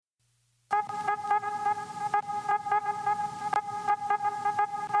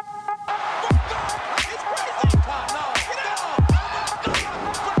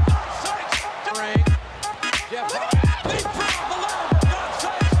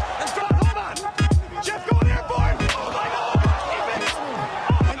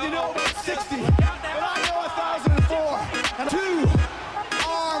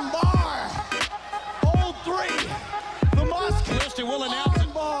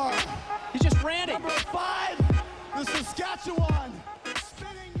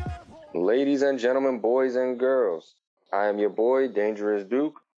Ladies and gentlemen, boys and girls, I am your boy, Dangerous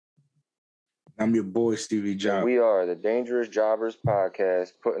Duke. I'm your boy, Stevie Job. And we are the Dangerous Jobbers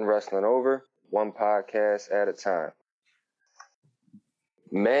Podcast, putting wrestling over one podcast at a time.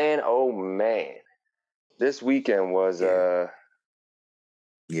 Man, oh man. This weekend was a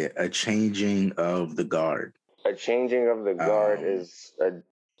changing of the guard. A changing of the guard is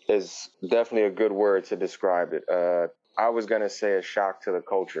definitely a good word to describe it. I was going to say a shock to the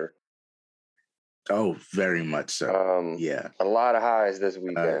culture. Oh, very much so. A lot of highs this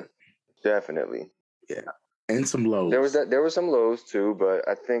weekend. Definitely. Yeah. And some lows. There were some lows too, but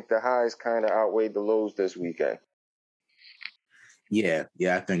I think the highs kind of outweighed the lows this weekend. Yeah,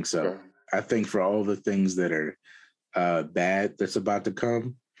 I think so. Mm-hmm. I think for all the things that are bad that's about to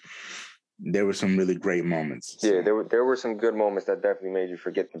come, there were some really great moments. So. Yeah, there were some good moments that definitely made you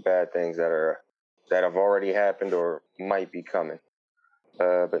forget the bad things that have already happened or might be coming.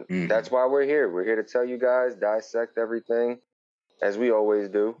 But that's why we're here. We're here to tell you guys, dissect everything as we always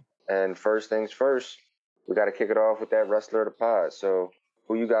do. And first things first, we got to kick it off with that wrestler of the pod. So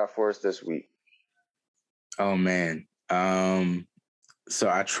who you got for us this week? Oh, man. So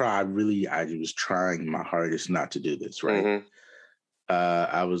I was trying my hardest not to do this, right? Mm-hmm.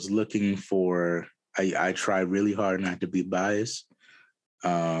 I was looking for, I try really hard not to be biased,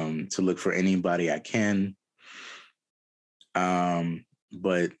 to look for anybody I can.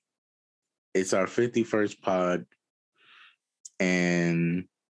 But it's our 51st pod, and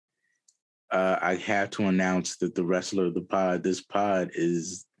I have to announce that the wrestler of the pod, this pod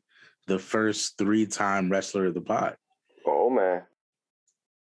is the first 3-time wrestler of the pod. Oh, man.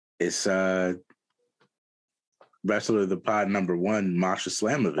 It's wrestler of the pod number 1, Masha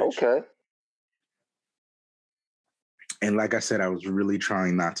Slamovich. Okay. And like I said, I was really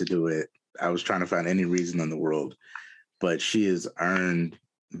trying not to do it. I was trying to find any reason in the world, but she has earned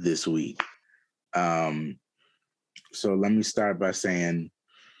this week. So let me start by saying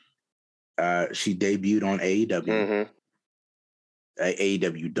she debuted on AEW. Mm-hmm.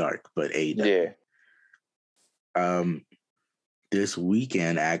 AEW Dark, but AEW. Yeah. This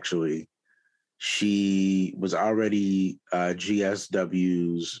weekend, actually, she was already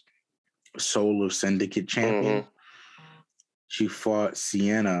GSW's Soul of Syndicate champion. Mm-hmm. She fought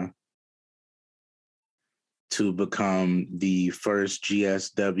Sienna to become the first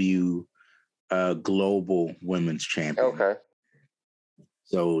GSW global women's champion. Okay.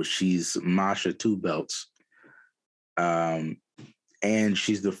 So she's Masha 2 belts. And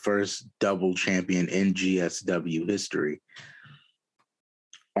she's the first double champion in GSW history.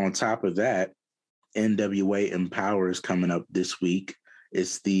 On top of that, NWA Empower is coming up this week.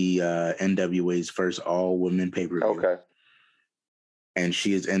 It's the NWA's first all-women pay-per-view. Okay. And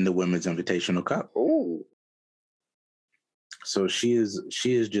she is in the Women's Invitational Cup. Ooh. So she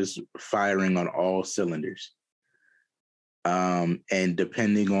is just firing on all cylinders. And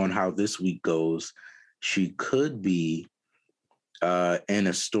depending on how this week goes, she could be in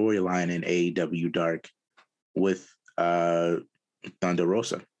a storyline in AEW Dark with Thunder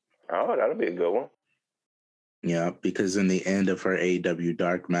Rosa. Oh, that'll be a good one. Yeah, because in the end of her AEW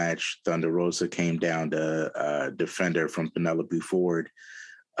Dark match, Thunder Rosa came down to defend her from Penelope Ford,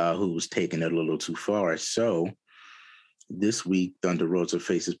 who was taking it a little too far. So this week, Thunder Rosa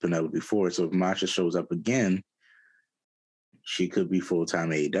faces Penelope Ford. So if Masha shows up again, she could be full-time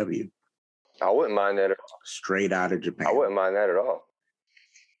AEW. I wouldn't mind that at all. Straight out of Japan. I wouldn't mind that at all.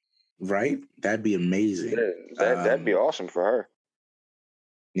 Right? That'd be amazing. Yeah, that'd be awesome for her.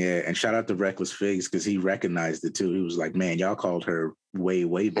 Yeah, and shout out to Reckless Figs because he recognized it too. He was like, man, y'all called her way,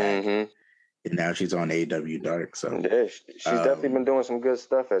 way back. Mm-hmm. And now she's on AEW Dark. So yeah, she's definitely been doing some good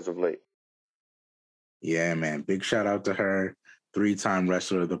stuff as of late. Yeah, man. Big shout out to her. 3-time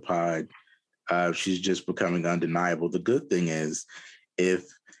wrestler of the pod. She's just becoming undeniable. The good thing is, if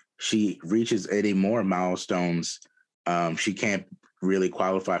she reaches any more milestones, she can't really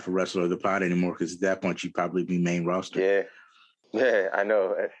qualify for wrestler of the pod anymore because at that point she'd probably be main roster. Yeah, I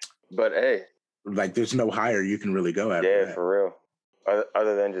know. But hey, like there's no higher you can really go after. Yeah, that. for real.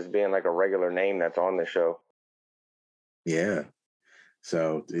 Other than just being like a regular name that's on the show. Yeah.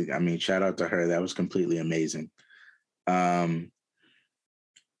 So I mean, shout out to her. That was completely amazing.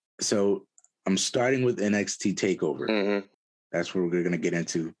 So I'm starting with NXT TakeOver. Mm-hmm. That's what we're going to get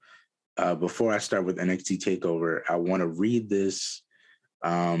into. Before I start with NXT TakeOver, I want to read this.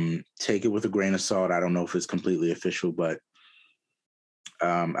 Take it with a grain of salt. I don't know if it's completely official, but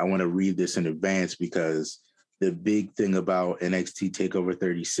I want to read this in advance because the big thing about NXT TakeOver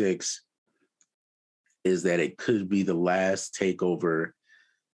 36 is that it could be the last TakeOver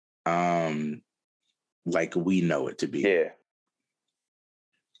like we know it to be. Yeah.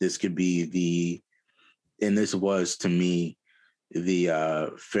 this could be and this was to me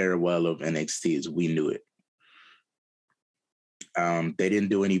the farewell of NXT as we knew it. They didn't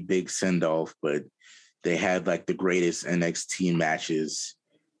do any big send off, but they had like the greatest NXT matches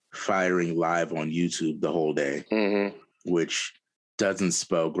firing live on YouTube the whole day, which doesn't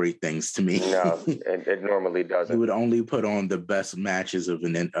spell great things to me. No, it normally doesn't. You would only put on the best matches of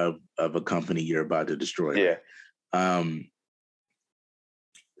a company you're about to destroy. Yeah.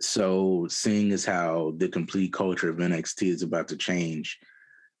 So seeing as how the complete culture of NXT is about to change,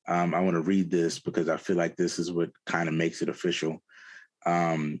 I want to read this because I feel like this is what kind of makes it official.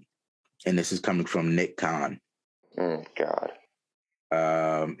 And this is coming from Nick Khan. God.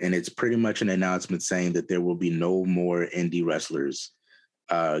 And it's pretty much an announcement saying that there will be no more indie wrestlers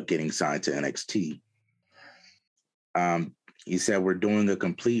getting signed to NXT. He said, we're doing a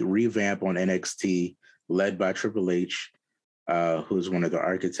complete revamp on NXT led by Triple H, who's one of the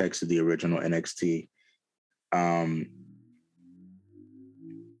architects of the original NXT.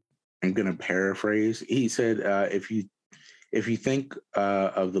 I'm going to paraphrase. He said, if you think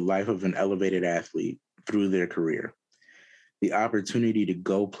of the life of an elevated athlete through their career, the opportunity to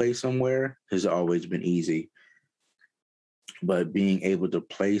go play somewhere has always been easy. But being able to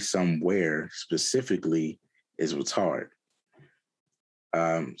play somewhere specifically is what's hard.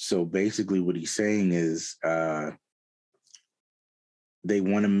 So basically what he's saying is they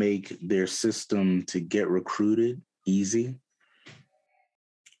want to make their system to get recruited easy.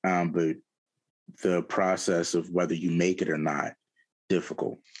 But the process of whether you make it or not,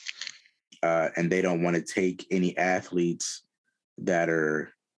 difficult. And they don't want to take any athletes that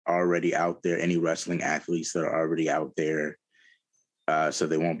are already out there, any wrestling athletes that are already out there. So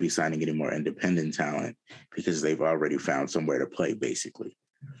they won't be signing any more independent talent because they've already found somewhere to play, basically.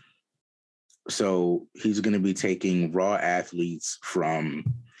 So he's going to be taking raw athletes from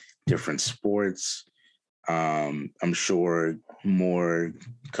different sports. I'm sure more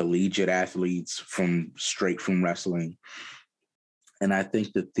collegiate athletes straight from wrestling. And I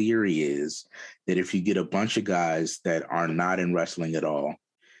think the theory is that if you get a bunch of guys that are not in wrestling at all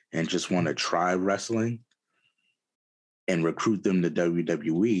and just want to try wrestling and recruit them to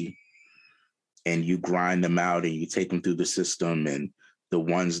WWE, and you grind them out and you take them through the system, and the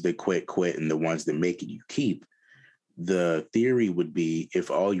ones that quit, and the ones that make it, you keep. The theory would be if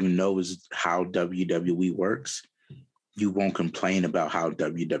all you know is how WWE works, you won't complain about how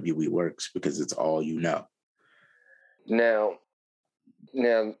WWE works because it's all you know. Now,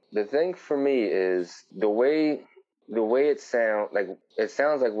 the thing for me is the way it sounds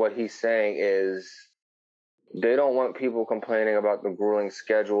like what he's saying is they don't want people complaining about the grueling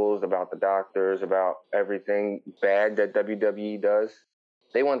schedules, about the doctors, about everything bad that WWE does.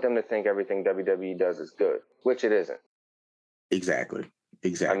 They want them to think everything WWE does is good, which it isn't. Exactly.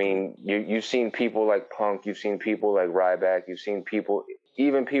 I mean, you've seen people like Punk, you've seen people like Ryback, you've seen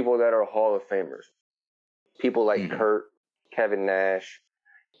even people that are Hall of Famers. People like Kurt, Kevin Nash,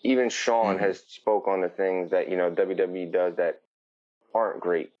 even Shawn has spoke on the things that, WWE does that aren't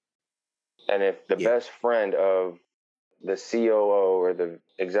great. And if the best friend of the COO or the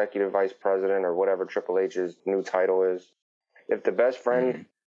executive vice president or whatever Triple H's new title is, if the best friend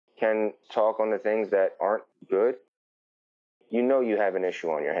can talk on the things that aren't good, you have an issue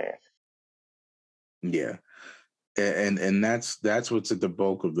on your hands. Yeah. And that's what's at the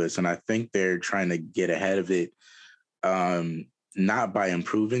bulk of this. And I think they're trying to get ahead of it, not by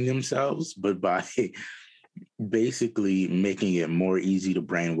improving themselves, but by basically making it more easy to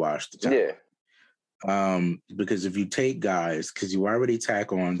brainwash the talent. Yeah. Because if you take guys, because you already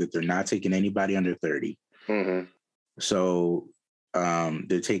tack on that they're not taking anybody under 30. Mm-hmm. So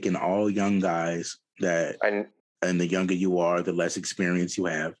they're taking all young guys and the younger you are, the less experience you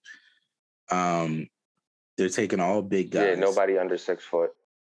have. They're taking all big guys. Yeah, nobody under 6 foot.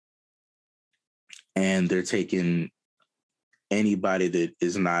 And they're taking anybody that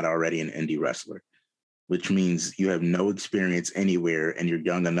is not already an indie wrestler, which means you have no experience anywhere and you're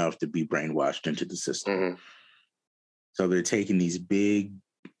young enough to be brainwashed into the system. Mm-hmm. So they're taking these big,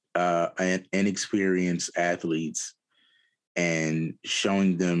 inexperienced athletes and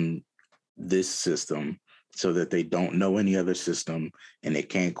showing them this system so that they don't know any other system and they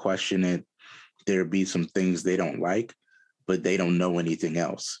can't question it. There'll be some things they don't like, but they don't know anything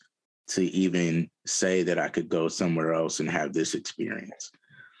else to even say that I could go somewhere else and have this experience.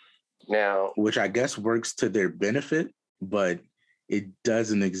 Now, which I guess works to their benefit, but it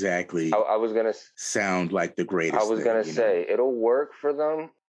doesn't exactly sound like the greatest. I was going to say, it'll work for them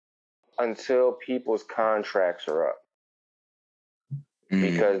until people's contracts are up.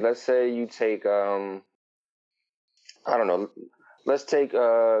 Because let's say you take, I don't know, let's take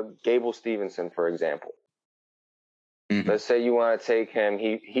Gable Stevenson, for example. Mm-hmm. Let's say you want to take him.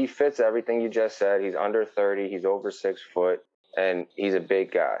 He fits everything you just said. He's under 30. He's over 6 foot, and he's a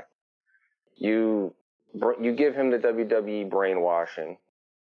big guy. You give him the WWE brainwashing.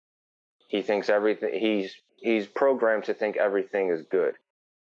 He thinks everything. He's programmed to think everything is good.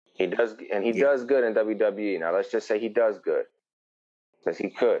 He does, and he does good in WWE. Now let's just say he does good, because he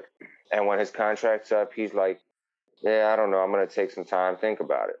could. And when his contract's up, he's like, yeah, I don't know. I'm going to take some time, think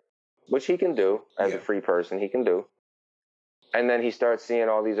about it, which he can do as a free person. He can do. And then he starts seeing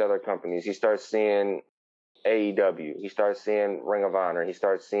all these other companies. He starts seeing AEW. He starts seeing Ring of Honor. He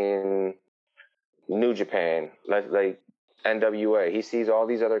starts seeing New Japan, like NWA. He sees all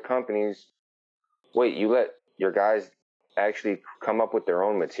these other companies. Wait, you let your guys actually come up with their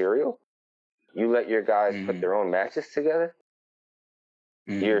own material? You let your guys put their own matches together?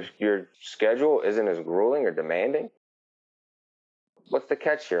 Your schedule isn't as grueling or demanding? What's the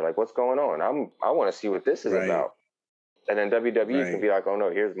catch here? Like, what's going on? I want to see what this is about. And then WWE can be like, oh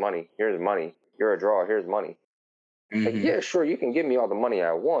no, here's money. Here's money. You're a draw. Here's money. Like, yeah, sure, you can give me all the money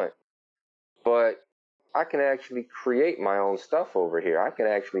I want, but I can actually create my own stuff over here. I can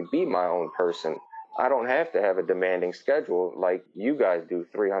actually be my own person. I don't have to have a demanding schedule like you guys do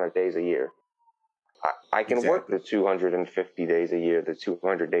 300 days a year. I can work the 250 days a year, the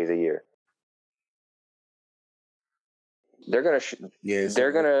 200 days a year. They're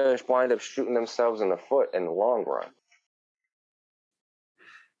gonna wind up shooting themselves in the foot in the long run.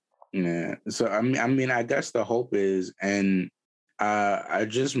 Yeah. So I mean, I guess the hope is, and I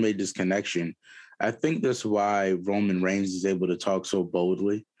just made this connection. I think that's why Roman Reigns is able to talk so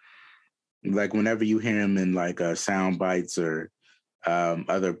boldly. Like whenever you hear him in like sound bites or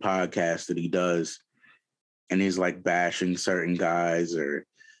other podcasts that he does, and he's like bashing certain guys or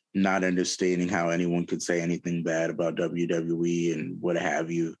not understanding how anyone could say anything bad about WWE and what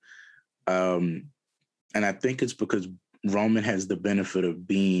have you. And I think it's because Roman has the benefit of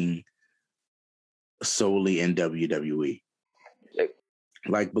being solely in WWE.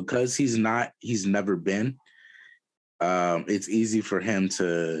 Like, because he's never been, it's easy for him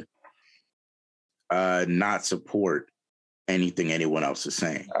to not support anything anyone else is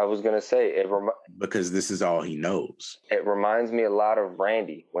saying. I was going to say, because this is all he knows. It reminds me a lot of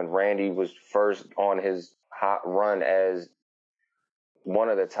Randy, when Randy was first on his hot run as one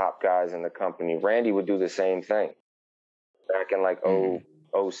of the top guys in the company. Randy would do the same thing. Back in like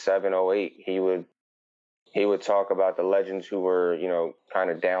 07, 08, he would talk about the legends who were, you know, kind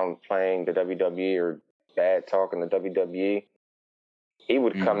of downplaying the WWE or bad talking the WWE. He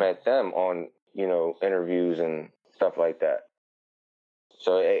would come at them on, you know, interviews and stuff like that.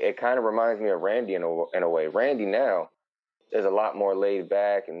 So it kind of reminds me of Randy in a way. Randy now is a lot more laid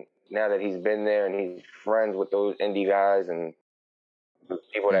back, and now that he's been there and he's friends with those indie guys and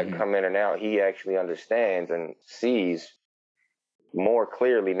people that come in and out, he actually understands and sees more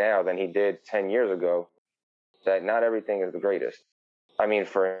clearly now than he did 10 years ago that not everything is the greatest. I mean,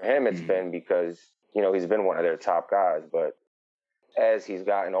 for him, it's been because, you know, he's been one of their top guys, but as he's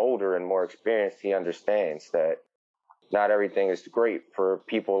gotten older and more experienced, he understands that not everything is great for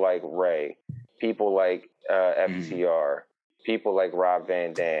people like Ray, people like FTR, people like Rob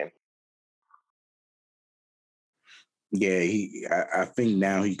Van Dam. Yeah, I think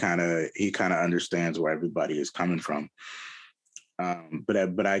now he kind of understands where everybody is coming from. But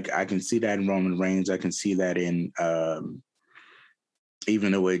I can see that in Roman Reigns. I can see that in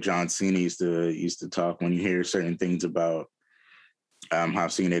even the way John Cena used to talk. When you hear certain things about how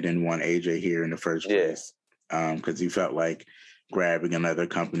Cena didn't want AJ here in the first place, because he felt like grabbing another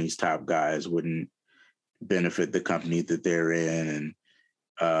company's top guys wouldn't benefit the company that they're in,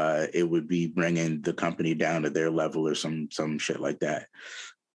 and it would be bringing the company down to their level or some shit like that.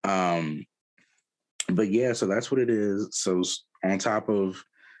 But yeah, so that's what it is. So on top of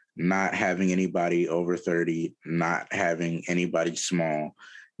not having anybody over 30, not having anybody small,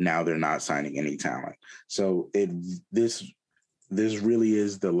 now they're not signing any talent. So this really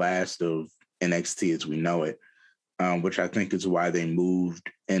is the last of NXT as we know it, which I think is why they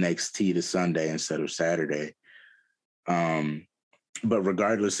moved NXT to Sunday instead of Saturday. But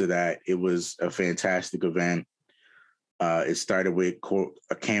regardless of that, it was a fantastic event. It started with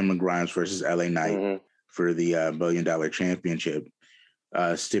Cameron Grimes versus LA Knight for the $1 billion championship.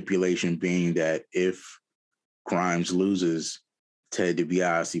 Stipulation being that if Grimes loses, Ted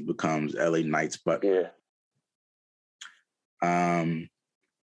DiBiase becomes LA Knight's butler.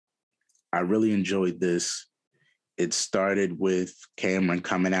 I really enjoyed this. It started with Cameron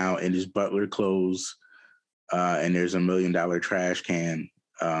coming out in his butler clothes, and there's $1 million trash can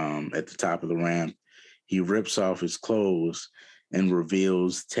at the top of the ramp. He rips off his clothes, and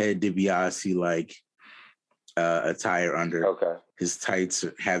reveals Ted DiBiase like attire under. Okay. His tights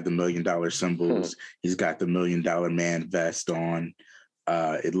have the $1 million symbols. He's got the $1 million man vest on.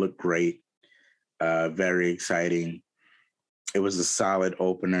 It looked great. Very exciting. It was a solid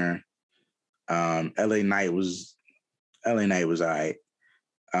opener. LA Knight was all right.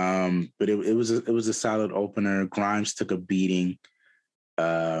 But it was a solid opener. Grimes took a beating.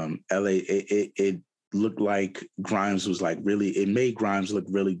 It looked like Grimes was like really, it made Grimes look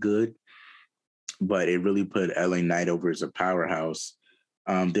really good, but it really put LA Knight over as a powerhouse.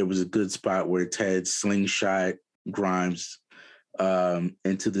 There was a good spot where Ted slingshot Grimes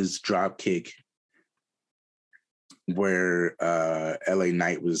into this drop kick where LA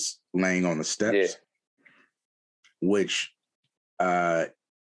Knight was laying on the steps, which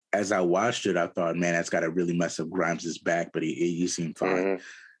as I watched it, I thought, man, that's got to really mess up Grimes' back, but he seemed fine.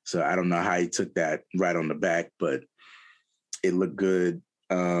 So I don't know how he took that right on the back, but it looked good.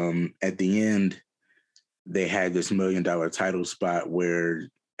 At the end, they had this $1 million title spot where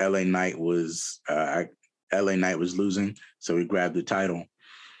LA Knight was losing, so he grabbed the title.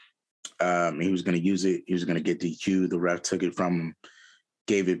 He was going to use it. He was going to get DQ. The ref took it from him,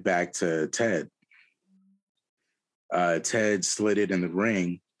 gave it back to Ted. Ted slid it in the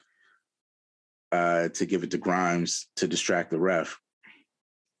ring to give it to Grimes to distract the ref.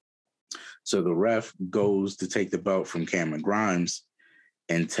 So the ref goes to take the belt from Cameron Grimes,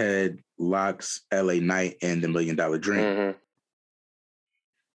 and Ted locks LA Knight in the $1 Million Dream.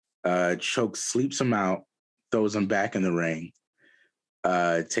 Choke sleeps him out, throws him back in the ring,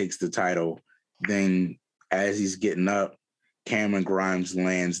 takes the title. Then as he's getting up, Cameron Grimes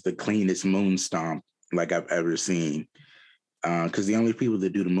lands the cleanest moon stomp like I've ever seen. Because the only people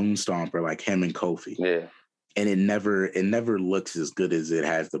that do the moon stomp are like him and Kofi. Yeah. And it never looks as good as it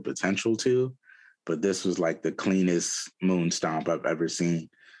has the potential to. But this was like the cleanest moon stomp I've ever seen.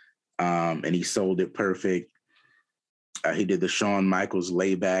 And he sold it perfect. He did the Shawn Michaels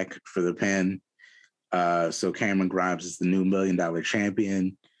layback for the pin. So Cameron Grimes is the new $1 Million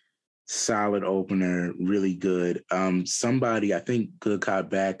champion. Solid opener, really good. Somebody, I think Good Cop,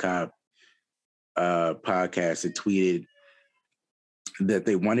 Bad Cop podcast had tweeted that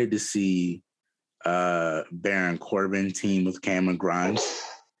they wanted to see Baron Corbin team with Cameron Grimes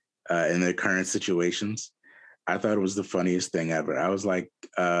in their current situations. I thought it was the funniest thing ever. I was like,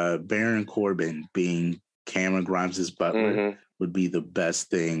 Baron Corbin being Cameron Grimes' butler would be the best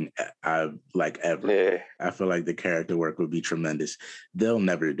thing I've like ever. Yeah. I feel like the character work would be tremendous. They'll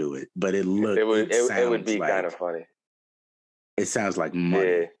never do it, but it would be like, kind of funny. It sounds like money.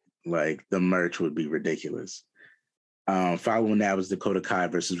 Yeah. Like the merch would be ridiculous. Following that was Dakota Kai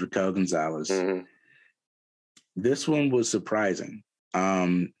versus Raquel Gonzalez. This one was surprising.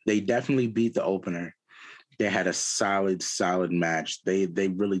 They definitely beat the opener. They had a solid match. They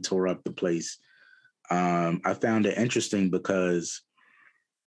really tore up the place. I found it interesting because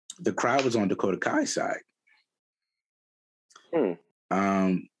the crowd was on Dakota Kai's side.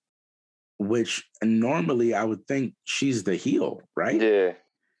 Which normally I would think she's the heel, right? Yeah.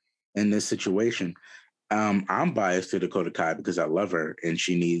 In this situation. I'm biased to Dakota Kai because I love her and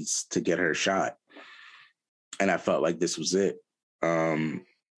she needs to get her shot. And I felt like this was it.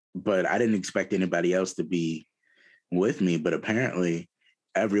 But I didn't expect anybody else to be with me, but apparently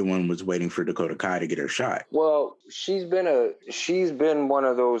everyone was waiting for Dakota Kai to get her shot. Well, she's been one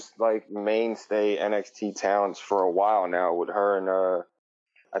of those like mainstay NXT talents for a while now with her and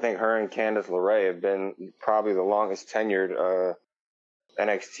I think her and Candice LeRae have been probably the longest tenured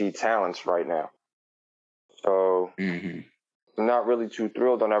NXT talents right now. So I'm not really too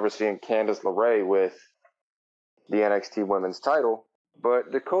thrilled on ever seeing Candice LeRae with the NXT Women's title.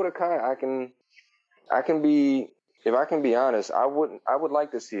 But Dakota Kai, I can be, if I can be honest, I would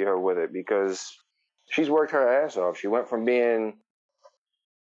like to see her with it because she's worked her ass off. She went from being,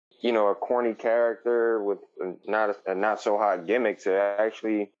 a corny character with a not so hot gimmick to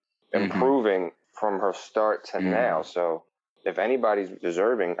actually improving from her start to now. So if anybody's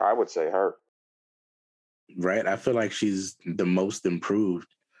deserving, I would say her. Right. I feel like she's the most improved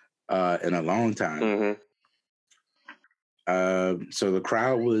in a long time. So the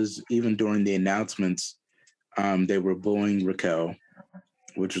crowd was, even during the announcements, they were booing Raquel,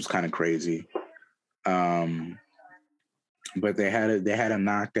 which was kind of crazy. But they had a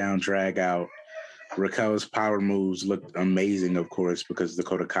knockdown drag out. Raquel's power moves looked amazing, of course, because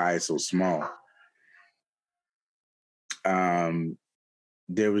Dakota Kai is so small.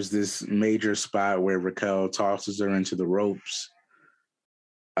 There was this major spot where Raquel tosses her into the ropes,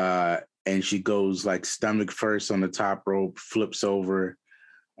 and she goes like stomach first on the top rope, flips over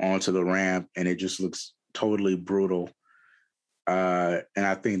onto the ramp, and it just looks totally brutal. And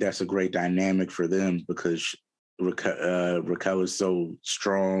I think that's a great dynamic for them because Raquel is so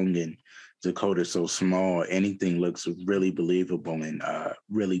strong and Dakota's so small. Anything looks really believable and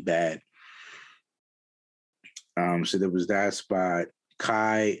really bad. So there was that spot.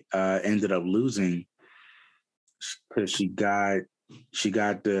 Kai ended up losing because she got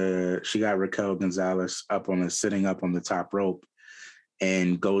Raquel Gonzalez sitting up on the top rope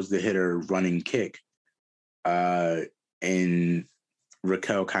and goes to hit her running kick. And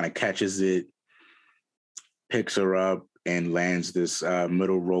Raquel kind of catches it, picks her up, and lands this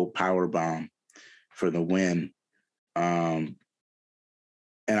middle rope power bomb for the win. And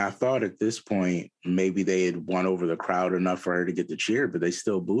I thought at this point, maybe they had won over the crowd enough for her to get the cheer, but they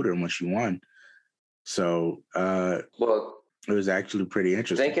still booed her when she won. So well, it was actually pretty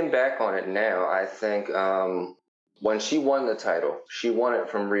interesting. Thinking back on it now, I think when she won the title, she won it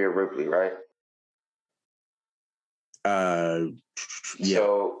from Rhea Ripley, right? Yeah.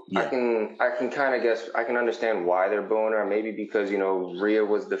 So yeah. I can kind of guess, I can understand why they're booing her. Maybe because, Rhea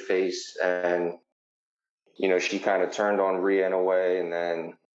was the face and, she kind of turned on Rhea in a way. And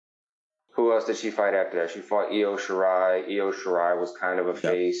then who else did she fight after that? She fought Io Shirai. Io Shirai was kind of a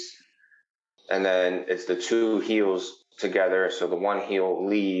face. And then it's the two heels together. So the one heel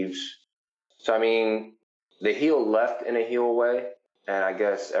leaves. So, I mean, the heel left in a heel way. And I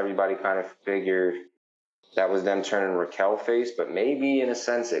guess everybody kind of figured that was them turning Raquel face, but maybe in a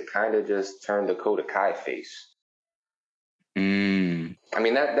sense it kind of just turned Dakota Kai face. I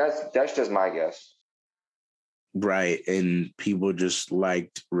mean, that's just my guess. Right, and people just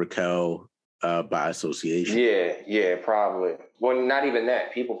liked Raquel by association. Yeah, probably. Well, not even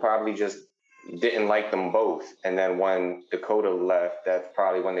that. People probably just didn't like them both, and then when Dakota left, that's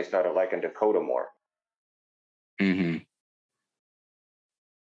probably when they started liking Dakota more. Mm-hmm.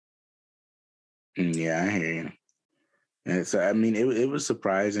 Yeah, I hear you. And so, I mean, it was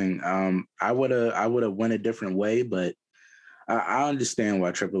surprising. I would have went a different way, but I understand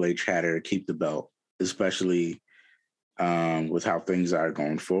why Triple H had her keep the belt, especially with how things are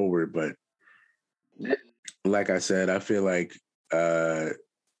going forward. But like I said, I feel like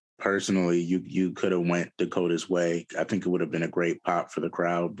personally, you could have went Dakota's way. I think it would have been a great pop for the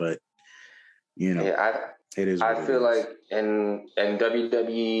crowd, but it is. I feel like in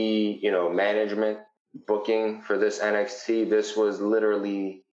WWE, management booking for this NXT, this was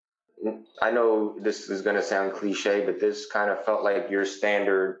literally. I know this is going to sound cliche, but this kind of felt like your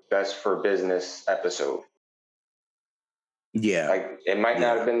standard best for business episode. Yeah. Like it might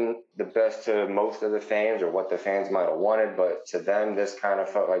not have been the best to most of the fans or what the fans might have wanted, but to them, this kind of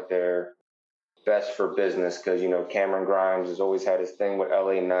felt like their best for business because, Cameron Grimes has always had his thing with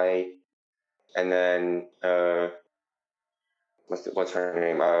LA Knight. And then, what's her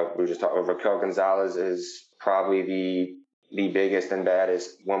name? We were just talking. Raquel Gonzalez is probably the biggest and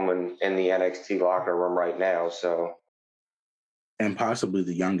baddest woman in the NXT locker room right now. So, and possibly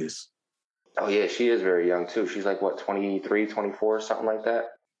the youngest. Oh yeah, she is very young too. She's like what, 23, 24, something like that.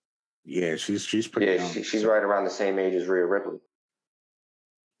 Yeah, she's pretty young. She's right around the same age as Rhea Ripley.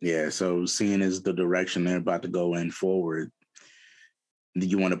 Yeah, so seeing as the direction they're about to go in forward,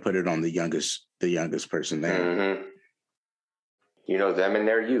 you want to put it on the youngest person there. Mm-hmm. Them in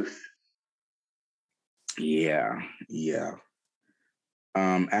their youth. Yeah.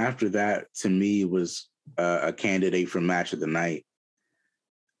 After that, to me, was a candidate for match of the night.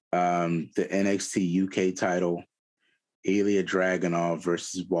 The NXT UK title, Ilya Dragunov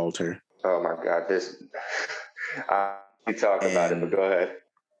versus Walter. Oh my God, this. You talk about it, but go ahead.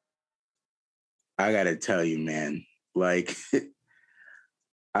 I gotta tell you, man, like.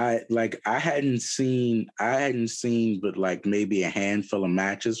 I hadn't seen but like maybe a handful of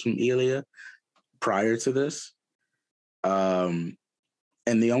matches from Ilya prior to this. And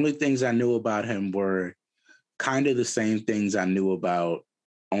the only things I knew about him were kind of the same things I knew about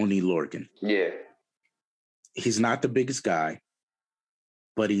Oney Lorcan. Yeah. He's not the biggest guy,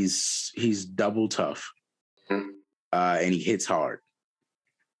 but he's double tough. And he hits hard.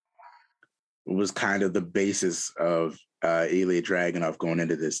 It was kind of the basis of Ilya Dragunov going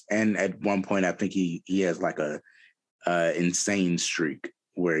into this. And at one point, I think he has like a insane streak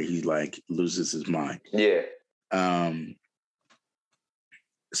where he like loses his mind. Yeah.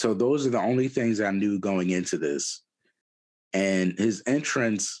 So those are the only things I knew going into this. And his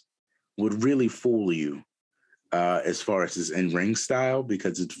entrance would really fool you as far as his in-ring style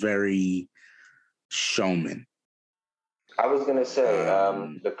because it's very showman. I was going to say,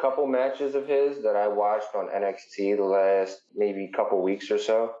 the couple matches of his that I watched on NXT the last maybe couple weeks or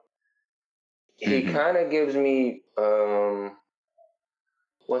so, he kind of gives me,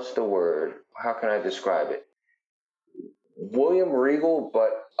 what's the word? How can I describe it? William Regal, but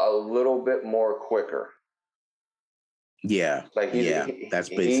a little bit more quicker. Yeah, like that's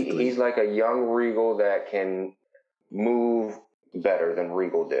basically he's like a young Regal that can move better than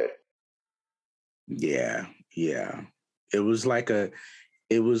Regal did. Yeah. It was like a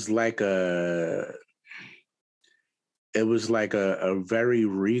very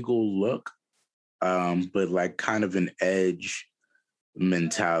Regal look, but like kind of an edge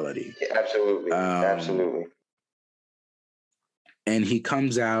mentality. Yeah, absolutely. And he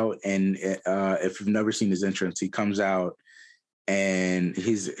comes out, and if you've never seen his entrance, he comes out, and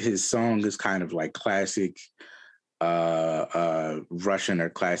his song is kind of like classic Russian or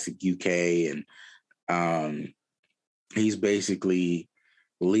classic UK, and he's basically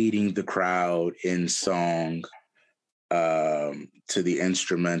leading the crowd in song to the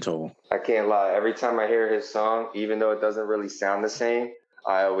instrumental. I can't lie. Every time I hear his song, even though it doesn't really sound the same,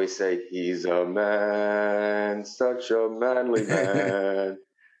 I always say, he's a man, such a manly man.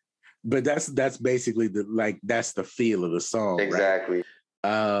 But that's basically that's the feel of the song. Exactly.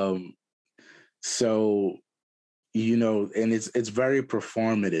 Right? So, and it's very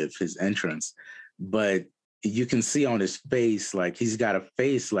performative, his entrance, but you can see on his face, like he's got a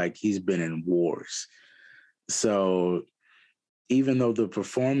face like he's been in wars. So even though the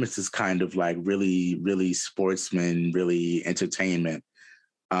performance is kind of like really, really sportsman, really entertainment,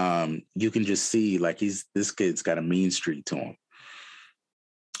 you can just see like this kid's got a mean streak to him.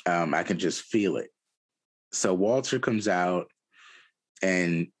 I can just feel it. So Walter comes out,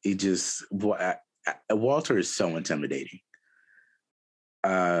 and Walter is so intimidating.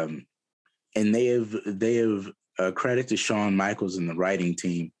 And they have credit to Shawn Michaels and the writing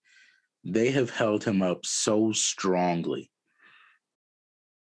team. They have held him up so strongly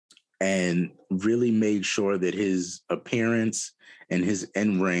and really made sure that his appearance and his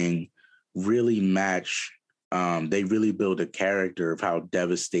in-ring really match. They really build a character of how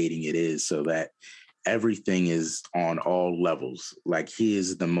devastating it is, so that everything is on all levels. Like, he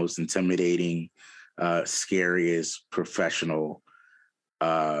is the most intimidating, scariest professional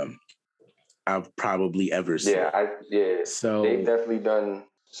I've probably ever seen. So they've definitely done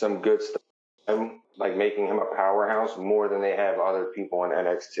some good stuff, like making him a powerhouse more than they have other people in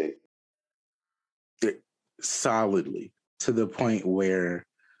NXT. Solidly, to the point where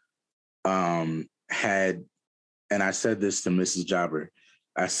and I said this to Mrs. Jobber,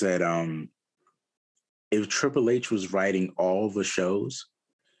 I said, if Triple H was writing all the shows,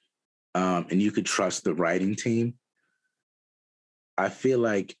 and you could trust the writing team, I feel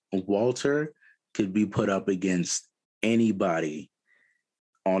like Walter could be put up against anybody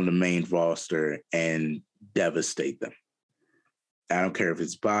on the main roster and devastate them. I don't care if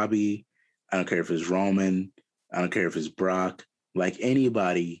it's Bobby, I don't care if it's Roman, I don't care if it's Brock. Like,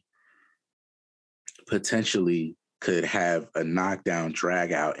 anybody potentially could have a knockdown,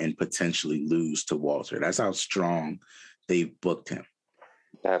 drag out, and potentially lose to Walter. That's how strong they've booked him.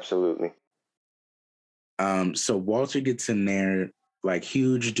 Absolutely. So Walter gets in there, like,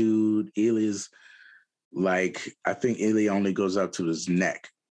 huge dude. Ilya's like, I think Ilya only goes up to his neck.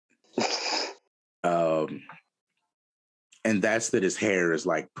 And that's that his hair is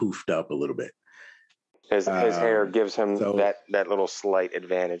like poofed up a little bit. His hair gives him that little slight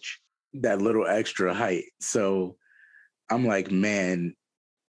advantage. That little extra height. So I'm like, man,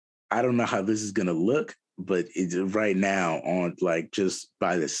 I don't know how this is going to look, but right now, on like just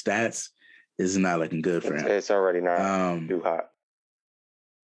by the stats, it's not looking good for him. It's already not too hot.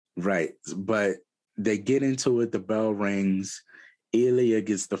 Right. But they get into it. The bell rings. Ilya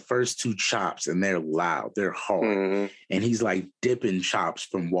gets the first two chops, and they're loud. They're hard. Mm-hmm. And he's like dipping chops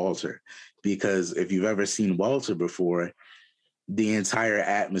from Walter, because if you've ever seen Walter before, the entire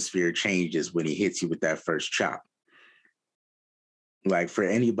atmosphere changes when he hits you with that first chop. Like, for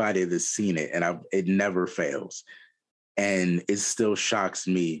anybody that's seen it, and it never fails. And it still shocks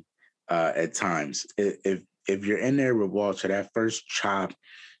me at times. If you're in there with Walter, that first chop,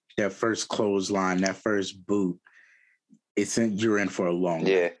 that first clothesline, that first boot, you're in for a long run.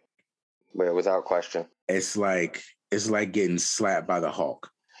 Yeah, without question. It's like getting slapped by the Hulk.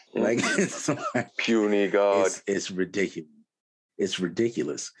 Like, it's like, puny God. It's ridiculous. It's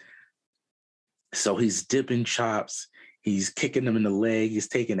ridiculous. So he's dipping chops. He's kicking them in the leg. He's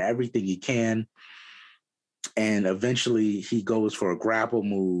taking everything he can. And eventually he goes for a grapple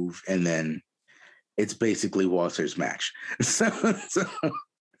move, and then it's basically Walter's match.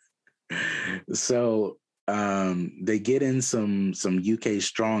 So they get in some UK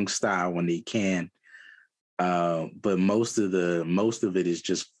strong style when they can. But most of it is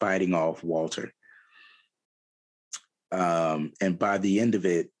just fighting off Walter. And by the end of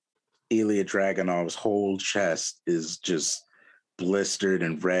it, Ilya Dragunov's whole chest is just blistered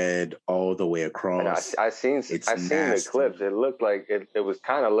and red all the way across. And I seen the clips. It looked like it was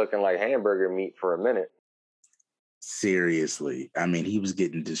kind of looking like hamburger meat for a minute. Seriously. I mean, he was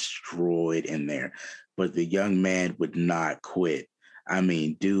getting destroyed in there, but the young man would not quit. I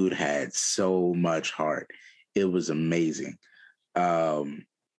mean, dude had so much heart. It was amazing. At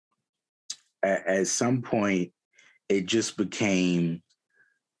some point, it just became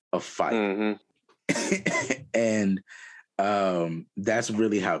a fight. Mm-hmm. And that's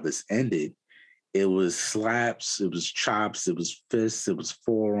really how this ended. It was slaps, it was chops, it was fists, it was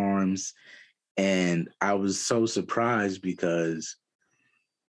forearms. And I was so surprised because,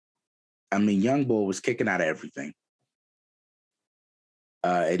 I mean, Young Bull was kicking out of everything.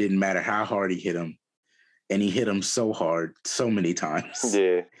 It didn't matter how hard he hit him. And he hit him so hard, so many times.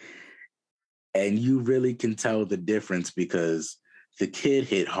 Yeah. And you really can tell the difference because the kid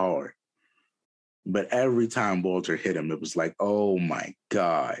hit hard. But every time Walter hit him, it was like, oh my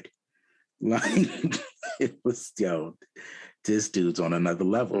God. Like, it was, this dude's on another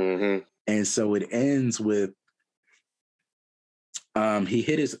level. Mm-hmm. And so it ends with, he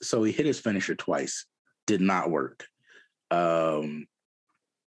hit his finisher twice. Did not work. The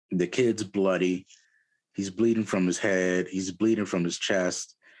kid's bloody. He's bleeding from his head. He's bleeding from his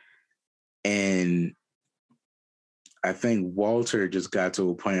chest. And I think Walter just got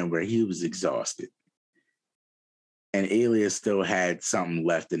to a point where he was exhausted. And Ilya still had something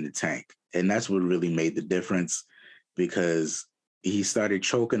left in the tank. And that's what really made the difference, because he started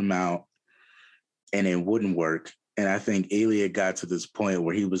choking him out and it wouldn't work. And I think Ilya got to this point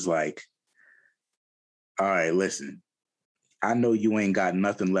where he was like, all right, listen, I know you ain't got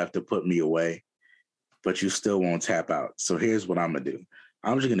nothing left to put me away, but you still won't tap out. So here's what I'm going to do.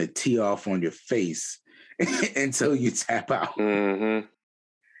 I'm just going to tee off on your face until you tap out. Mm-hmm.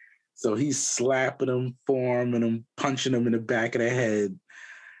 So he's slapping him, forearming him, punching him in the back of the head,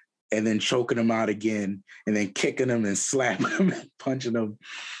 and then choking him out again, and then kicking him and slapping him and punching him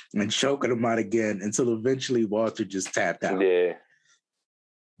and choking him out again until eventually Walter just tapped out. Yeah.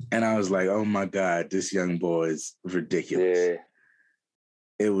 And I was like, oh my God, this young boy is ridiculous. Yeah.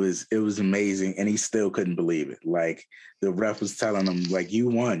 It was amazing. And he still couldn't believe it. Like, the ref was telling him, like, you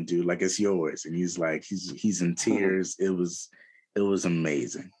won, dude, like, it's yours. And he's like, he's in tears. Mm-hmm. It was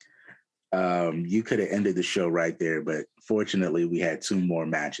amazing. You could have ended the show right there, but fortunately we had 2 more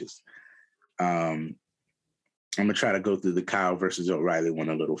matches. I'm going to try to go through the Kyle versus O'Reilly one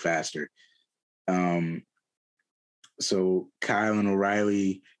a little faster. So Kyle and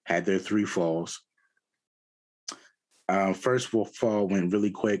O'Reilly had their 3 falls. First fall went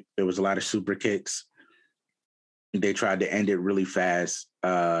really quick. There was a lot of super kicks. They tried to end it really fast.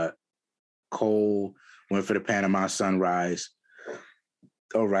 Cole went for the Panama Sunrise.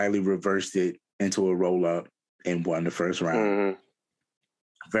 O'Reilly reversed it into a roll-up and won the first round. Mm-hmm.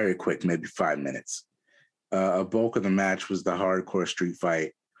 Very quick, maybe 5 minutes. A bulk of the match was the hardcore street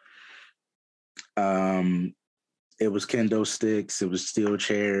fight. It was kendo sticks. It was steel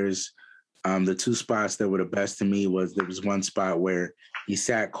chairs. The 2 spots that were the best to me was, there was one spot where he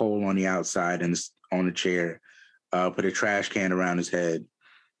sat Cole on the outside and on a chair, put a trash can around his head,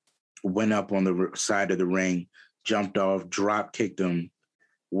 went up on the side of the ring, jumped off, drop kicked him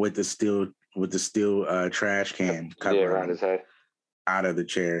with the steel trash can cover around his head out of the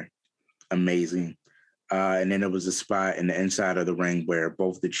chair. Amazing. And then there was a spot in the inside of the ring where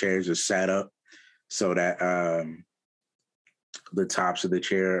both the chairs are set up so that the tops of the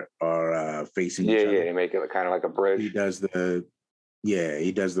chair are facing each other. Yeah, they make it kind of like a bridge. He does the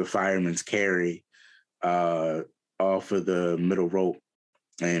fireman's carry off of the middle rope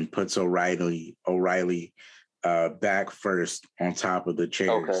and puts O'Reilly back first on top of the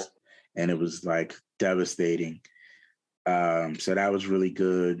chairs. Okay. And it was like devastating. So that was really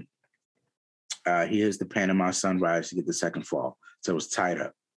good. He hits the Panama Sunrise to get the second fall. So it was tied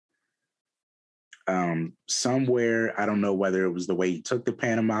up. Somewhere, I don't know whether it was the way he took the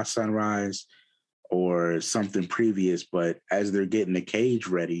Panama Sunrise or something previous, but as they're getting the cage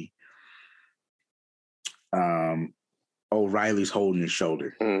ready, O'Reilly's holding his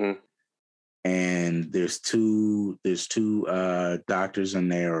shoulder. Mm-hmm. And there's two doctors in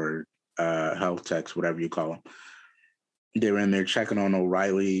there, or health techs, whatever you call them. They're in there checking on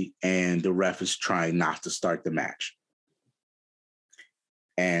O'Reilly, and the ref is trying not to start the match.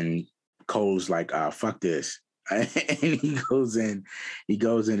 And Cole's like, fuck this. And he goes in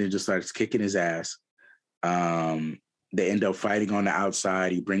and just starts kicking his ass. They end up fighting on the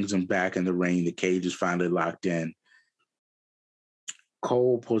outside. He brings him back in the ring. The cage is finally locked in.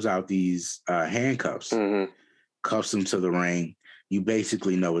 Cole pulls out these handcuffs, mm-hmm. cuffs him to the ring, you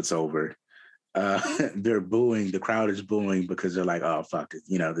basically know it's over. They're booing. The crowd is booing because they're like, "Oh fuck it,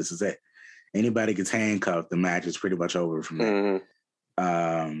 this is it." Anybody gets handcuffed, the match is pretty much over from there.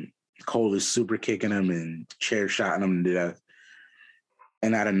 Mm-hmm. Cole is super kicking him and chair shotting him to death.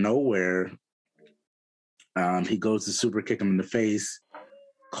 And out of nowhere, he goes to super kick him in the face.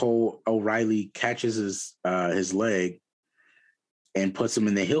 Cole O'Reilly catches his leg and puts him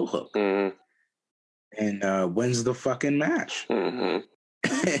in the heel hook. Mm-hmm. And wins the fucking match.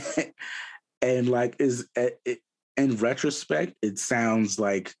 Mm-hmm. And like in retrospect, it sounds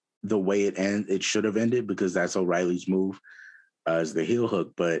like the way it should have ended, because that's O'Reilly's move, is the heel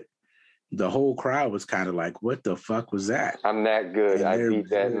hook. But the whole crowd was kind of like, "What the fuck was that? I'm that good. I beat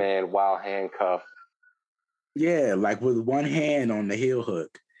that man while handcuffed." Yeah, like with one hand on the heel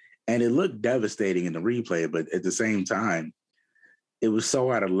hook, and it looked devastating in the replay. But at the same time, it was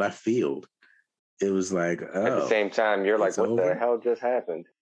so out of left field. It was like, oh, at the same time, you're like, "What the hell just happened?"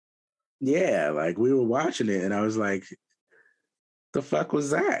 Yeah, like we were watching it, and I was like, "The fuck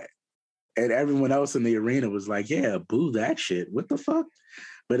was that?" And everyone else in the arena was like, "Yeah, boo that shit. What the fuck?"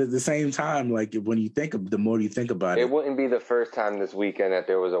 But at the same time, like when you the more you think about it, it wouldn't be the first time this weekend that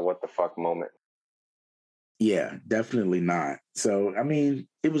there was a what the fuck moment. Yeah, definitely not. So, I mean,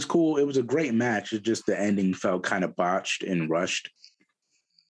 it was cool. It was a great match. It's just the ending felt kind of botched and rushed.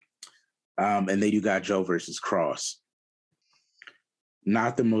 And then you got Joe versus Cross.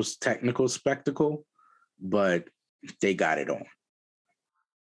 Not the most technical spectacle, but they got it on,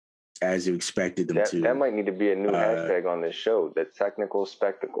 as you expected them to. That might need to be a new hashtag on this show, the technical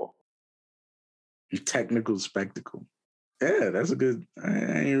spectacle. Technical spectacle. Yeah, that's a good, I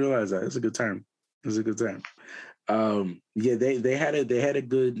didn't realize that. That's a good term. It's a good time. Yeah, they had a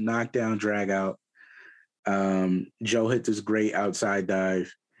good knockdown drag out. Joe hit this great outside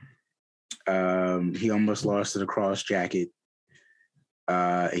dive. He almost lost to the cross jacket.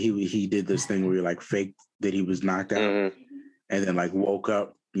 He did this thing where he like faked that he was knocked out, and then like woke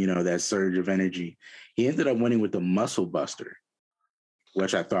up. That surge of energy. He ended up winning with the Muscle Buster,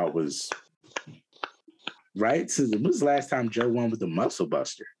 which I thought was right. So when was the last time Joe won with the Muscle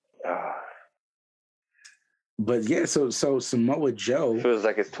Buster? But yeah, so Samoa Joe feels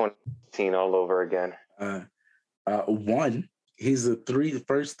like it's 2018 all over again. One, he's the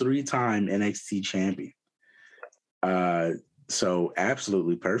first three-time NXT champion. So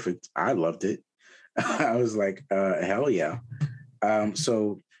absolutely perfect. I loved it. I was like, hell yeah.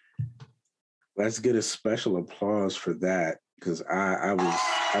 So let's get a special applause for that, because I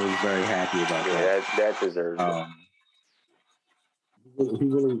was very happy about that. That deserves it. He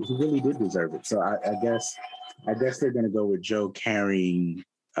really did deserve it. So I guess they're gonna go with Joe carrying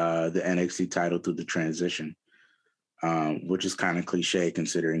the NXT title through the transition, which is kind of cliche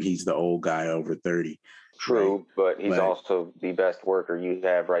considering he's the old guy over 30. True, right? But he's also the best worker you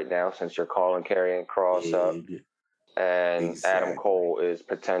have right now, since you're calling carrying Cross up, and exactly. Adam Cole is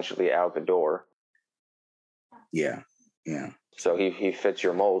potentially out the door. Yeah. So he fits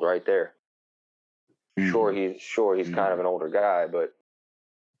your mold right there. Mm-hmm. Sure he's kind of an older guy, but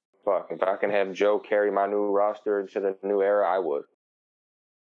fuck, if I can have Joe carry my new roster into the new era, I would.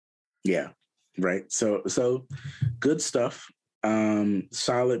 Yeah, right. So good stuff.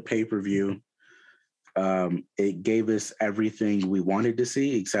 Solid pay-per-view. It gave us everything we wanted to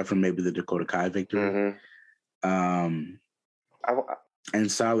see, except for maybe the Dakota Kai victory. Mm-hmm.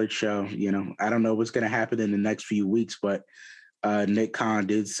 And solid show. I don't know what's going to happen in the next few weeks, but Nick Khan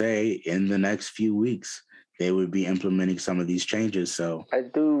did say in the next few weeks they would be implementing some of these changes. So I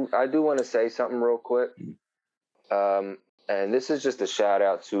do want to say something real quick. And this is just a shout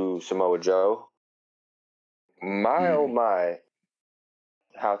out to Samoa Joe. Oh my,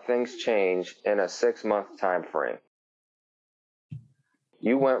 how things change in a 6-month time frame.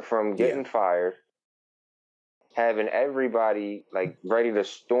 You went from getting fired, having everybody like ready to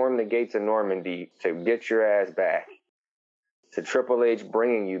storm the gates of Normandy to get your ass back, to Triple H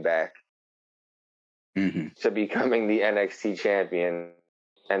bringing you back, to becoming the NXT champion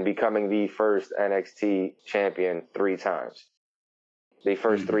and becoming the first NXT champion 3 times. The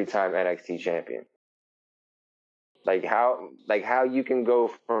first 3-time NXT champion. Like how you can go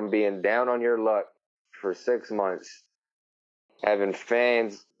from being down on your luck for 6 months, having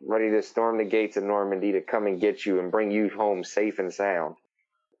fans ready to storm the gates of Normandy to come and get you and bring you home safe and sound,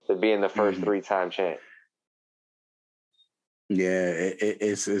 to being the first 3-time champ. Yeah,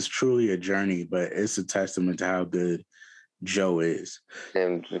 it's truly a journey, but it's a testament to how good Joe is.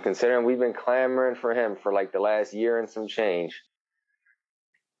 And considering we've been clamoring for him for like the last year and some change,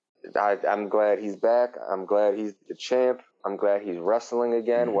 I'm glad he's back. I'm glad he's the champ. I'm glad he's wrestling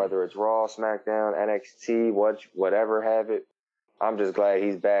again, whether it's Raw, SmackDown, NXT, whatever have it. I'm just glad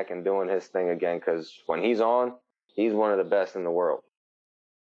he's back and doing his thing again, because when he's on, he's one of the best in the world,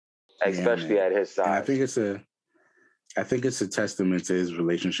 especially at his size. And I think it's a testament to his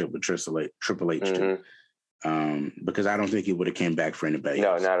relationship with Triple H too, because I don't think he would have came back for anybody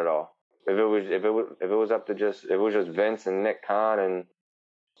else. No, not at all. If it was up to just Vince and Nick Khan and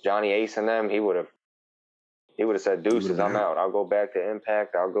Johnny Ace and them, he would have said, "Deuces, I'm out. I'll go back to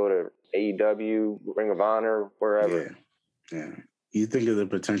Impact. I'll go to AEW, Ring of Honor, wherever." Yeah. You think of the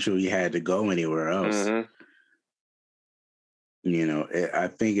potential he had to go anywhere else. Mm-hmm. You know, I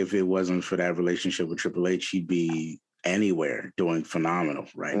think if it wasn't for that relationship with Triple H, he'd be anywhere doing phenomenal,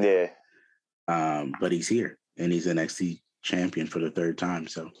 right? Yeah. But he's here, and he's NXT champion for the third time.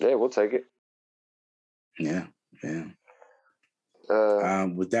 So yeah, we'll take it. Yeah.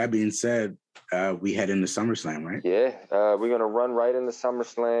 With that being said, we head into SummerSlam, right? Yeah, we're gonna run right into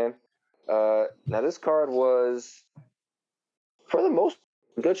SummerSlam. Now this card was, for the most,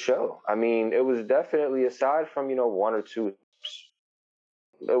 good show. I mean, it was definitely, aside from one or two,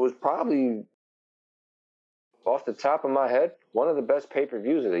 it was probably, off the top of my head, one of the best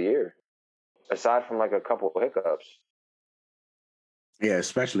pay-per-views of the year, aside from like a couple of hiccups. Yeah,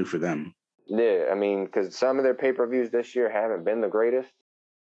 especially for them. Yeah, I mean, because some of their pay-per-views this year haven't been the greatest.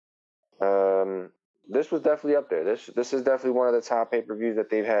 This was definitely up there. This is definitely one of the top pay-per-views that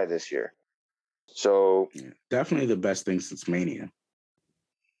they've had this year. So definitely the best thing since Mania.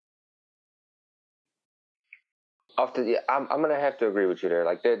 I'm gonna have to agree with you there.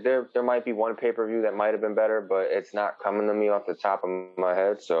 Like there might be one pay-per-view that might have been better, but it's not coming to me off the top of my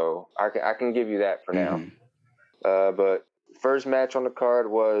head. So I can give you that for now. But first match on the card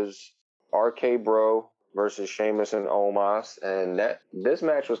was RK Bro versus Sheamus and Omos, and this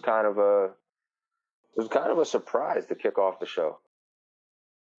match was kind of a surprise to kick off the show.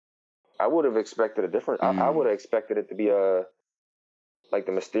 I would have expected a different. I would have expected it to be like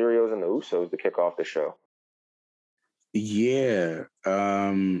the Mysterios and the Usos to kick off the show. Yeah,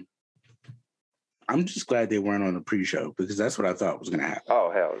 I'm just glad they weren't on the pre-show, because that's what I thought was going to happen. Oh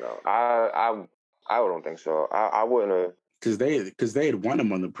hell no! I don't think so. I wouldn't have, because they had won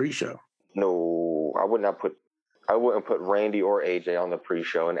them on the pre-show. No, I wouldn't put Randy or AJ on the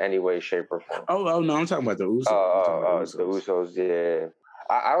pre-show in any way, shape, or form. Oh no, I'm talking about the Usos. The Usos, yeah.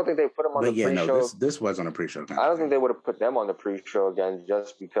 I don't think they put them on the pre-show. No, this was on a pre-show. I don't think they would have put them on the pre-show again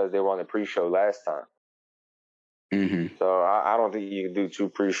just because they were on the pre-show last time. Mm-hmm. So I don't think you can do two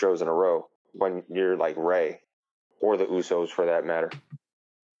pre-shows in a row when you're like Ray or the Usos for that matter.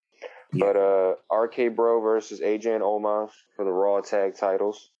 Yeah. But RK Bro versus AJ and Omos for the Raw Tag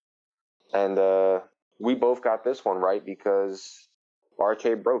titles. And we both got this one right because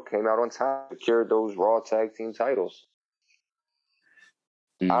RK Bro came out on top, secured those Raw Tag Team titles.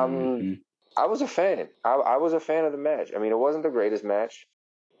 Mm-hmm. I was a fan. I was a fan of the match. I mean, it wasn't the greatest match.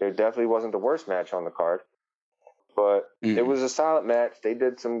 It definitely wasn't the worst match on the card. But it was a solid match. They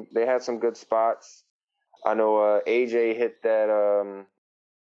had some good spots. I know AJ hit that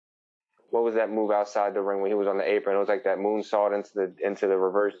what was that move outside the ring when he was on the apron? It was like that moonsault into the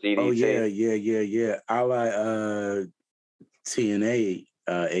reverse DDT. Oh yeah. I like TNA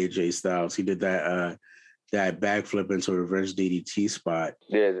AJ Styles. He did that backflip into a reverse DDT spot.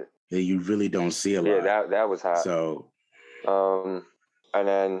 Yeah. That you really don't see a lot. Yeah, that was hot. So and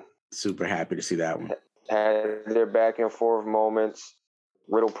then super happy to see that one. Had their back and forth moments.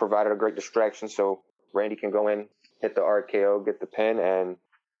 Riddle provided a great distraction so Randy can go in, hit the RKO, get the pin, and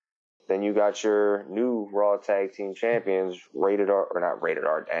then you got your new Raw Tag Team Champions, Rated R, or not Rated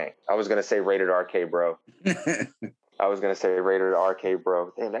R, dang. I was going to say Rated RK Bro. I was going to say Rated RK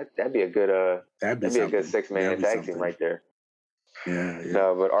Bro. Damn, that'd be a good, that'd be a good 6-man tag team right there. Yeah.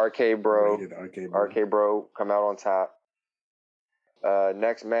 No, but RK Bro come out on top.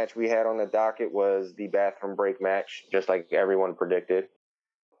 Next match we had on the docket was the bathroom break match, just like everyone predicted.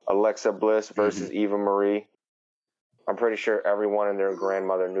 Alexa Bliss versus Eva Marie. I'm pretty sure everyone and their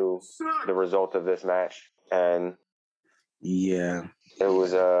grandmother knew the result of this match. And yeah, it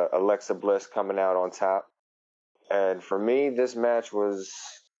was Alexa Bliss coming out on top. And for me, this match was...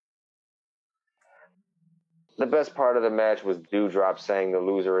 The best part of the match was Doudrop saying the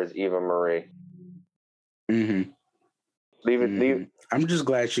loser is Eva Marie. Mm-hmm. Leave. I'm just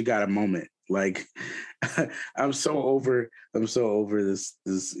glad she got a moment. Like, I'm so over this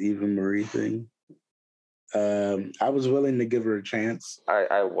Eva Marie thing. I was willing to give her a chance.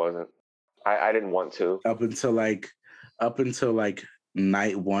 I wasn't. I didn't want to. Up until like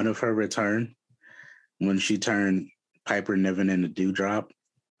night one of her return, when she turned Piper Niven into Doudrop.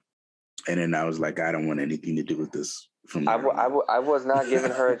 And then I was like, I don't want anything to do with this from I was not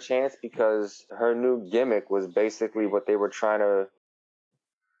giving her a chance because her new gimmick was basically what they were trying to.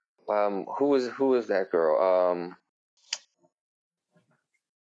 Who was that girl?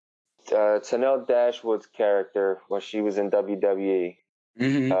 Tenille Dashwood's character when she was in WWE.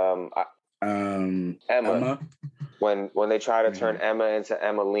 Emma. When they try to turn Emma into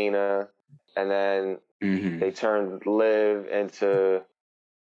Emmalina, and then they turned Liv into.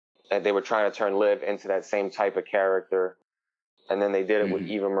 And they were trying to turn Liv into that same type of character, and then they did it with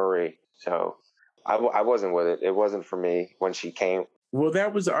Eva Marie. So I wasn't with it. It wasn't for me when she came. Well,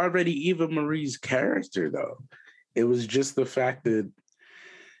 that was already Eva Marie's character, though. It was just the fact that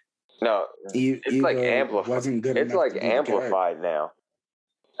it's Eva like amplified. Wasn't good. It's like amplified now.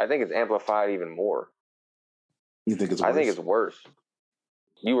 I think it's amplified even more. You think it's worse? I think it's worse.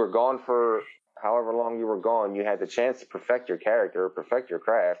 You were gone for however long you were gone. You had the chance to perfect your character, perfect your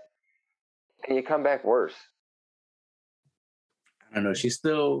craft, and you come back worse. I don't know.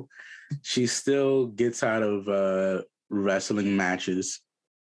 She still gets out of wrestling matches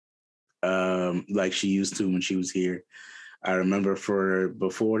like she used to when she was here. I remember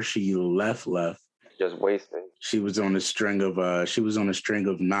before she left. Just wasting. She was on a string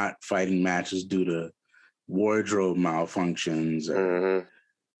of not fighting matches due to wardrobe malfunctions or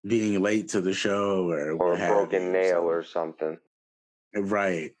being late to the show or a broken nail or something.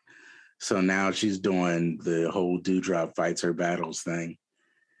 Right. So now she's doing the whole Doudrop fights her battles thing,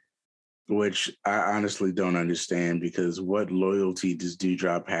 which I honestly don't understand because what loyalty does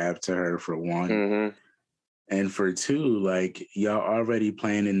Doudrop have to her, for one? And for two, like, y'all already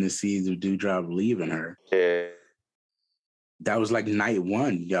planting the seeds of Doudrop leaving her. Yeah. That was like night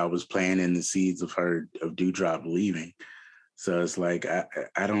one. Y'all was planting the seeds of Doudrop leaving. So it's like,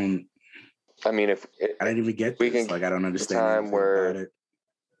 I don't. I mean, I didn't even get this. Like, I don't understand about it.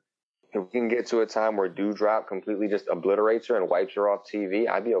 If we can get to a time where Doudrop completely just obliterates her and wipes her off TV,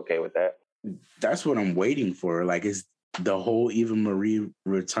 I'd be okay with that. That's what I'm waiting for. Like, is the whole Eva Marie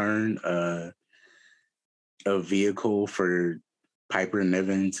return a vehicle for Piper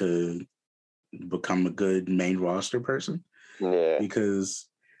Niven to become a good main roster person? Yeah. Because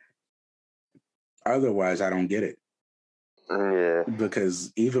otherwise, I don't get it. Yeah.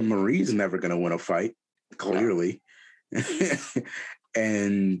 Because Eva Marie's never going to win a fight, clearly. No.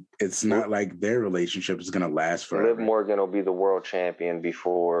 And it's not like their relationship is going to last forever. Liv Morgan will be the world champion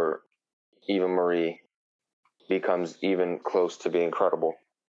before Eva Marie becomes even close to being credible.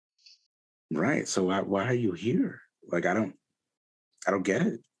 Right. So why are you here? Like, I don't get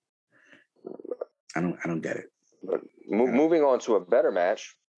it. I don't get it. But moving on to a better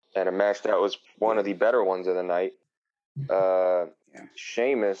match, and a match that was one of the better ones of the night.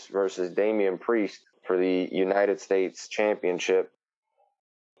 Sheamus versus Damian Priest for the United States Championship.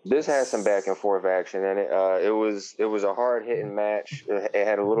 This had some back and forth action, and it was a hard hitting match. It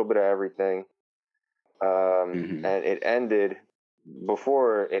had a little bit of everything, and it ended.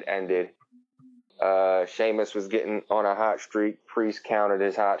 Before it ended, Sheamus was getting on a hot streak. Priest countered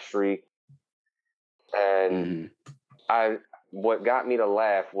his hot streak, and what got me to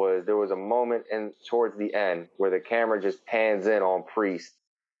laugh was there was a moment towards the end where the camera just pans in on Priest,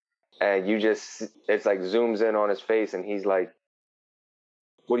 and it's like zooms in on his face, and he's like,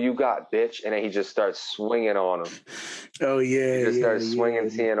 "What do you got, bitch?" And then he just starts swinging on him. Oh yeah, he just starts swinging,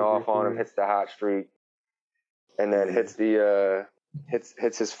 teeing off on him, hits the hot streak, and then hits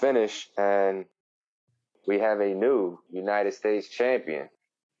his finish, and we have a new United States champion.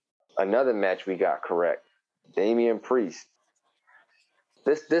 Another match we got correct. Damian Priest.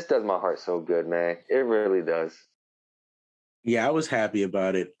 This does my heart so good, man. It really does. Yeah, I was happy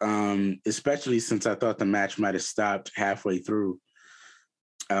about it, especially since I thought the match might have stopped halfway through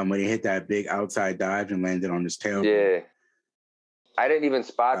when he hit that big outside dive and landed on his tail. Yeah. I didn't even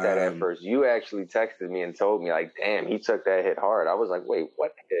spot that at first. You actually texted me and told me, like, damn, he took that hit hard. I was like, wait,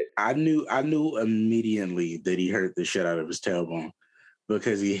 what hit? I knew immediately that he hurt the shit out of his tailbone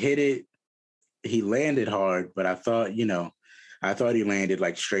because he hit it. He landed hard, but I thought he landed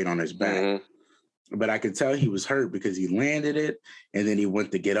like straight on his back. But I could tell he was hurt because he landed it and then he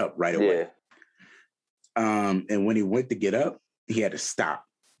went to get up right away. Yeah. And when he went to get up, he had to stop.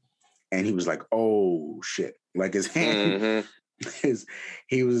 And he was like, oh shit. Like his hand,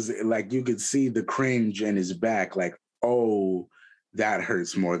 he was like, you could see the cringe in his back, like, oh, that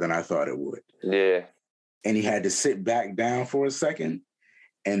hurts more than I thought it would. Yeah. And he had to sit back down for a second.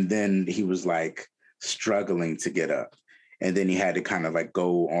 And then he was like struggling to get up. And then he had to kind of like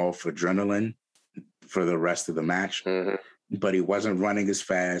go off adrenaline for the rest of the match. But he wasn't running as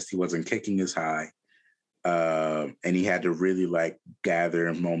fast. He wasn't kicking as high. And he had to really like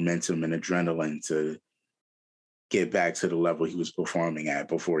gather momentum and adrenaline get back to the level he was performing at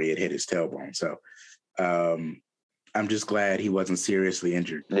before he had hit his tailbone. So I'm just glad he wasn't seriously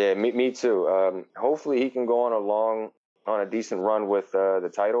injured. Yeah, me too. Hopefully he can go on a decent run with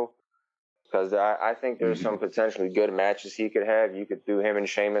the title, because I think there's some potentially good matches he could have. You could do him and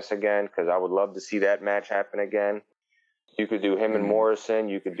Sheamus again, because I would love to see that match happen again. You could do him and Morrison.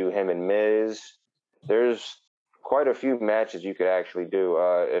 You could do him and Miz. There's quite a few matches you could actually do.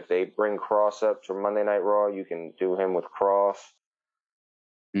 If they bring Cross up to Monday Night Raw, you can do him with Cross.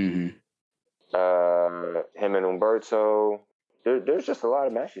 Him and Humberto. There's just a lot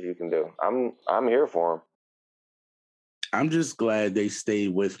of matches you can do. I'm here for him. I'm just glad they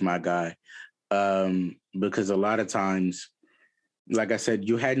stayed with my guy, because a lot of times, like I said,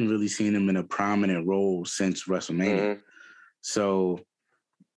 you hadn't really seen him in a prominent role since WrestleMania. So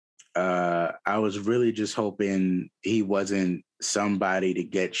I was really just hoping he wasn't somebody to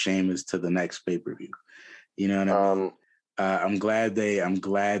get Sheamus to the next pay-per-view. You know what I mean? I'm glad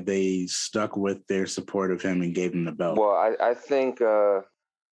they stuck with their support of him and gave him the belt. Well, I think they're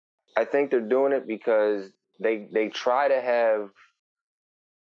doing it because they try to have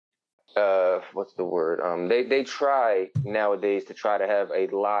what's the word? They try nowadays to try to have a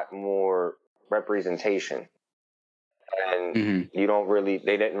lot more representation. And they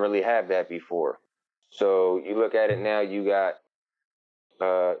didn't really have that before. So you look at it now, you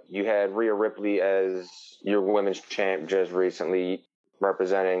had Rhea Ripley as your women's champ just recently,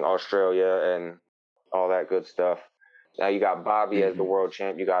 representing Australia and all that good stuff. Now you got Bobby as the world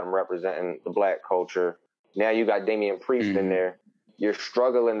champ. You got him representing the black culture. Now you got Damian Priest in there. You're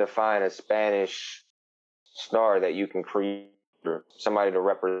struggling to find a Spanish star that you can create, or somebody to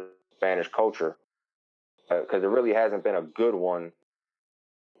represent Spanish culture. Because there really hasn't been a good one,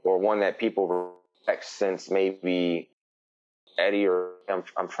 or one that people respect since maybe Eddie, or I'm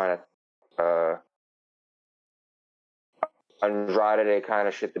trying to Andrade. They kind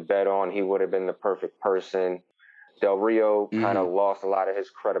of shit the bed on. He would have been the perfect person. Del Rio kind of lost a lot of his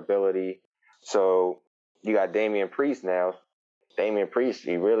credibility. So you got Damian Priest now. Damian Priest,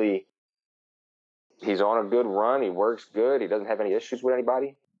 he's on a good run. He works good. He doesn't have any issues with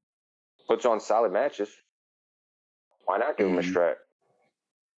anybody. Puts on solid matches. Why not give him a strap?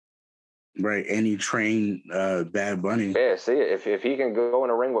 Right, and he trained Bad Bunny. Yeah, see, if he can go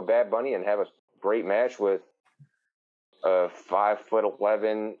in a ring with Bad Bunny and have a great match with a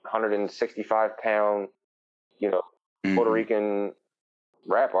 5'11", 165-pound, Puerto Rican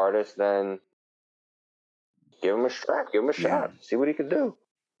rap artist, then give him a strap, give him a shot, see what he can do.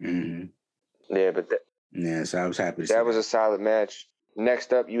 Yeah, but so I was happy to see that was a solid match.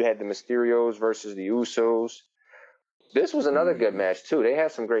 Next up, you had the Mysterios versus the Usos. This was another good match, too. They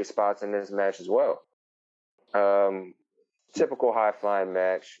had some great spots in this match as well. Typical high-flying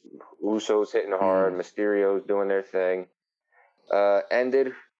match. Usos hitting hard, Mysterios doing their thing.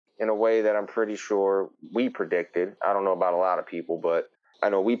 Ended in a way that I'm pretty sure we predicted. I don't know about a lot of people, but I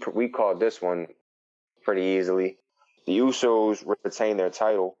know we called this one pretty easily. The Usos retained their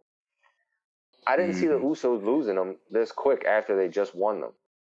title. I didn't see the Usos losing them this quick after they just won them.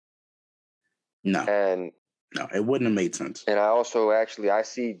 No, it wouldn't have made sense. And I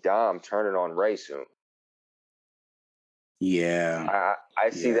see Dom turning on Ray soon. Yeah. I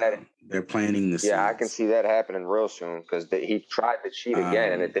see that. They're planting the seeds. Yeah, I can see that happening real soon, because he tried to cheat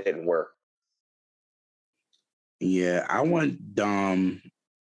again and it didn't work. Yeah, I want Dom.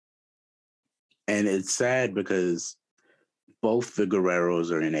 And it's sad because both the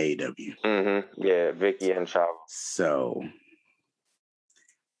Guerreros are in AEW. Yeah, Vicky and Chavo. So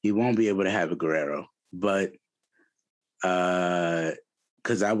he won't be able to have a Guerrero. But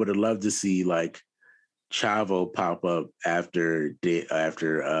because I would have loved to see like Chavo pop up after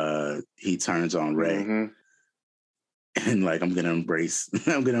he turns on Ray, and like I'm gonna embrace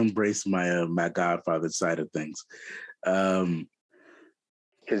my Godfather side of things, because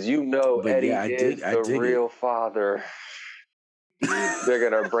Eddie is the real father. They're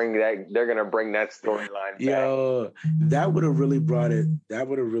gonna bring that storyline back. Yo, that would have really brought it. That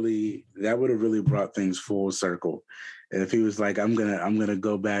would have really brought things full circle. And if he was like, I'm gonna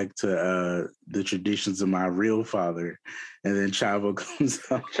go back to the traditions of my real father, and then Chavo comes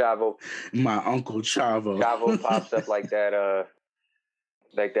up. My Uncle Chavo. Chavo pops up like that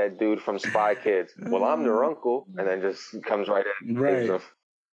dude from Spy Kids. Well, I'm their uncle, and then just comes right in. Right.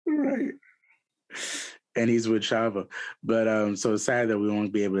 And he's with Chavo. But so it's sad that we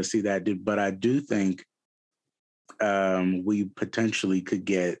won't be able to see that. But I do think we potentially could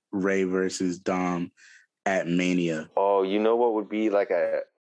get Ray versus Dom at Mania. Oh, you know what would be like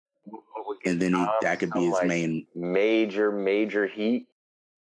and then that could be his like main major heat.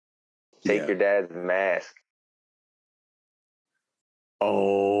 Take your dad's mask.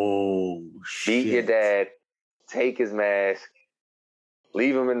 Oh, Beat your shit. dad, take his mask,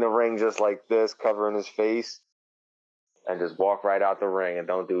 leave him in the ring just like this, covering his face, and just walk right out the ring and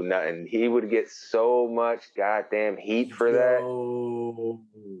don't do nothing. He would get so much goddamn heat for that.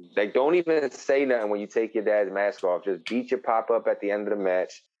 Like, don't even say nothing when you take your dad's mask off. Just beat your pop up at the end of the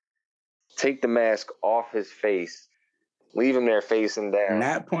match. Take the mask off his face. Leave him there facing down.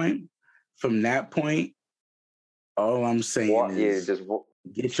 From that point, all I'm saying is just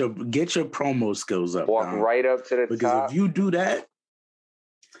get your promo skills up. Walk right up to the top. Because if you do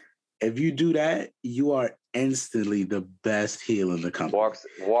that, you are instantly the best heel in the company.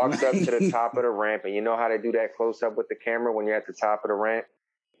 Walks up to the top of the ramp, and you know how to do that close up with the camera when you're at the top of the ramp?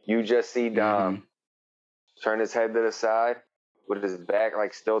 You just see Dom turn his head to the side with his back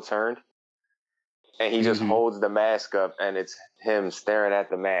like still turned, and he just holds the mask up, and it's him staring at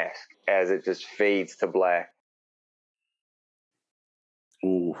the mask as it just fades to black.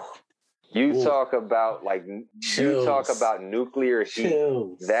 Ooh. Talk about nuclear heat.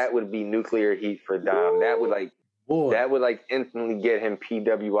 Chills. That would be nuclear heat for Dom. That would instantly get him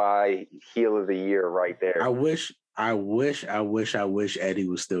PWI heel of the year right there. I wish Eddie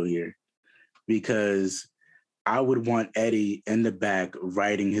was still here, because I would want Eddie in the back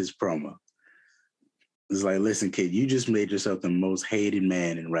writing his promo. It's like, listen, kid, you just made yourself the most hated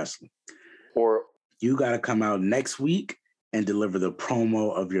man in wrestling. Or you got to come out next week and deliver the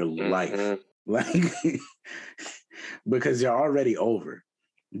promo of your life. Like, because you're already over.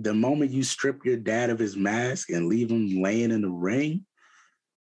 The moment you strip your dad of his mask and leave him laying in the ring,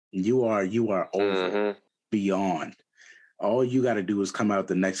 you are over, beyond. All you got to do is come out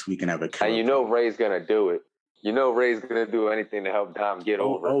the next week and have a killer. And you know Ray's going to do it. You know Ray's going to do anything to help Dom get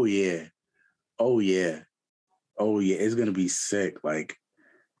over. Oh, yeah. It's going to be sick. Like,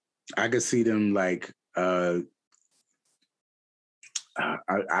 I could see them, like, I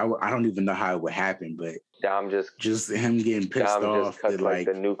don't even know how it would happen, but Dom just him getting pissed off. Just cuts like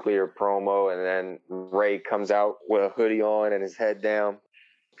the nuclear promo, and then Ray comes out with a hoodie on and his head down,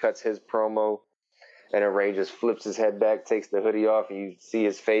 cuts his promo, and then Ray just flips his head back, takes the hoodie off, and you see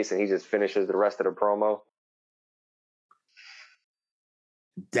his face, and he just finishes the rest of the promo.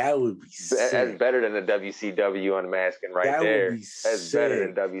 That would be sick. That's better than the WCW unmasking right there. That's better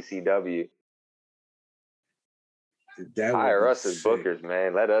than WCW. Hire us as bookers,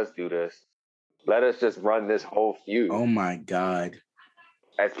 man. Let us do this. Let us just run this whole feud. Oh my God.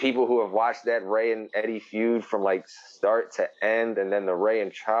 As people who have watched that Ray and Eddie feud from like start to end, and then the Ray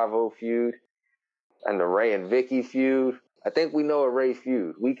and Chavo feud, and the Ray and Vicky feud, I think we know a Ray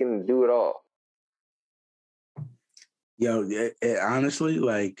feud. We can do it all. Yo, honestly,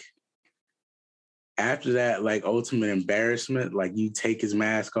 like, after that, like, ultimate embarrassment, like, you take his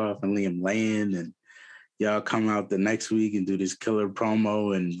mask off and leave him laying, and y'all come out the next week and do this killer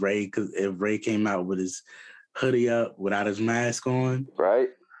promo, and if Ray came out with his hoodie up without his mask on, right?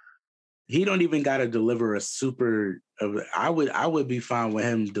 He don't even got to deliver a super. I would be fine with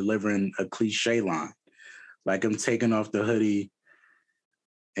him delivering a cliche line, like him taking off the hoodie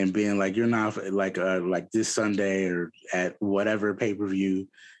and being like, "You're not like this Sunday or at whatever pay-per-view,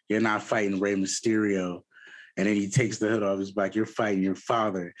 you're not fighting Rey Mysterio." And then he takes the hood off his back. "You're fighting your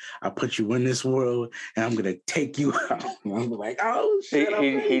father. I put you in this world, and I'm gonna take you out." I'm like, oh shit!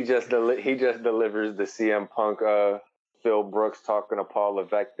 He just delivers the CM Punk, Phil Brooks talking to Paul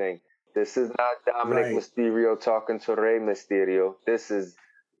Levesque thing. This is not Dominic Mysterio talking to Rey Mysterio. This is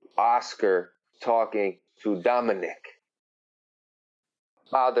Oscar talking to Dominic.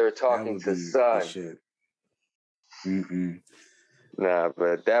 Father talking to son. Shit. Nah,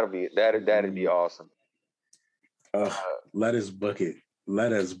 but that'd be awesome. Let us book it.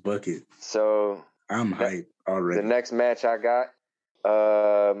 So I'm hyped already. The next match I got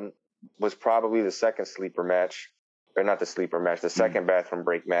was probably the second sleeper match. Or not the sleeper match, the second bathroom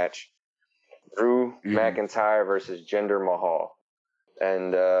break match. Drew McIntyre versus Jinder Mahal.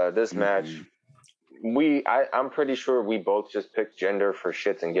 And this match, I'm pretty sure we both just picked Jinder for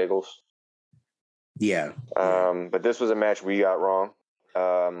shits and giggles. Yeah. But this was a match we got wrong.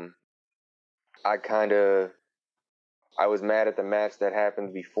 I was mad at the match that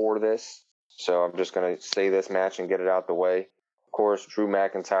happened before this, so I'm just going to say this match and get it out the way. Of course, Drew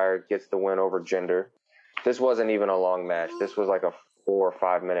McIntyre gets the win over Jinder. This wasn't even a long match. This was like a 4 or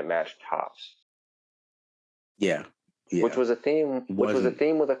 5 minute match tops. Yeah. Which was a theme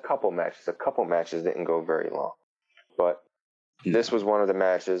with a couple matches. A couple matches didn't go very long. But this was one of the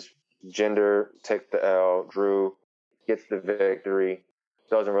matches. Jinder takes the L. Drew gets the victory.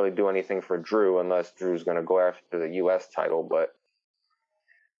 Doesn't really do anything for Drew unless Drew's going to go after the U.S. title, but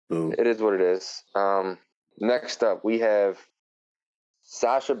it is what it is. Next up, we have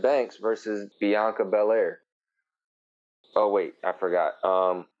Sasha Banks versus Bianca Belair. Oh wait, I forgot.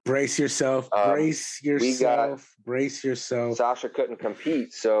 Brace yourself. Brace yourself. Brace yourself. Sasha couldn't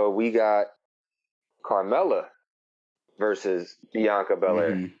compete, so we got Carmella versus Bianca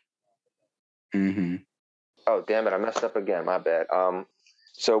Belair. Mm-hmm. Oh damn it! I messed up again. My bad.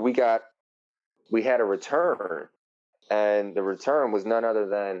 So we had a return, and the return was none other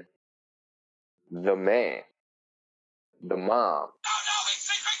than the man, the mom.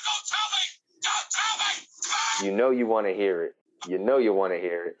 You know you want to hear it. You know you want to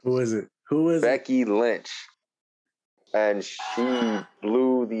hear it. Who is it? Becky Lynch. And she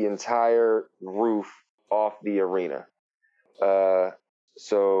blew the entire roof off the arena.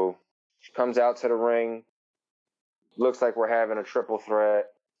 So she comes out to the ring. Looks like we're having a triple threat.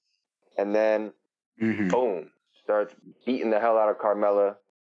 And then, boom, starts beating the hell out of Carmella.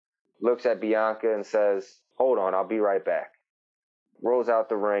 Looks at Bianca and says, hold on, I'll be right back. Rolls out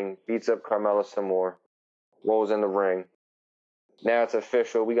the ring, beats up Carmella some more. Rolls in the ring. Now it's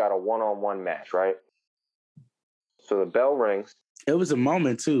official. We got a one-on-one match, right? So the bell rings. It was a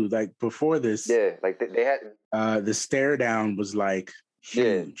moment too, like before this. Yeah, like they had the stare down was like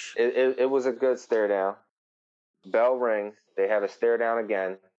huge. Yeah, it was a good stare down. Bell rings. They have a stare down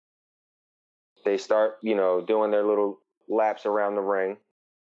again. They start, doing their little laps around the ring.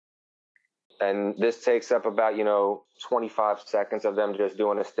 And this takes up about, 25 seconds of them just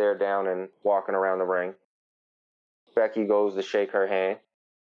doing a stare down and walking around the ring. Becky goes to shake her hand.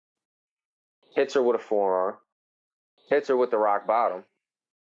 Hits her with a forearm. Hits her with the rock bottom.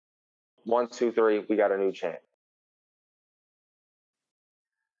 1, 2, 3, we got a new champ.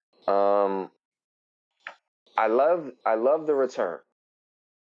 I love the return.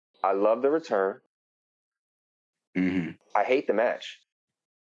 I love the return. Mm-hmm. I hate the match.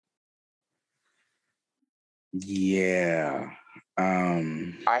 Yeah.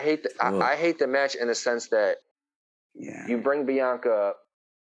 I hate the match in the sense that you bring Bianca up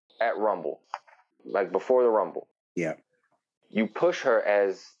at Rumble, like before the Rumble. Yeah. You push her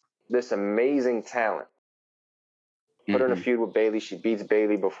as this amazing talent. Put her in a feud with Bayley. She beats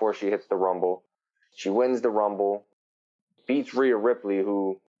Bayley before she hits the Rumble. She wins the Rumble. Beats Rhea Ripley,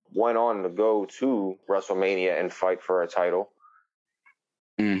 who went on to go to WrestleMania and fight for a title.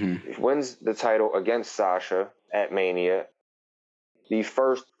 Wins the title against Sasha at Mania. The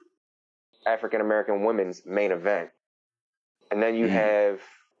first African-American women's main event. And then you have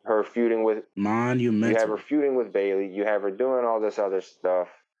her feuding with Monumental. You have her feuding with Bayley. You have her doing all this other stuff.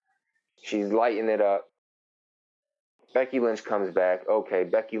 She's lighting it up. Becky Lynch comes back. Okay,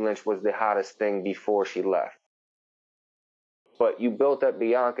 Becky Lynch was the hottest thing before she left. But you built up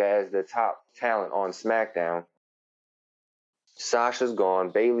Bianca as the top talent on SmackDown. Sasha's gone.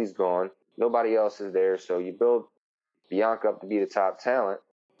 Bayley's gone. Nobody else is there. So you build Bianca up to be the top talent,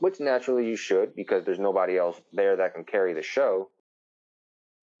 which naturally you should because there's nobody else there that can carry the show.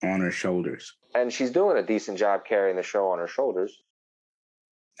 On her shoulders. And she's doing a decent job carrying the show on her shoulders.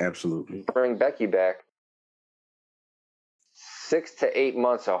 Absolutely. Bring Becky back. 6 to 8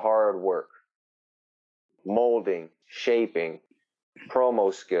 months of hard work. Molding, shaping,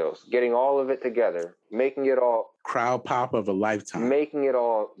 promo skills, getting all of it together, making it all crowd pop of a lifetime, making it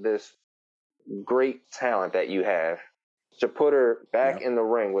all this great talent that you have to put her back in the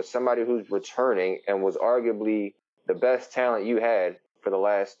ring with somebody who's returning and was arguably the best talent you had for the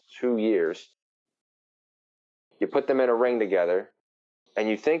last 2 years. You put them in a ring together and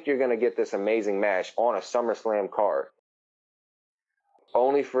you think you're going to get this amazing match on a SummerSlam card,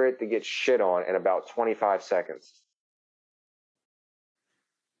 only for it to get shit on in about 25 seconds.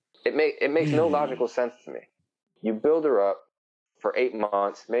 It makes no logical sense to me. You build her up for 8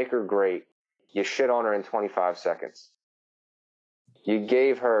 months, make her great. You shit on her in 25 seconds. You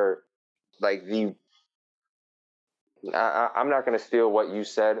gave her like the. I'm not going to steal what you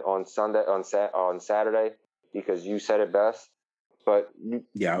said on Saturday because you said it best. But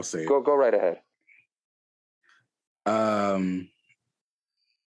yeah, I'll say go right ahead.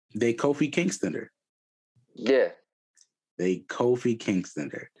 They Kofi Kingston her. Yeah. They Kofi Kingston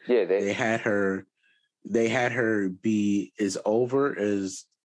her. Yeah, they had her be as over as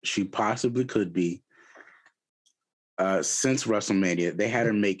she possibly could be since WrestleMania. They had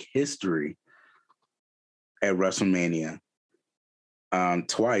her make history at WrestleMania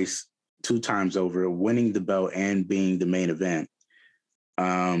twice, 2 times over, winning the belt and being the main event.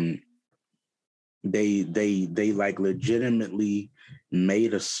 They like legitimately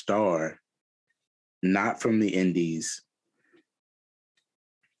made a star, not from the indies,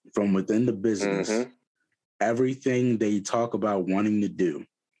 from within the business. Everything they talk about wanting to do,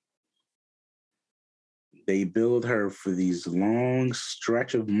 they build her for these long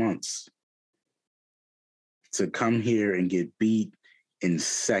stretch of months to come here and get beat in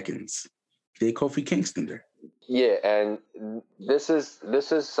seconds. They Kofi Kingston there. Yeah, and this is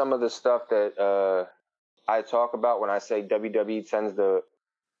some of the stuff that I talk about when I say WWE tends to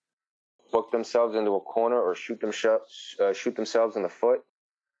book themselves into a corner or shoot themselves in the foot,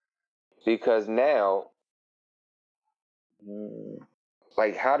 because now,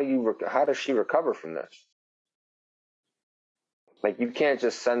 like, how does she recover from this? Like, you can't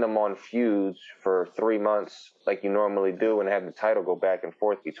just send them on feuds for 3 months like you normally do and have the title go back and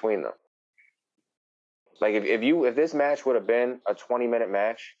forth between them. Like, if this match would have been a 20-minute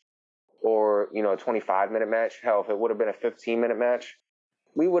match, or, you know, a 25-minute match, hell, if it would have been a 15-minute match,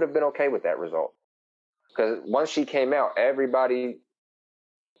 we would have been okay with that result. Because once she came out, everybody,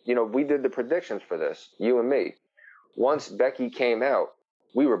 you know, we did the predictions for this, you and me. Once Becky came out,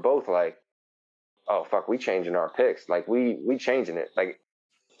 we were both like, oh, fuck, we changing our picks. Like, we changing it. Like,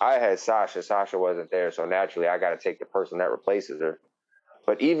 I had Sasha. Sasha wasn't there, so naturally I got to take the person that replaces her.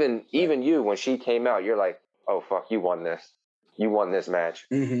 But even you, when she came out, you're like, oh, fuck, you won this. You won this match.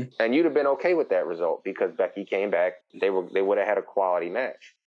 Mm-hmm. And you'd have been okay with that result because Becky came back. They would have had a quality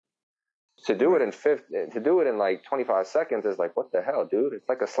match. To do it in like 25 seconds is like, what the hell, dude? It's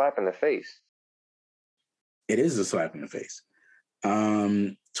like a slap in the face. It is a slap in the face.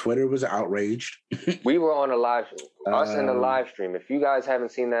 Twitter was outraged. We were on a live us in the live stream. If you guys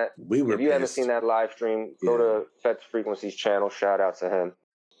haven't seen that, haven't seen that live stream, go to Fetch Frequency's channel, shout out to him,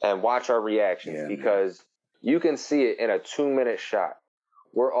 and watch our reactions because you can see it in a 2-minute shot.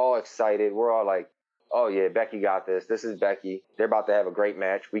 We're all excited. We're all like, oh yeah, Becky got this. This is Becky. They're about to have a great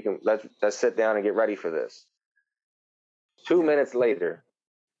match. Let's sit down and get ready for this. 2 minutes later,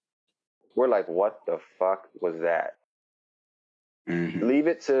 we're like, what the fuck was that? Mm-hmm. Leave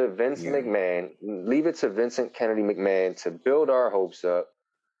it to Vince McMahon. Leave it to Vincent Kennedy McMahon to build our hopes up,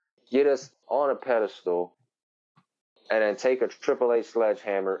 get us on a pedestal, and then take a Triple H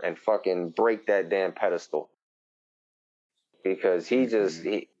sledgehammer and fucking break that damn pedestal. Because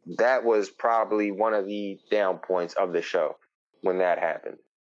that was probably one of the down points of the show when that happened.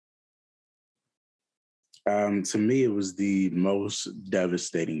 To me, it was the most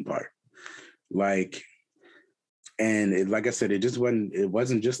devastating part. Like, and like I said, it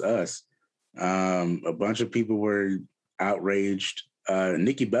wasn't just us. A bunch of people were outraged.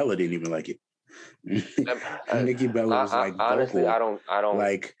 Nikki Bella didn't even like it. Nikki Bella was like, honestly, vocal. I don't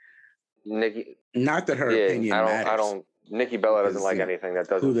like Nikki. Not that her opinion matters. Nikki Bella doesn't like anything that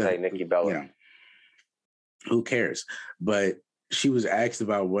doesn't say Nikki Bella. You know, who cares? But she was asked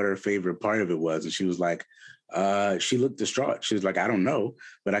about what her favorite part of it was, and she was like, she looked distraught. She was like, I don't know,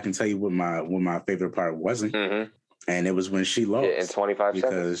 but I can tell you what my favorite part wasn't. Mm-hmm. And it was when she lost in 25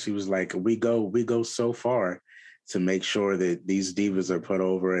 because seconds. She was like, we go so far to make sure that these divas are put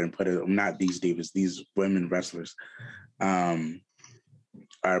over and not these divas, these women wrestlers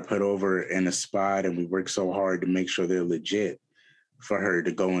are put over in a spot, and we work so hard to make sure they're legit. For her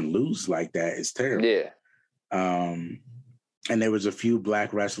to go and lose like that is terrible. Yeah. And there was a few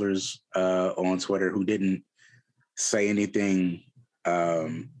black wrestlers on Twitter who didn't say anything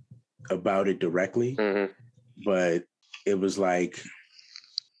about it directly. Mm-hmm. But it was like,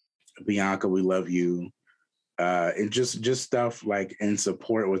 Bianca, we love you. And just stuff like in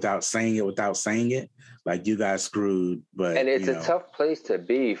support without saying it. Like, you guys screwed. But and it's a tough place to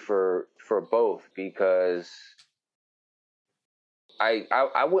be for both, because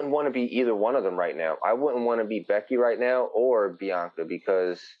I wouldn't want to be either one of them right now. I wouldn't want to be Becky right now or Bianca,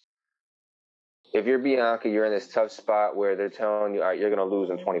 because if you're Bianca, you're in this tough spot where they're telling you, all right, you're going to lose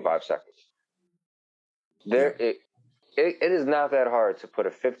in 25 seconds. It is not that hard to put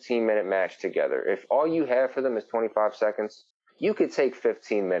a 15-minute match together. If all you have for them is 25 seconds, you could take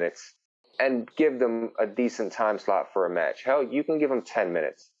 15 minutes and give them a decent time slot for a match. Hell, you can give them 10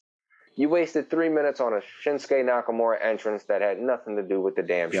 minutes. You wasted 3 minutes on a Shinsuke Nakamura entrance that had nothing to do with the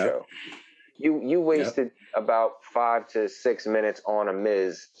damn show. You wasted about 5 to 6 minutes on a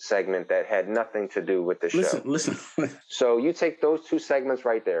Miz segment that had nothing to do with the show. Listen. So you take those two segments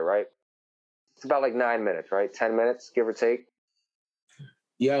right there, right? It's about like 9 minutes, right? 10 minutes, give or take.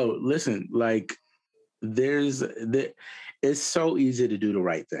 Yo, listen, like it's so easy to do the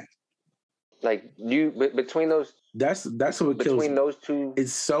right thing. Like between those. That's what kills me. Between those two.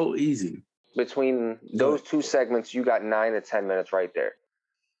 It's so easy. Between those two segments, you got 9 to 10 minutes right there.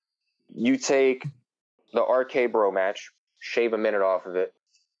 You take the RK Bro match, shave a minute off of it.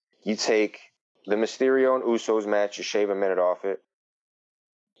 You take the Mysterio and Usos match, you shave a minute off it.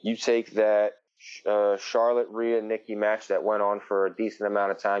 You take that Charlotte, Rhea, Nikki match that went on for a decent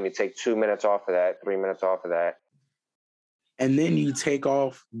amount of time. You take 2 minutes off of that, 3 minutes off of that. And then you take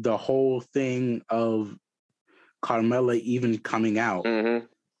off the whole thing of Carmella even coming out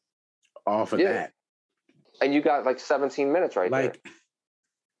off of that. And you got like 17 minutes there.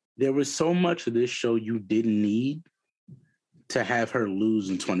 There was so much of this show you didn't need to have her lose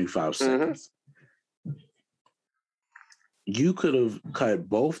in 25 seconds. You could have cut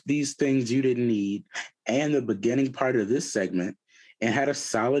both these things you didn't need and the beginning part of this segment and had a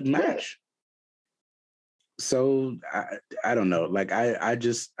solid match. Yeah. So I don't know. Like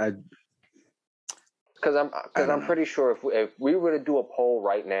because I'm pretty sure if we were to do a poll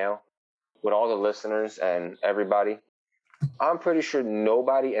right now with all the listeners and everybody, I'm pretty sure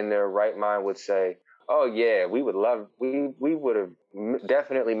nobody in their right mind would say, "Oh yeah, we would have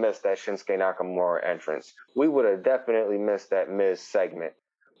definitely missed that Shinsuke Nakamura entrance. We would have definitely missed that Miz segment.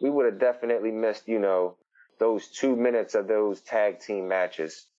 We would have definitely missed, those 2 minutes of those tag team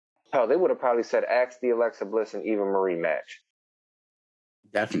matches." Hell, they would have probably said, "Axe the Alexa Bliss and Eva Marie match."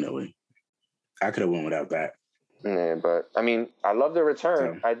 Definitely. I could have went without that. Yeah, but I mean, I love the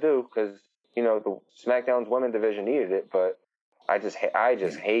return. I do, because the SmackDown's women division needed it, but I just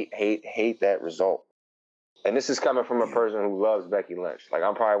hate that result. And this is coming from a person who loves Becky Lynch. Like,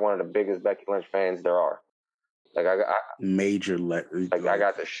 I'm probably one of the biggest Becky Lynch fans there are. Like, I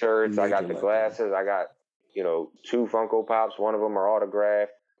got the shirts, I got the glasses, I got 2 Funko Pops. One of them are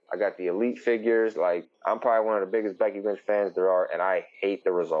autographed. I got the Elite figures. Like, I'm probably one of the biggest Becky Lynch fans there are, and I hate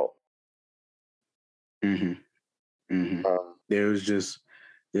the result.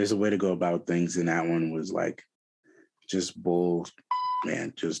 There's a way to go about things, and that one was like just bull,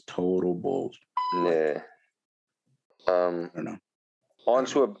 man, just total bull. Yeah. I don't know.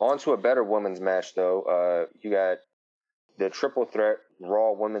 Onto a better women's match though. You got the triple threat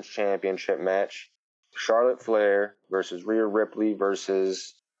Raw Women's Championship match: Charlotte Flair versus Rhea Ripley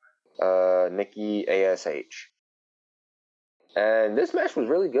versus Nikki ASH. And this match was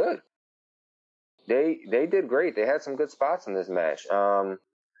really good. They did great. They had some good spots in this match.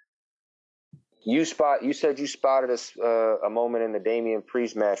 You said you spotted a moment in the Damian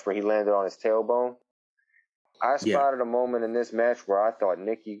Priest match where he landed on his tailbone. I spotted a moment in this match where I thought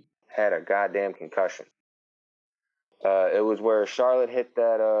Nikki had a goddamn concussion. It was where Charlotte hit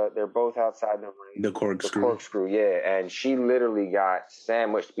that. They're both outside the ring. The corkscrew. The corkscrew, yeah. And she literally got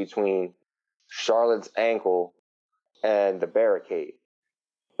sandwiched between Charlotte's ankle and the barricade.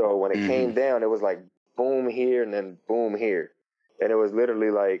 So when it came down, it was like boom here and then boom here. And it was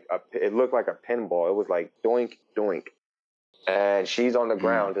literally like, it looked like a pinball. It was like doink, doink. And she's on the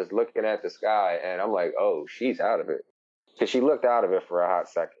ground just looking at the sky. And I'm like, oh, she's out of it. Because she looked out of it for a hot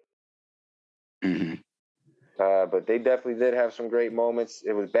second. But they definitely did have some great moments.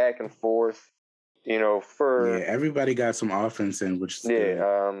 It was back and forth, everybody got some offense in, which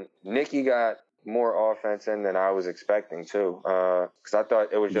is Nikki got more offense in than I was expecting too. Because I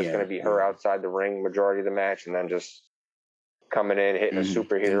thought it was just going to be her outside the ring majority of the match, and then just coming in, hitting a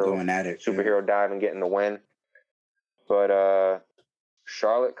superhero dive and getting the win. But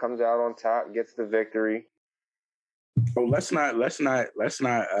Charlotte comes out on top, gets the victory. Oh, let's not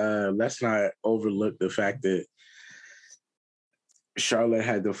overlook the fact that Charlotte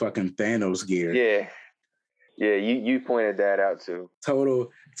had the fucking Thanos gear. Yeah, you pointed that out too.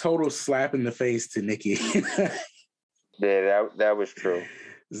 Total slap in the face to Nikki. Yeah, that was true.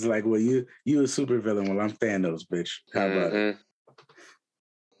 It's like, well, you a supervillain. Well, I'm Thanos, bitch. How about it?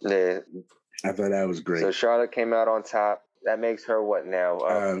 Yeah, I thought that was great. So Charlotte came out on top. That makes her what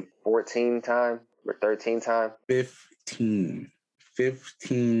now? 14 time or 13 time? 15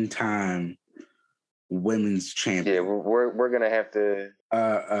 time women's champion. Yeah, we're gonna have to.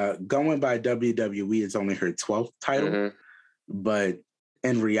 Going by WWE, it's only her 12th title, but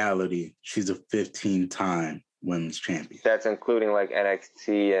in reality, she's a 15 time women's champion. That's including like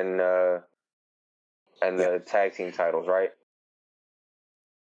NXT and the tag team titles, right?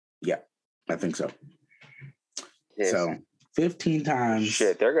 Yeah, I think so. Yes. So 15 times.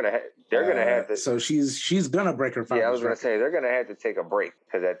 Shit, they're gonna have to. So she's gonna break her. Yeah, I was gonna say they're gonna have to take a break,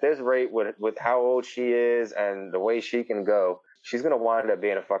 because at this rate, with how old she is and the way she can go, she's gonna wind up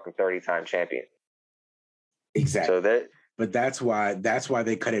being a fucking 30-time champion. Exactly. So but that's why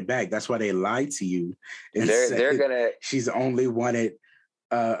they cut it back. That's why they lied to you. And they're gonna. She's only won it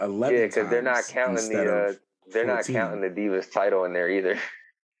 11. Yeah, because they're not counting the Divas title in there either.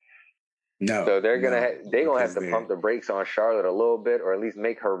 No. So they're gonna have to pump the brakes on Charlotte a little bit, or at least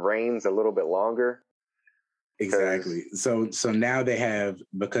make her reigns a little bit longer. Exactly. So now they have,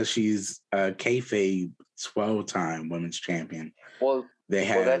 because she's kayfabe 12-time women's champion. Well, They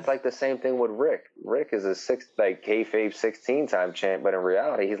have. Well, that's like the same thing with Rick. Rick is a kayfabe 16-time champ, but in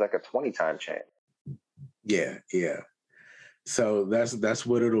reality, he's like a 20-time champ. Yeah. So that's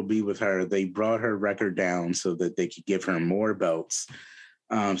what it'll be with her. They brought her record down so that they could give her more belts.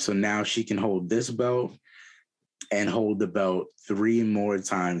 So now she can hold this belt and hold the belt 3 more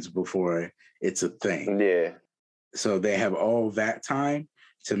times before it's a thing. Yeah. So they have all that time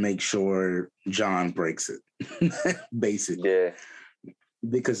to make sure John breaks it, basically. Yeah.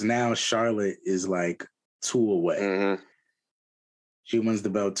 Because now Charlotte is like 2 away. Mm-hmm. She wins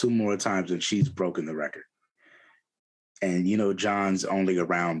the belt 2 more times and she's broken the record. And, John's only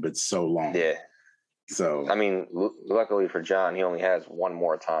around but so long. Yeah. So, I mean, luckily for John, he only has 1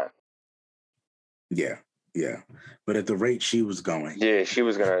 more time. Yeah. But at the rate she was going. Yeah, she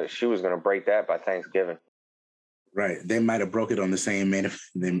was gonna break that by Thanksgiving. Right. They might have broke it on the same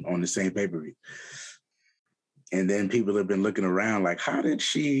on the same pay-per-view. And then people have been looking around like, how did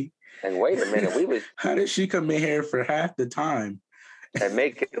she? And wait a minute, how did she come in here for half the time and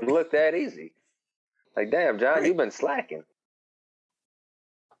make it look that easy? Like, damn, John, right. You've been slacking.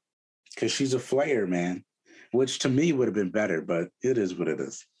 Because she's a Flair, man, which to me would have been better, but it is what it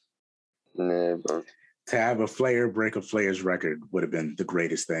is. Nah, bro. To have a Flair break a Flair's record would have been the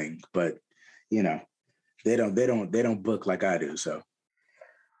greatest thing, but they don't book like I do, so.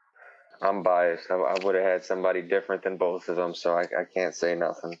 I'm biased. I would have had somebody different than both of them, so I can't say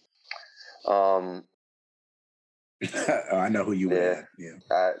nothing. I know who you would have. Yeah.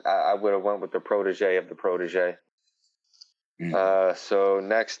 I would have went with the protege of the protege. Mm-hmm. So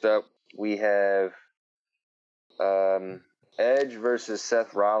next up we have Edge versus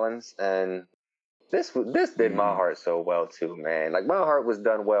Seth Rollins, and this did my heart so well too, man. Like, my heart was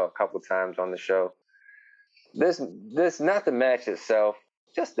done well a couple times on the show. This not the match itself,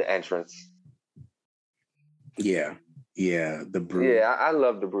 just the entrance. Yeah, the Brood. Yeah, I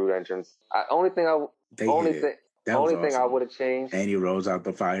love the Brood entrance. Only thing I would have changed. And he rose out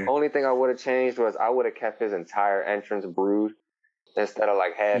the fire. Only thing I would have changed was I would have kept his entire entrance Brood instead of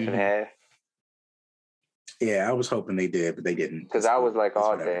like half and half. Yeah, I was hoping they did, but they didn't. Because I was like,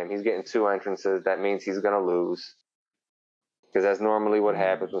 oh, damn, he's getting 2 entrances. That means he's going to lose. Because that's normally what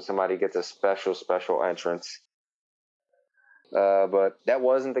happens when somebody gets a special entrance. But that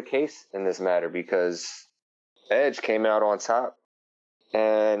wasn't the case in this matter because Edge came out on top.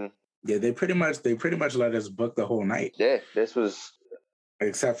 And yeah, they pretty much let us book the whole night. Yeah, this was...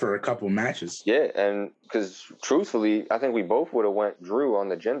 Except for a couple matches. Yeah, and because truthfully, I think we both would have went Drew on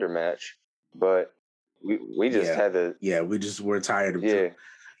the gender match. But... We just had to... Yeah, we just were tired of Drew.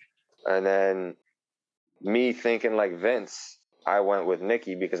 And then me thinking like Vince, I went with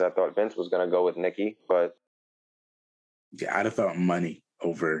Nikki because I thought Vince was going to go with Nikki, but... Yeah, I'd have thought money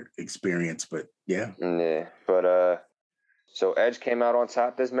over experience, but yeah. Yeah, but so Edge came out on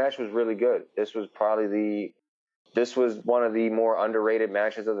top. This match was really good. This was one of the more underrated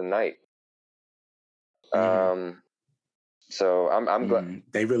matches of the night. So I'm glad...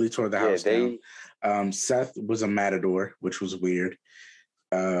 They really tore the house down. Seth was a matador, which was weird.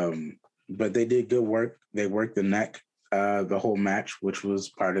 But they did good work. They worked the neck the whole match, which was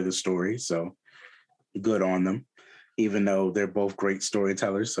part of the story. So good on them, even though they're both great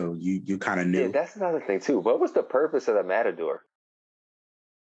storytellers. So you kind of knew. Yeah, that's another thing too. What was the purpose of the matador?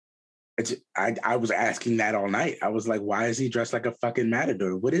 I was asking that all night. I was like, why is he dressed like a fucking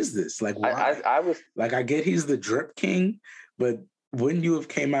matador? What is this? Like, why? I was like, I get he's the drip king, but wouldn't you have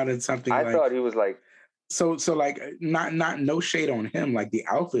came out in something I thought he was like... So like, not no shade on him. Like, the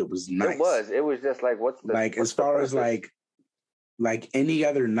outfit was nice. It was just like, what's the... Like, as far as like any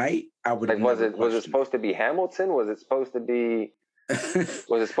other night, I would have... Was it supposed to be Hamilton? Was it supposed to be...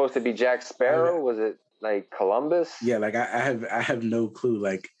 was it supposed to be Jack Sparrow? Was it like Columbus? Yeah, like I have no clue.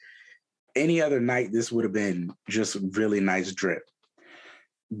 Like, any other night, this would have been just really nice drip.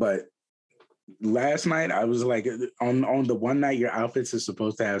 But last night, I was like, on the one night your outfits are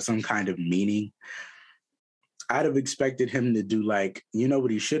supposed to have some kind of meaning, I'd have expected him to do like,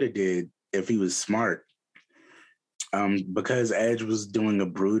 what he should have did if he was smart. Because Edge was doing a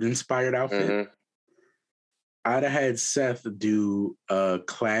Brood-inspired outfit, I'd have had Seth do a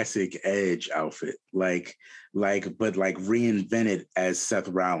classic Edge outfit, but reinvent it as Seth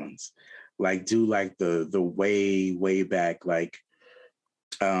Rollins. Like, do like the way back, like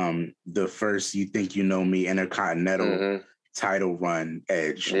the first You Think You Know Me Intercontinental title run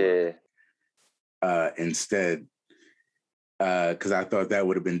Edge. Yeah. Instead, because I thought that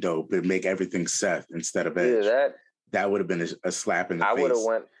would have been dope. But make everything Seth instead of Edge. Yeah, that would have been a slap in the face.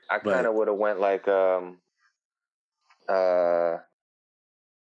 I kind of would have went like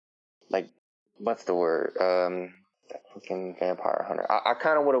what's the word? Fucking Vampire Hunter. I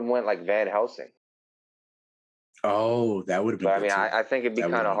kind of would have went like Van Helsing. Oh, that would have been. But good I mean, I think it'd be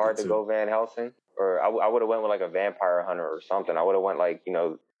kind of hard to go Van Helsing, or I would have went with like a Vampire Hunter or something. I would have went like, you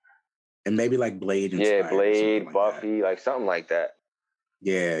know, and maybe like Blade. Yeah, Blade, Buffy, like something like that.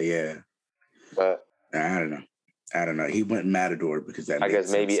 Yeah. But I don't know. He went Matador because that. I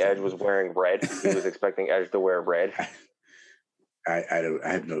guess maybe Edge was wearing red. He was expecting Edge to wear red. I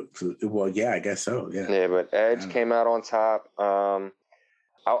have no clue. Well, yeah, I guess so. Yeah. Yeah, but Edge came out on top. I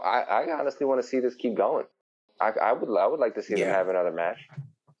honestly want to see this keep going. I would like to see them have another match.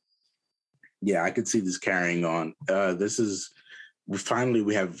 Yeah, I could see this carrying on. Finally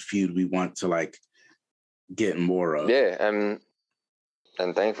we have a feud we want to like get more of. Yeah, and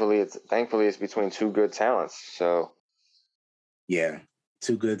thankfully it's between two good talents. So yeah,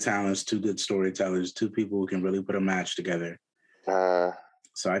 two good talents, two good storytellers, two people who can really put a match together. So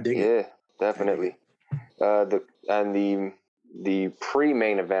I dig it. Yeah, definitely. The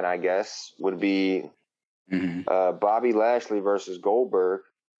pre-main event, I guess, would be Bobby Lashley versus Goldberg,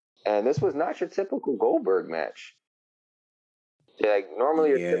 and this was not your typical Goldberg match. Yeah, like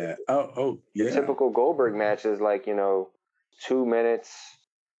normally your typical Goldberg match is like, you know, 2 minutes,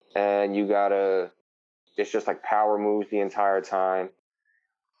 and it's just like power moves the entire time.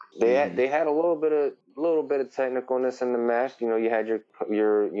 They had a little bit of technicalness in the match. You know, you had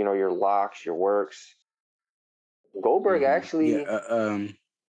your locks, your works. Goldberg actually. Go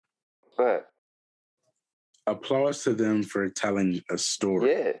ahead. Applause to them for telling a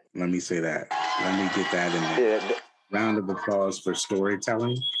story. Yeah. Let me say that. Let me get that in there. Yeah. Round of applause for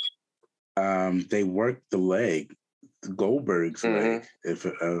storytelling. They worked the leg, Goldberg's leg,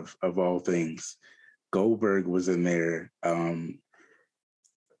 of all things. Goldberg was in there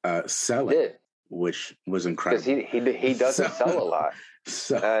selling, which was incredible. Because he doesn't sell a lot.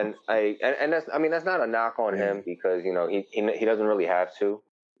 And that's not a knock on him, because, you know, he doesn't really have to,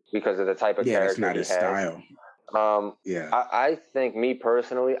 because of the type of character it's not his style. I think, me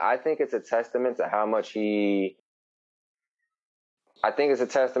personally, I think it's a testament to how much he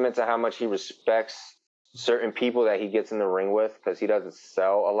respects certain people that he gets in the ring with, because he doesn't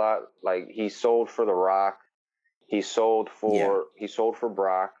sell a lot. Like, he sold for The Rock, he sold for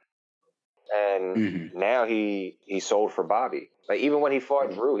Brock, and now he sold for Bobby. Like, even when he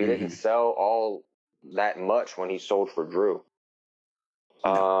fought Drew, he didn't sell all that much when he sold for Drew.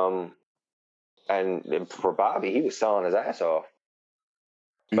 And for Bobby, he was selling his ass off.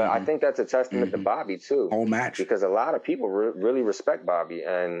 But I think that's a testament to Bobby too. Whole match, because a lot of people really respect Bobby,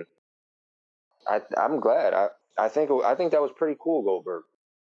 and I'm glad. I think that was pretty cool, Goldberg.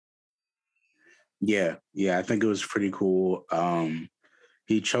 Yeah, I think it was pretty cool.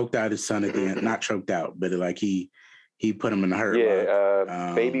 He choked out his son at the end. Not choked out, but like he put him in the hurt.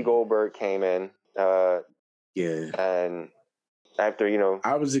 Yeah, Baby Goldberg came in. And after, you know,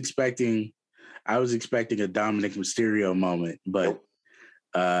 I was expecting a Dominic Mysterio moment, but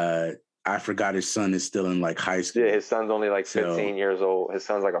I forgot his son is still in like high school. Yeah, his son's only like 15 years old. His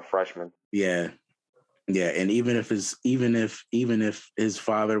son's like a freshman. Yeah, and even if his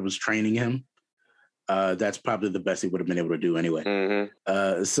father was training him, that's probably the best he would have been able to do anyway.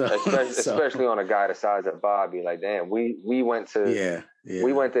 Especially on a guy the size of Bobby. Like, damn, we went to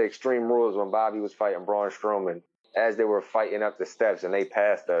we went to Extreme Rules when Bobby was fighting Braun Strowman, as they were fighting up the steps, and they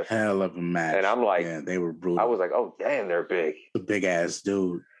passed us. Hell of a match. And I'm like, they were brutal. I was like, oh damn, they're big. A big ass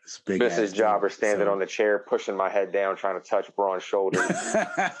dude. Mrs. Jobber standing on the chair, pushing my head down, trying to touch Braun's shoulder.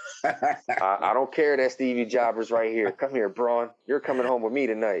 I don't care that Stevie Jobber's right here. Come here, Braun. You're coming home with me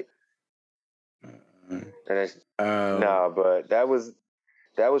tonight. And but that was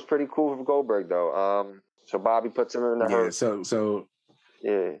pretty cool for Goldberg though. So Bobby puts him in the hurt. So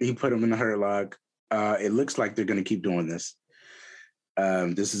he put him in the hurt lock. It looks like they're going to keep doing this.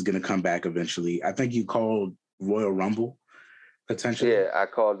 This is going to come back eventually. I think you called Royal Rumble potentially. Yeah, I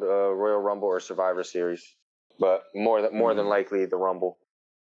called Royal Rumble or Survivor Series, but more than likely the Rumble.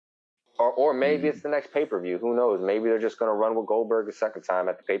 Or maybe it's the next pay-per-view. Who knows? Maybe they're just going to run with Goldberg a second time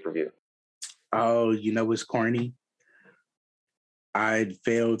at the pay-per-view. Oh, you know what's corny? I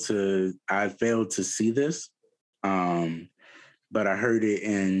failed to see this, but I heard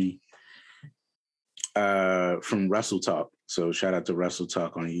it from Wrestle Talk. So shout out to Wrestle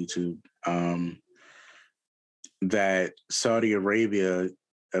Talk on YouTube. That Saudi Arabia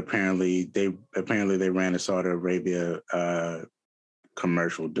apparently they ran a Saudi Arabia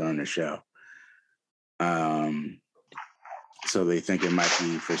commercial during the show. So they think it might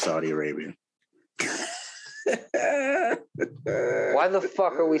be for Saudi Arabia. Why the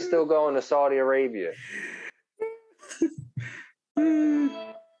fuck are we still going to Saudi Arabia?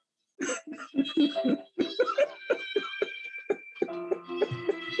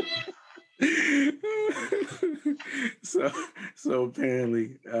 so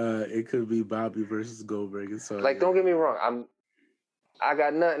apparently it could be Bobby versus Goldberg. Like, don't get me wrong, I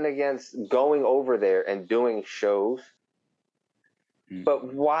got nothing against going over there and doing shows,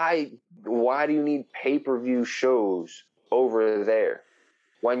 but why do you need pay-per-view shows over there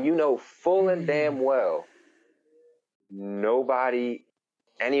when you know full and damn well nobody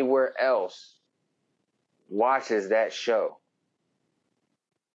anywhere else watches that show?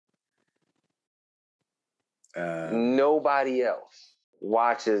 Nobody else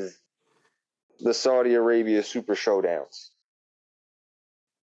watches the Saudi Arabia Super Showdowns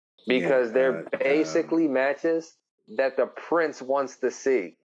because they're basically matches that the prince wants to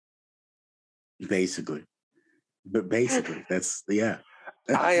see. Basically, that's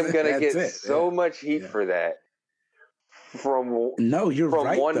I am gonna get so much heat for that from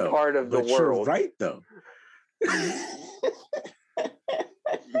right, one though. part of but the world. You're right though.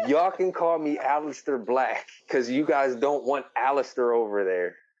 Y'all can call me Aleister Black because you guys don't want Aleister over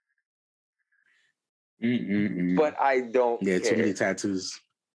there. But I don't care. Too many tattoos.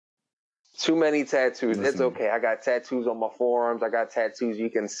 Too many tattoos. Listen. It's okay. I got tattoos on my forearms. I got tattoos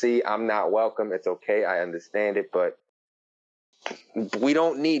you can see. I'm not welcome. It's okay. I understand it. But we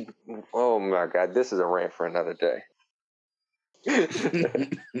don't need... Oh, my God. This is a rant for another day.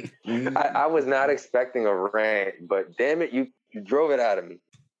 I was not expecting a rant, but damn it, you drove it out of me.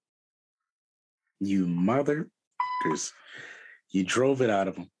 You motherfuckers. You drove it out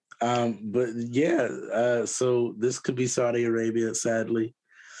of them. But yeah, so this could be Saudi Arabia, sadly.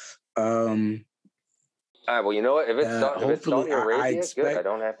 All right, well, you know what? If it's Saudi Arabia, good. I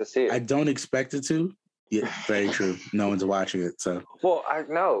don't have to see it. I don't expect it to. Yeah, very true. No one's watching it, so. Well, I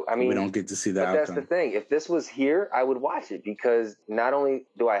mean, we don't get to see the outcome. That's the thing. If this was here, I would watch it because not only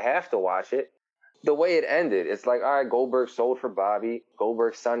do I have to watch it, the way it ended, it's like, all right, Goldberg sold for Bobby.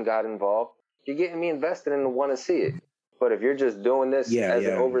 Goldberg's son got involved. You're getting me invested in and want to see it. But if you're just doing this as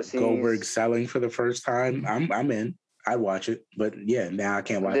an overseas... Goldberg selling for the first time, I'm in. I watch it. But yeah, now I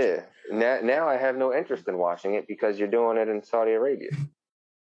can't watch it. Now I have no interest in watching it because you're doing it in Saudi Arabia.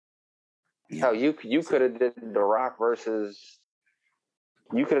 Yeah. Hell, you could have did The Rock versus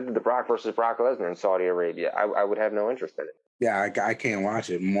Brock Lesnar in Saudi Arabia. I would have no interest in it. Yeah, I can't watch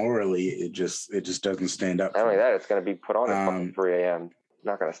it. Morally, it just doesn't stand up. Not only that, it's going to be put on at fucking 3 a.m. I'm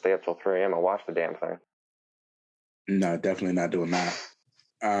not going to stay up till 3 a.m. and watch the damn thing. No, definitely not doing that.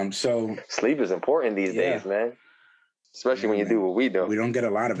 So sleep is important these days, man. Especially when you do what we do. We don't get a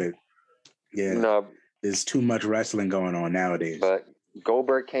lot of it. Yeah. No. There's too much wrestling going on nowadays. But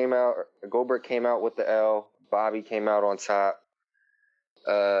Goldberg came out with the L. Bobby came out on top.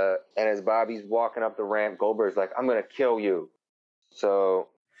 And as Bobby's walking up the ramp, Goldberg's like, I'm going to kill you. So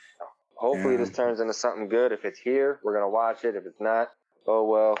hopefully this turns into something good. If it's here, we're going to watch it. If it's not, oh,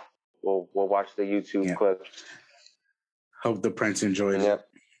 well, we'll watch the YouTube clips. Hope the Prince enjoys it.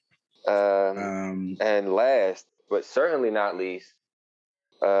 And last, but certainly not least,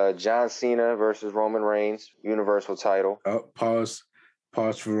 John Cena versus Roman Reigns, Universal title. Oh, pause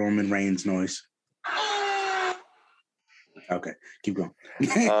for Roman Reigns noise. Okay, keep going.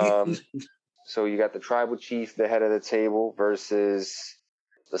 So you got the Tribal Chief, the head of the table, versus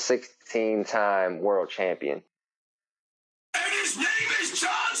the 16-time world champion. And his name is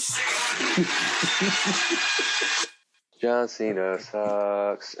John Cena! John Cena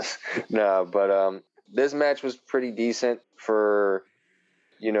sucks. No, but this match was pretty decent for,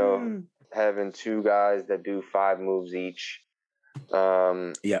 having two guys that do 5 moves each.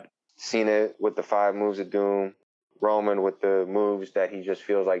 Cena with the 5 moves of doom. Roman with the moves that he just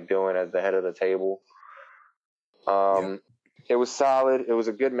feels like doing as the head of the table. It was solid. It was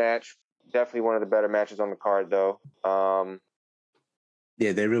a good match. Definitely one of the better matches on the card, though.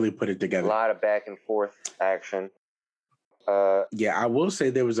 Yeah, they really put it together. A lot of back and forth action. I will say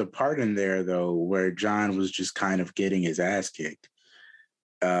there was a part in there, though, where John was just kind of getting his ass kicked.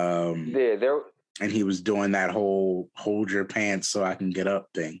 And he was doing that whole hold your pants so I can get up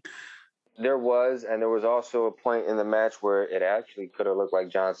thing. There was also a point in the match where it actually could have looked like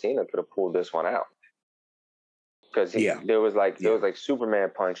John Cena could have pulled this one out. Because there was like Superman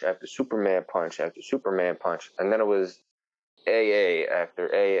punch after Superman punch after Superman punch, and then it was AA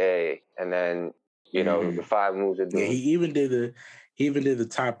after AA, and then the 5 moves of doom. Yeah, he even did the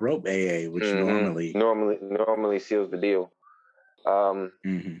top rope AA, which normally seals the deal. I'm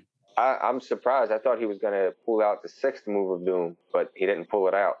surprised. I thought he was going to pull out the 6th move of doom, but he didn't pull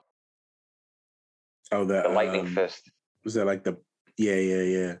it out. Oh, the lightning fist. Was that like the?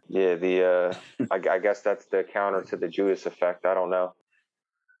 Yeah. Yeah, I guess that's the counter to the Judas effect. I don't know.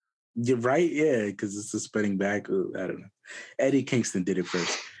 You're right, yeah, because it's a spinning back. Ooh, I don't know. Eddie Kingston did it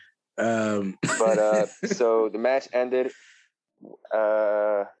first. But so the match ended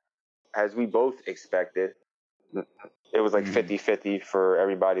as we both expected. It was like 50-50 for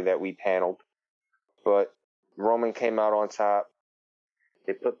everybody that we paneled. But Roman came out on top.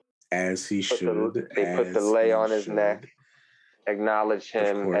 They put the lay on his neck. Acknowledge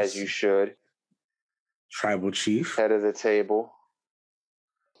him as you should. Tribal chief. Head of the table.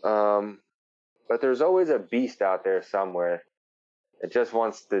 But there's always a beast out there somewhere that just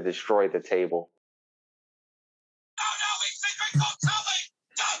wants to destroy the table. Don't tell me!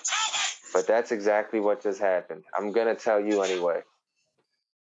 Don't tell me! But that's exactly what just happened. I'm going to tell you anyway.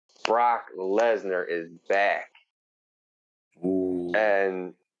 Brock Lesnar is back. Ooh.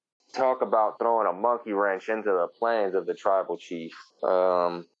 And talk about throwing a monkey wrench into the plans of the tribal chief.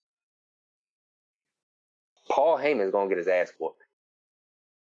 Paul Heyman's going to get his ass whooped.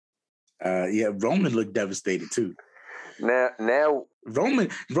 Yeah, Roman looked devastated too. Now Roman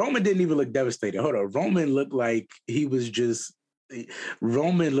didn't even look devastated. Hold on. Roman looked like he was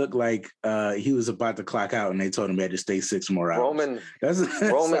about to clock out and they told him he had to stay 6 more hours. That's how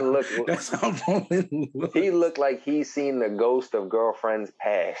Roman looked. He looked like he's seen the ghost of girlfriends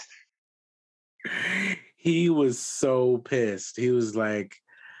past. He was so pissed. He was like,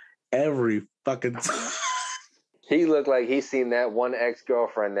 every fucking time. He looked like he's seen that one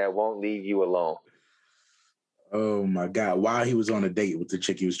ex-girlfriend that won't leave you alone. Oh my God. While he was on a date with the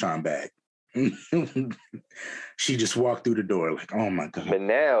chick he was trying back. She just walked through the door like, oh my God. But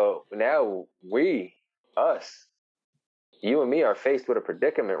now us, you and me are faced with a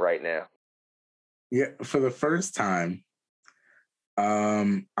predicament right now. Yeah, for the first time,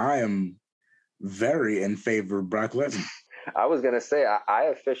 I am very in favor of Brock Lesnar. I was going to say, I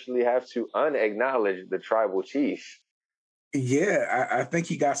officially have to unacknowledge the tribal chief. Yeah, I think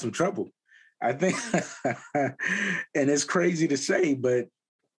he got some trouble. I think, and it's crazy to say, but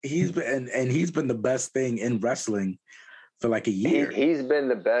he's been the best thing in wrestling for like a year. He's been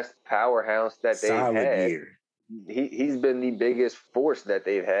the best powerhouse that they've had. Solid year. He's been the biggest force that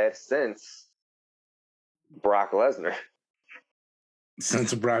they've had since Brock Lesnar.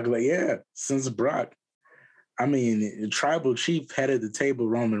 Since Brock. I mean, the tribal chief, head of the table,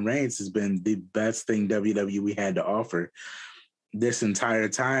 Roman Reigns, has been the best thing WWE had to offer this entire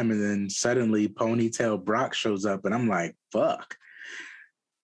time. And then suddenly Ponytail Brock shows up and I'm like, fuck.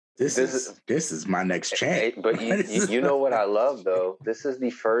 This is my next champ. But you know what I love, though? This is the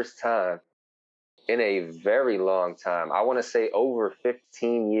first time in a very long time. I want to say over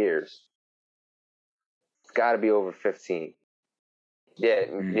 15 years. It's got to be over 15.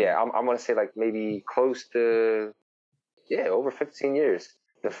 Yeah, I'm going to say like maybe close to, over 15 years.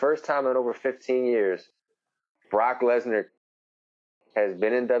 The first time in over 15 years, Brock Lesnar has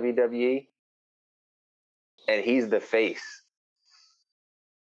been in WWE, and he's the face.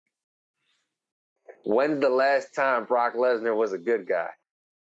 When's the last time Brock Lesnar was a good guy?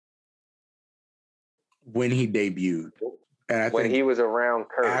 When he debuted. And when he was around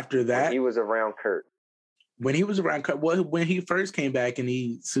Kurt. After that? When he was around Kurt. When he was around Kurt, well, when he first came back and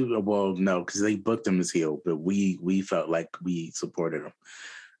no, because they booked him as heel, but we felt like we supported him.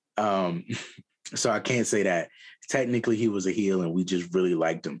 So I can't say that. Technically, he was a heel and we just really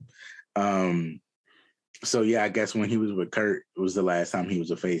liked him. So yeah, I guess when he was with Kurt, it was the last time he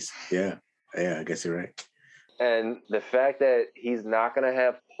was a face. Yeah, I guess you're right. And the fact that he's not going to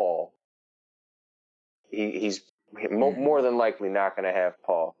have Paul, he's more than likely not going to have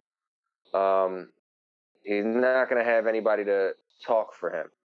Paul. He's not going to have anybody to talk for him.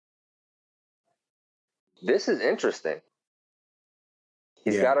 This is interesting.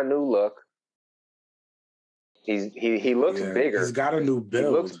 He's got a new look. He looks bigger. He's got a new build.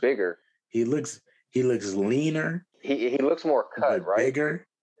 He looks bigger. He looks leaner. He looks more cut, right? Bigger.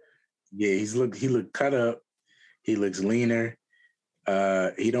 Yeah, he looked cut up. He looks leaner.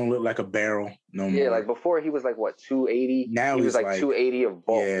 He don't look like a barrel no more. Yeah, like before he was like what, 280? Now he was like 280 of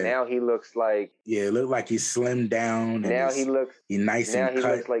bulk. Yeah. Now he looks like it looked like he's slimmed down. Now he's nice and cut. Now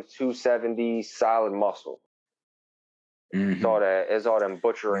he looks like 270 solid muscle. Mm-hmm. It's all them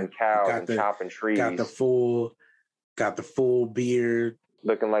butchering cows and chopping trees. Got the full beard.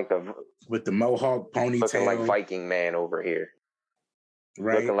 Looking like with the mohawk ponytail. Looking like Viking man over here.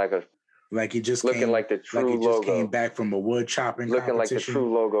 Right. Like he just looking like the true logo. Came back from a wood chopping looking like the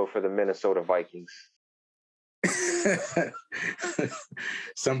true logo for the Minnesota Vikings.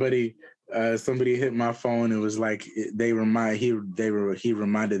 Somebody hit my phone and was like he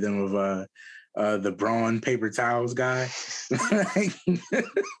reminded them of the Braun paper towels guy.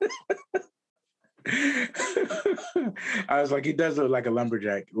 I was like, he does look like a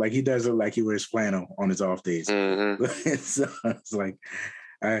lumberjack. Like he does look like he wears flannel on his off days. Mm-hmm. So it's like,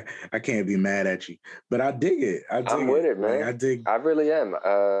 I can't be mad at you, but I dig it. I'm with it, man. Like, I really am.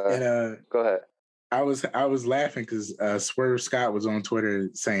 And go ahead. I was laughing because Swerve Scott was on Twitter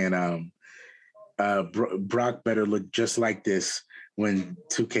saying, Brock better look just like this when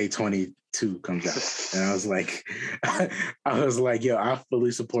 2K22 comes out. And I was like, yo, I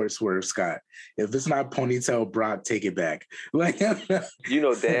fully support Swerve Scott. If it's not ponytail Brock, take it back. Like, you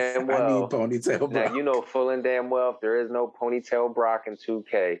know damn well. I need ponytail Brock. Now, you know full and damn well if there is no ponytail Brock in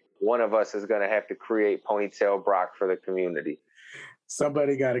 2K, one of us is going to have to create ponytail Brock for the community.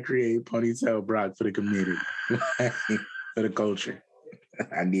 Somebody got to create ponytail Brock for the community, for the culture.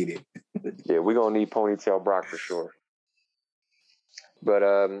 I need it. Yeah, we're going to need ponytail Brock for sure. But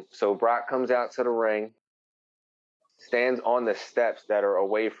so Brock comes out to the ring, stands on the steps that are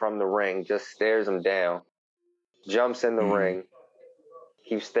away from the ring, just stares him down, jumps in the ring,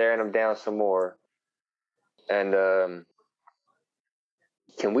 keeps staring him down some more. And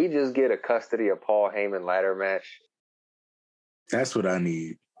can we just get a custody of Paul Heyman ladder match? That's what I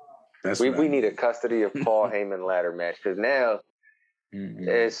need. We need a custody of Paul Heyman ladder match because now,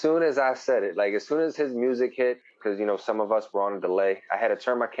 as soon as I said it, like as soon as his music hit, because you know some of us were on a delay, I had to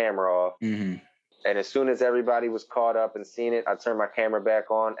turn my camera off. And as soon as everybody was caught up and seen it, I turned my camera back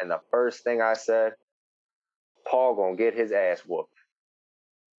on, and the first thing I said, Paul gonna get his ass whooped.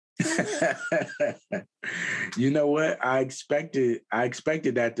 You know what? I expected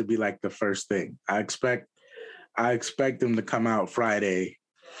that to be like the first thing. I expect him to come out Friday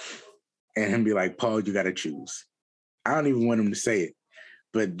and him be like, Paul, you got to choose. I don't even want him to say it,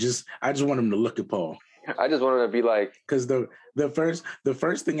 but I just want him to look at Paul. I just want him to be like, because the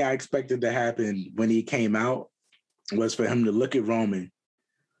first thing I expected to happen when he came out was for him to look at Roman,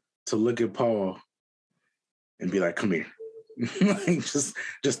 to look at Paul, and be like, come here. Like just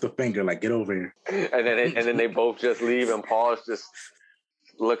the finger, like get over here. And then they both just leave, and Paul's just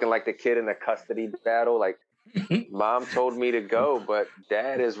looking like the kid in the custody battle, like Mom told me to go, but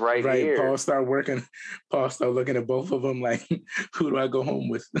Dad is right here. Paul start looking at both of them like, who do I go home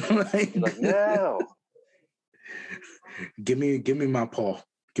with? like no. Give me my Paul.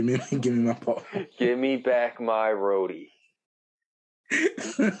 Give me my Paul. Give me back my roadie.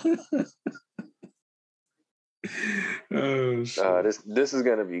 Oh, shit. This is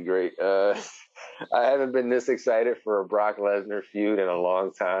gonna be great. I haven't been this excited for a Brock Lesnar feud in a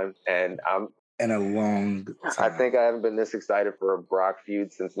long time, and I think I haven't been this excited for a Brock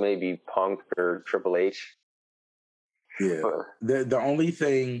feud since maybe Punk or Triple H. Yeah. The only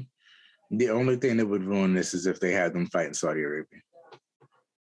thing that would ruin this is if they had them fight in Saudi Arabia.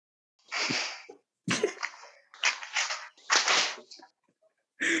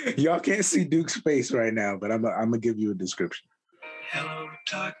 Y'all can't see Duke's face right now, but I'm gonna give you a description. Hello,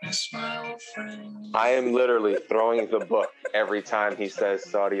 darkness, my old friend. I am literally throwing the book every time he says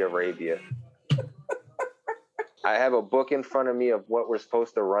Saudi Arabia. I have a book in front of me of what we're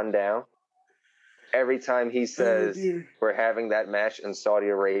supposed to run down. Every time he says we're having that match in Saudi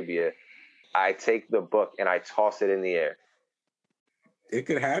Arabia, I take the book and I toss it in the air. It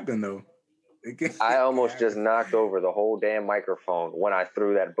could happen, though. I almost just knocked over the whole damn microphone when I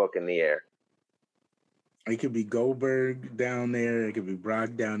threw that book in the air. It could be Goldberg down there. It could be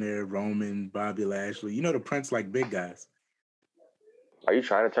Brock down there, Roman, Bobby Lashley. You know the Prince like big guys. Are you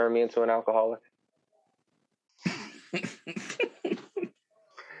trying to turn me into an alcoholic?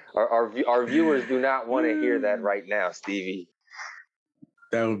 Our viewers do not want to hear that right now, Stevie.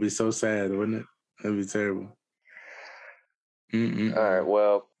 That would be so sad, wouldn't it? That'd be terrible. All right,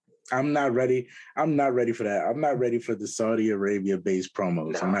 well, I'm not ready. I'm not ready for that. I'm not ready for the Saudi Arabia-based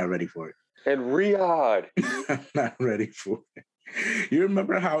promos. No. I'm not ready for it. And Riyadh. I'm not ready for it. You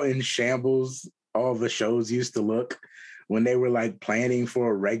remember how in shambles all the shows used to look when they were like planning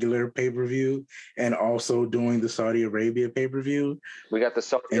for a regular pay-per-view and also doing the Saudi Arabia pay-per-view? We got the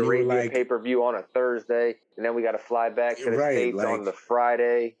Saudi Arabia pay-per-view on a Thursday, and then we got to fly back to the States on the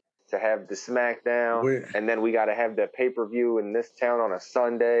Friday to have the SmackDown, and then we got to have the pay-per-view in this town on a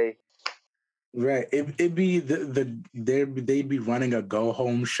Sunday. Right. It'd be they'd be running a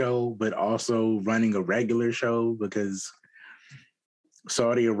go-home show, but also running a regular show because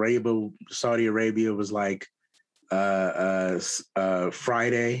Saudi Arabia was like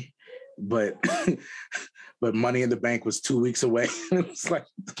Friday, but Money in the Bank was 2 weeks away. It's like,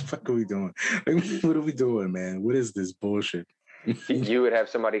 what the fuck are we doing? Like, what are we doing, man? What is this bullshit? You would have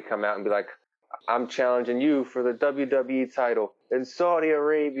somebody come out and be like, I'm challenging you for the WWE title in Saudi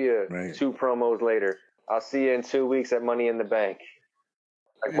Arabia. Right. 2 promos later, I'll see you in 2 weeks at Money in the Bank.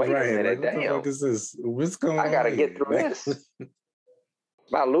 Like, wait a minute, what the fuck is this? What's going on? I gotta get through this.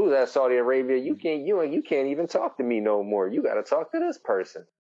 If I lose at Saudi Arabia, you can't even talk to me no more. You got to talk to this person.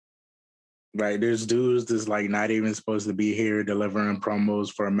 Right, there's dudes that's like not even supposed to be here delivering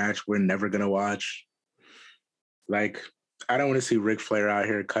promos for a match we're never gonna watch. Like, I don't want to see Ric Flair out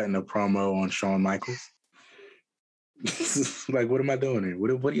here cutting a promo on Shawn Michaels. Like, what am I doing here?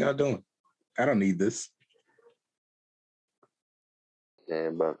 What are y'all doing? I don't need this. Yeah,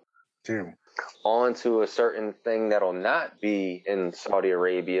 but terrible. On to a certain thing that'll not be in Saudi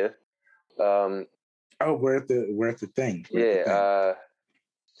Arabia. We're at the thing.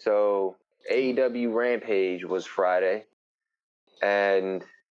 So AEW Rampage was Friday, and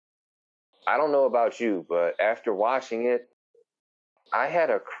I don't know about you, but after watching it, I had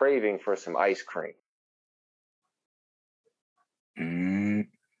a craving for some ice cream.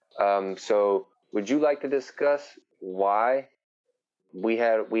 So would you like to discuss why we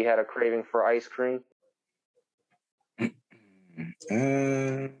had a craving for ice cream?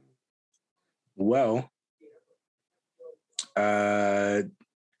 Well,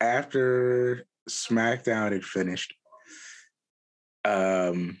 after SmackDown had finished,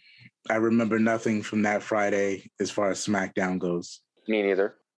 I remember nothing from that Friday as far as SmackDown goes. Me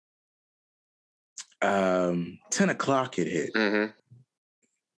neither. 10 o'clock it hit. Mm-hmm.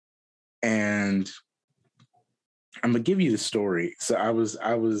 And I'm gonna give you the story. So I was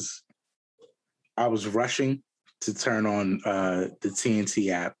rushing to turn on the TNT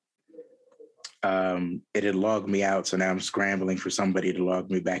app. It had logged me out, so now I'm scrambling for somebody to log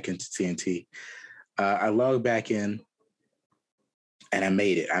me back into TNT. I logged back in, and I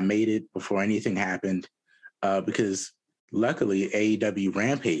made it. I made it before anything happened, because luckily AEW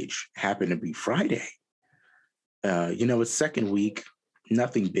Rampage happened to be Friday. It's second week,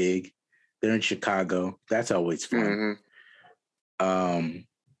 nothing big. They're in Chicago. That's always fun. Mm-hmm.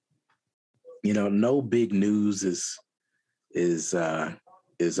 No big news is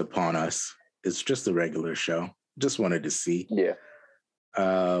upon us. It's just a regular show. Just wanted to see. Yeah.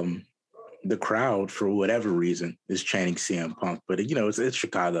 The crowd, for whatever reason, is chanting CM Punk, but it's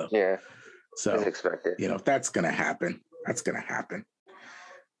Chicago. Yeah. So it's expected. That's gonna happen. That's gonna happen.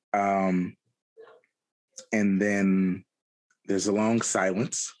 And then there's a long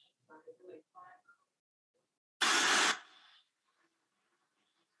silence.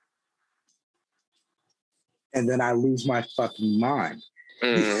 And then I lose my fucking mind.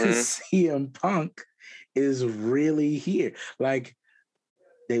 Because CM Punk is really here. Like,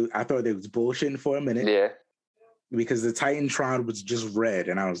 I thought they was bullshitting for a minute. Yeah. Because the Titantron was just red.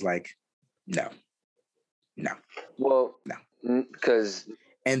 And I was like, no. Well, no. Because...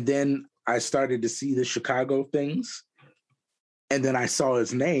 And then I started to see the Chicago things. And then I saw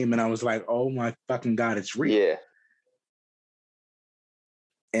his name and I was like, oh my fucking God, it's real. Yeah.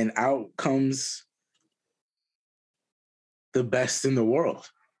 And out comes the best in the world.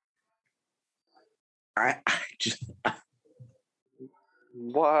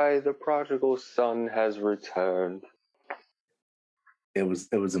 Why the prodigal son has returned. It was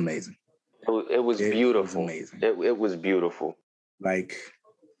amazing. It was beautiful. It was amazing. It was beautiful. Like,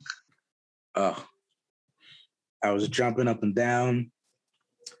 I was jumping up and down.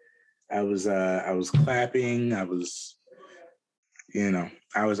 I was clapping. I was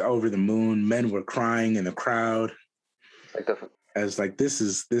over the moon. Men were crying in the crowd. I was like, this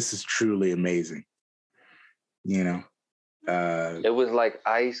is truly amazing. It was like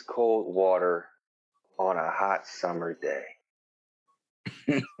ice cold water on a hot summer day.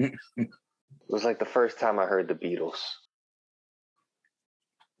 It was like the first time I heard the Beatles.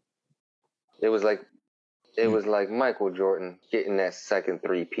 It was like Michael Jordan getting that second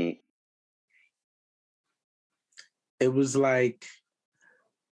three-peat. It was like,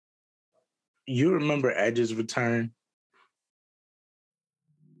 you remember Edge's return?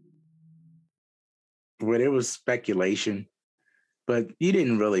 Where there was speculation, but you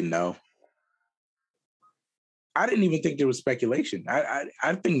didn't really know. I didn't even think there was speculation. I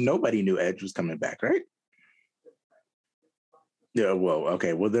think nobody knew Edge was coming back, right? Yeah, well,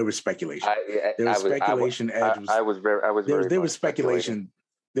 okay. Well, there was speculation. There was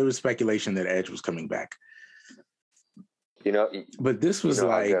speculation that Edge was coming back. But this was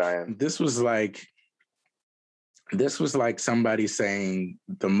like somebody saying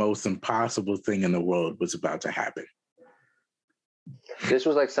the most impossible thing in the world was about to happen. This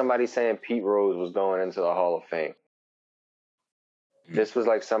was like somebody saying Pete Rose was going into the Hall of Fame. This was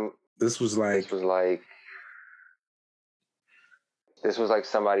like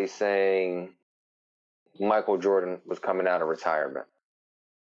somebody saying Michael Jordan was coming out of retirement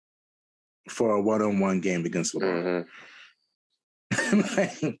for a one-on-one game against LeBron.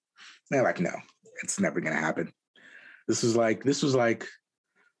 They're like, no, it's never gonna happen. This was like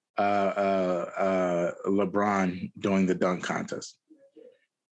LeBron doing the dunk contest.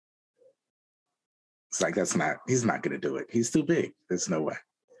 It's like he's not gonna do it. He's too big. There's no way.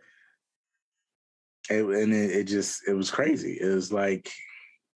 It was crazy. It was like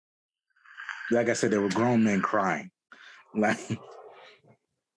I said, there were grown men crying. Like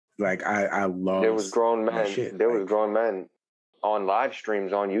I lost. There was grown men. Shit. There was grown men on live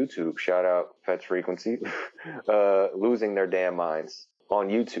streams on YouTube. Shout out Fetch Frequency, losing their damn minds on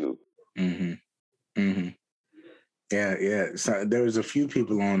YouTube. Mm-hmm. Mm-hmm. Yeah. So there was a few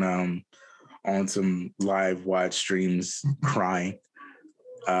people on some live watch streams crying.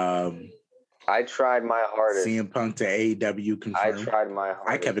 I tried my hardest. CM Punk to AEW confirmed. I tried my hardest.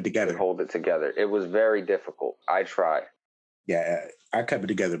 I kept it together. To hold it together. It was very difficult. I tried. Yeah, I kept it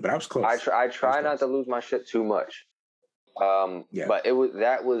together, but I was close. I try not to lose my shit too much. But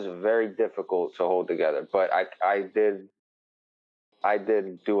that was very difficult to hold together. But I did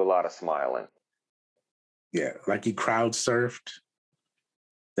do a lot of smiling. Yeah, like he crowd surfed.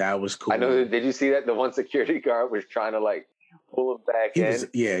 That was cool. I know. Did you see that? The one security guard was trying to like pull him back in.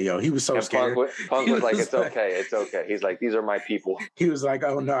 He was so scared. Punk was like, "It's okay, it's okay." He's like, "These are my people." He was like,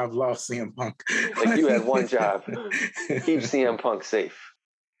 "Oh no, I've lost CM Punk." Like, you had one job: keep CM Punk safe.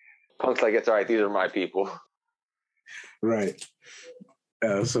 Punk's like, "It's all right. These are my people." Right.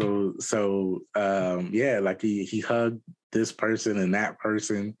 Like he hugged this person and that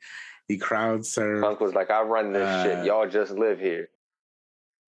person. He crowd surfed. Punk was like, "I run this shit. Y'all just live here."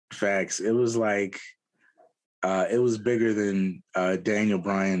 Facts. It was like. It was bigger than Daniel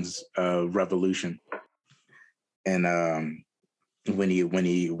Bryan's Revolution, and when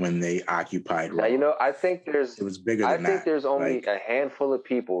they occupied Raw. Now, I think it was bigger than that. I think there's only a handful of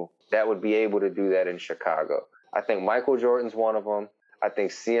people that would be able to do that in Chicago. I think Michael Jordan's one of them. I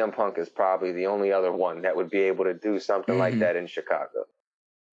think CM Punk is probably the only other one that would be able to do something like that in Chicago.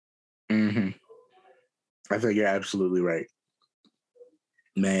 Mm-hmm. I think you're absolutely right.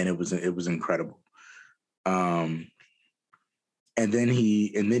 Man, it was incredible. And then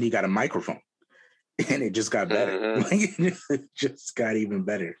he got a microphone, and it just got better. Mm-hmm. It just got even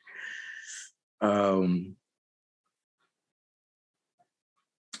better.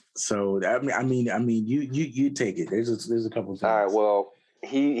 So I mean, you take it. There's a couple things. All right. Well,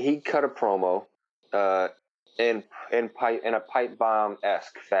 he cut a promo, in a pipe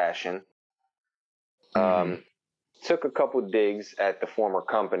bomb-esque fashion. Took a couple digs at the former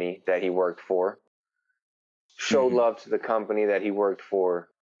company that he worked for. Showed love to the company that he worked for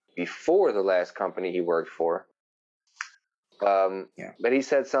before the last company he worked for. But he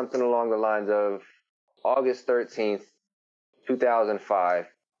said something along the lines of August 13th, 2005,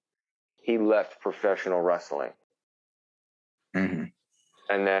 he left professional wrestling. Mm-hmm.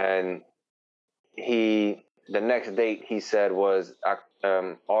 And then the next date he said was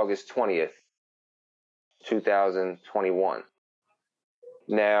August 20th, 2021.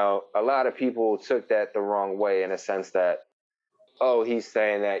 Now, a lot of people took that the wrong way in a sense that, he's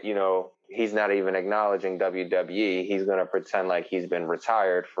saying that, he's not even acknowledging WWE. He's going to pretend like he's been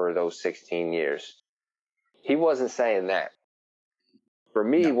retired for those 16 years. He wasn't saying that. For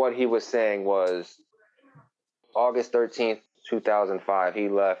me, what he was saying was August 13th, 2005, he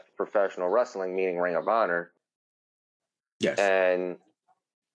left professional wrestling, meaning Ring of Honor. Yes. And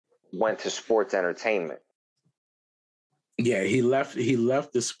went to sports entertainment. Yeah, he left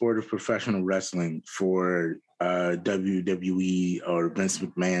the sport of professional wrestling for WWE or Vince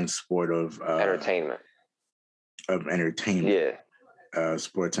McMahon's sport of entertainment. Yeah.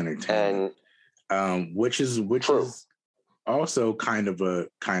 Sports entertainment. And which is also kind of a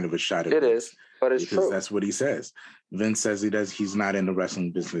shot at it Vince. Is, but it's because true. That's what he says. Vince says he's not in the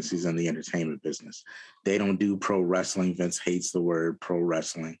wrestling business, he's in the entertainment business. They don't do pro wrestling. Vince hates the word pro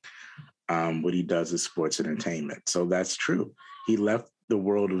wrestling. What he does is sports entertainment. So that's true. He left the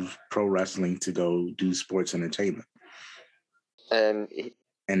world of pro wrestling to go do sports entertainment. And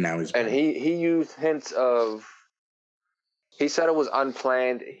now he's back. And he used hints of, he said it was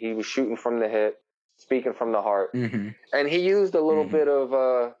unplanned. He was shooting from the hip, speaking from the heart. Mm-hmm. And he used a little bit of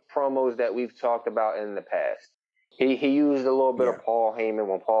promos that we've talked about in the past. He used a little bit of Paul Heyman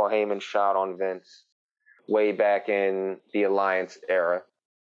when Paul Heyman shot on Vince way back in the Alliance era.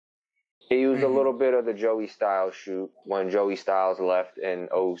 He used a little bit of the Joey Styles shoot when Joey Styles left in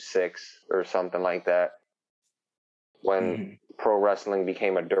 2006 or something like that. When pro wrestling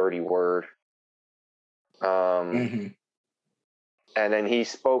became a dirty word. And then he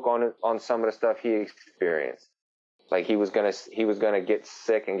spoke on some of the stuff he experienced. Like he was gonna get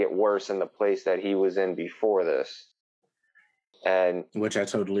sick and get worse in the place that he was in before this. And which I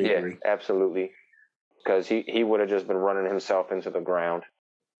totally agree. Absolutely. Because he would have just been running himself into the ground.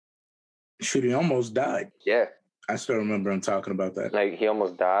 Shoot, he almost died. Yeah. I still remember him talking about that. Like, he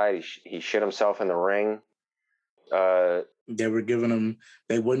almost died. He shit himself in the ring. They were giving him.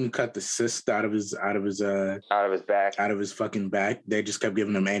 They wouldn't cut the cyst out of his back, out of his fucking back. They just kept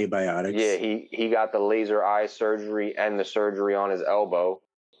giving him antibiotics. Yeah, he got the laser eye surgery and the surgery on his elbow,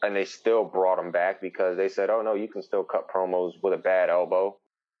 and they still brought him back because they said, "Oh no, you can still cut promos with a bad elbow."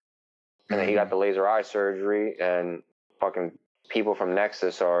 And then he got the laser eye surgery, and fucking people from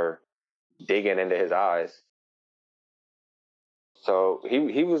Nexus are digging into his eyes. So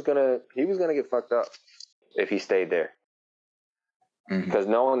he was gonna get fucked up if he stayed there. Because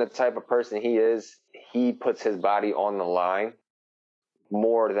knowing the type of person he is, he puts his body on the line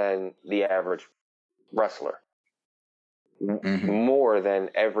more than the average wrestler. More than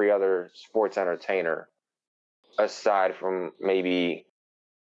every other sports entertainer, aside from maybe,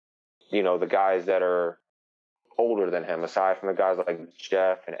 the guys that are older than him, aside from the guys like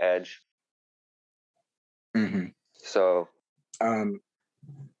Jeff and Edge. So, and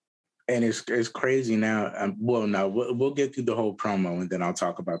it's crazy now. We'll get through the whole promo and then I'll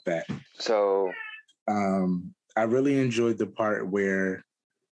talk about that. So, I really enjoyed the part where,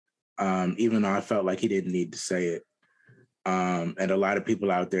 even though I felt like he didn't need to say it, and a lot of people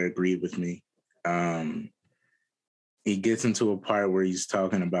out there agreed with me. He gets into a part where he's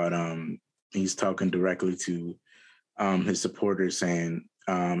talking about, he's talking directly to his supporters, saying,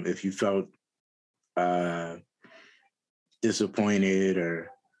 if you felt disappointed or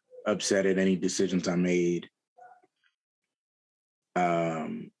upset at any decisions I made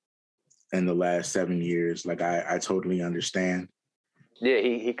in the last 7 years, like I totally understand. Yeah,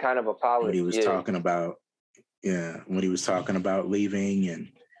 he kind of apologized. When he was talking about, when he was talking about leaving,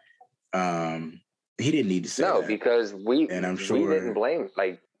 and he didn't need to say that. No, because we didn't blame,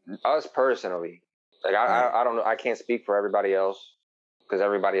 like, us personally. Like, I don't know, I can't speak for everybody else because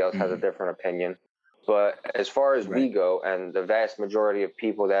everybody else has a different opinion. But as far as we go, and the vast majority of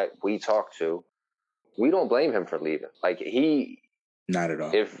people that we talk to, we don't blame him for leaving. Like, not at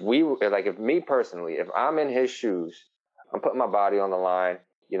all. If me personally, if I'm in his shoes, I'm putting my body on the line,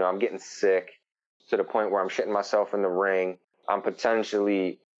 I'm getting sick to the point where I'm shitting myself in the ring. I'm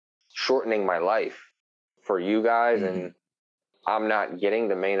potentially shortening my life for you guys, and I'm not getting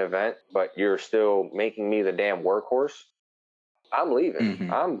the main event, but you're still making me the damn workhorse. I'm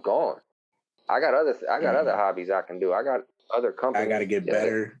leaving. I'm gone. I got other hobbies I can do. I got other companies. I got to get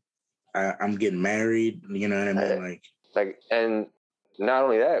better. I'm getting married. You know what I mean? And not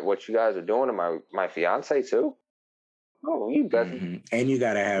only that, what you guys are doing to my fiance too. Oh, you best. And you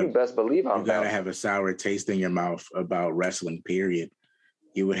gotta have. You best believe you gotta have a sour taste in your mouth about wrestling. Period.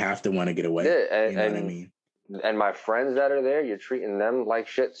 You would have to want to get away. Yeah, you know what I mean. And my friends that are there, you're treating them like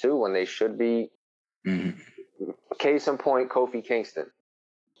shit too when they should be. Case in point, Kofi Kingston.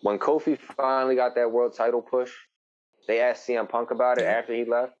 When Kofi finally got that world title push, they asked CM Punk about it after he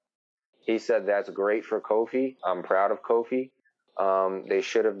left. He said, "That's great for Kofi. I'm proud of Kofi. They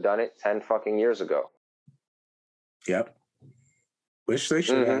should have done it 10 fucking years ago." Yep. Which they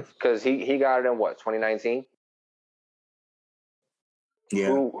should have. Because he got it in what, 2019? Yeah.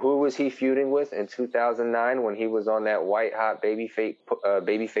 Who was he feuding with in 2009 when he was on that white hot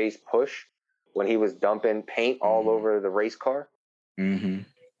babyface push, when he was dumping paint all over the race car?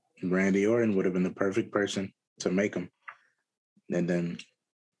 Randy Orton would have been the perfect person to make him. And then...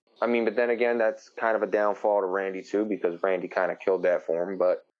 but then again, that's kind of a downfall to Randy too, because Randy kind of killed that for him.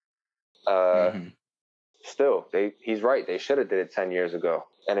 But still, he's right. They should have did it 10 years ago.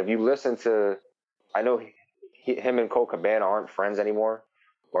 And if you listen to... I know him and Colt Cabana aren't friends anymore.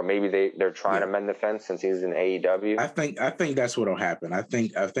 Or maybe they're trying to mend the fence since he's in AEW. I think that's what'll happen. I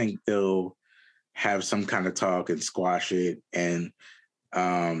think they'll have some kind of talk and squash it, and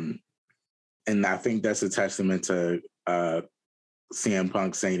I think that's a testament to CM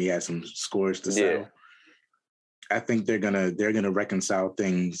Punk saying he had some scores to settle. I think they're gonna reconcile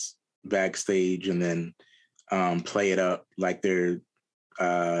things backstage and then play it up like they're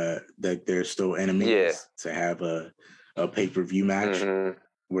still enemies to have a pay-per-view match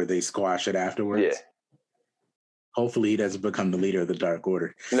where they squash it afterwards. Yeah. Hopefully he doesn't become the leader of the Dark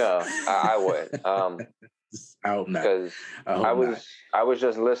Order. No, I would. I hope not. Because I was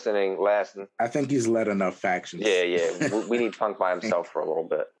just listening last. I think he's led enough factions. Yeah. We need Punk by himself for a little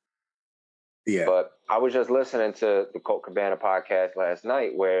bit. Yeah. But I was just listening to the Colt Cabana podcast last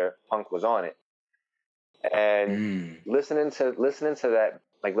night where Punk was on it. And listening to that,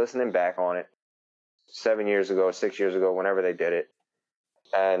 like listening back on it 7 years ago, 6 years ago, whenever they did it.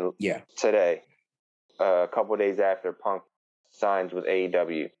 And today, a couple of days after Punk signs with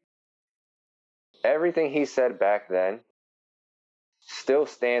AEW. Everything he said back then still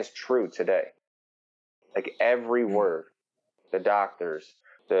stands true today. Like every word. The doctors,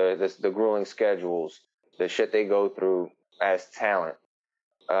 the grueling schedules, the shit they go through as talent,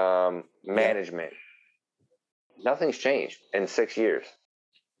 management. Nothing's changed in 6 years.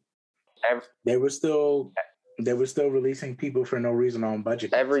 They were still releasing people for no reason on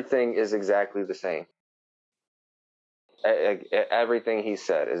budget. Everything is exactly the same. Everything he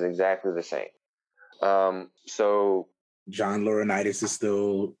said is exactly the same. So John Laurinaitis is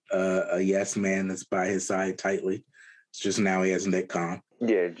still a yes man that's by his side tightly. It's just now he has Nick Khan.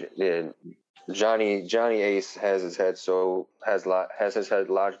 Yeah. Johnny Ace has his head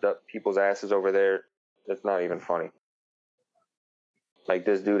lodged up people's asses over there. It's not even funny. Like,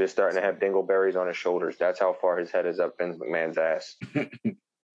 this dude is starting to have dingleberries on his shoulders. That's how far his head is up Vince McMahon's ass.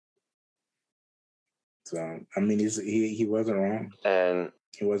 So, I mean, he wasn't wrong. And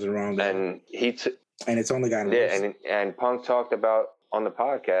he wasn't wrong. And and it's only gotten worse. And Punk talked about on the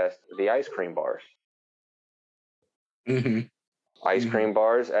podcast the ice cream bars. Mm-hmm. Ice cream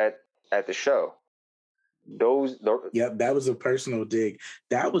bars at the show. Yep, that was a personal dig.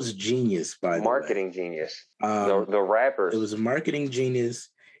 That was genius, by the way. Marketing genius. The rappers. It was a marketing genius.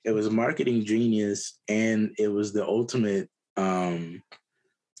 It was a marketing genius, and it was the ultimate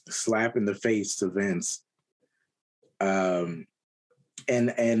slap in the face to Vince. And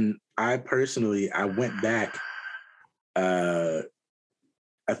I personally, I went back. I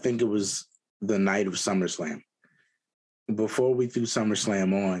think it was the night of SummerSlam. Before we threw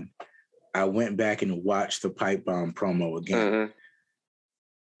SummerSlam on, I went back and watched the Pipe Bomb promo again,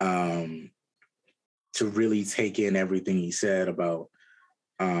 to really take in everything he said about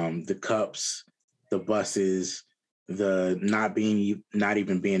the cups, the buses, the not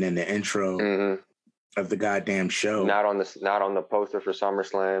even being in the intro of the goddamn show. Not on the poster for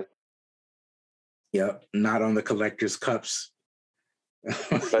SummerSlam. Yep, not on the collector's cups.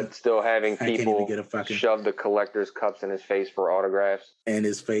 But still having people shove the collector's cups in his face for autographs. In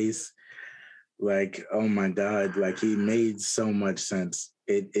his face. Like, oh my God, like he made so much sense.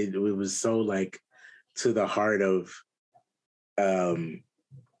 It was so like to the heart of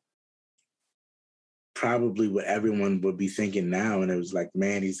probably what everyone would be thinking now. And it was like,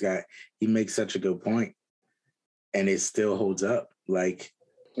 man, he makes such a good point. And it still holds up. Like,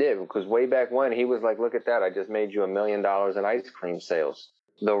 yeah, because way back when he was like, look at that, I just made you $1 million in ice cream sales.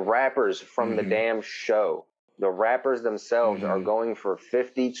 The rappers from the damn show, the rappers themselves are going for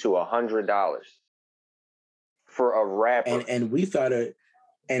 $50 to $100 for a rapper. And we thought it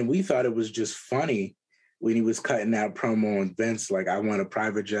was just funny when he was cutting that promo on Vince, like, I want a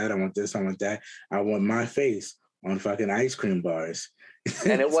private jet, I want this, I want that, I want my face on fucking ice cream bars.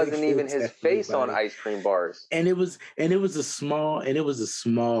 And it wasn't even his face on ice cream bars. And it was a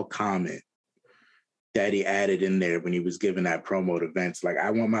small comment that he added in there when he was giving that promo to Vince. Like, I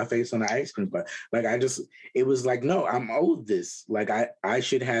want my face on the ice cream bar. Like, it was like, no, I'm owed this. Like, I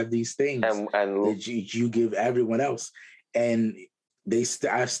should have these things and that you give everyone else. And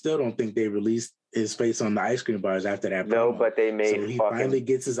I still don't think they released his face on the ice cream bars after that promo. No, but they made so he finally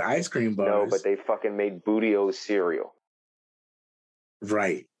gets his ice cream bars. No, but they fucking made Booty-O's cereal.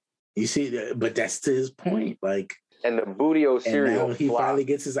 Right. You see, but that's to his point. Like, and the Booty-O cereal, and now he finally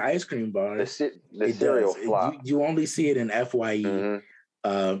gets his ice cream bars. The cereal flop. You only see it in FYE.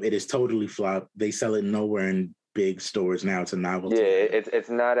 It is totally flop. They sell it nowhere in big stores now. It's a novelty. Yeah, it's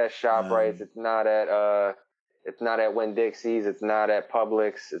not at ShopRite. It's not at Winn-Dixie's. It's not at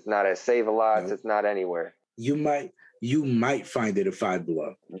Publix. It's not at Save-A-Lots. Nope. It's not anywhere. You might find it at Five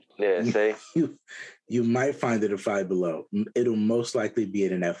Below. Yeah, see? You might find it at Five Below. It'll most likely be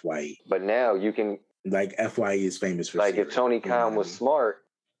at an FYE. But now you can... Like, FYE is famous for like, cereal. if Tony Khan was smart,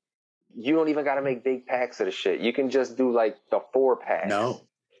 you don't even got to make big packs of the shit. You can just do, like, the 4-packs. No.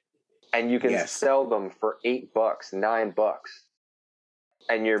 And you can sell them for $8, $9.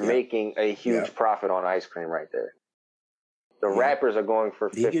 And you're making a huge profit on ice cream right there. The rappers are going for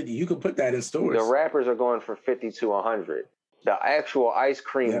 50. You could put that in stores. The rappers are going for 50 to 100. The actual ice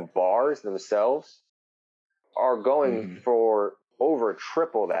cream bars themselves are going for over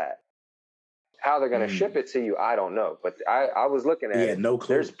triple that. How they're going to ship it to you, I don't know. But I was looking at it. No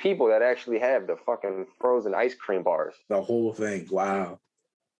clue. There's people that actually have the fucking frozen ice cream bars. The whole thing. Wow.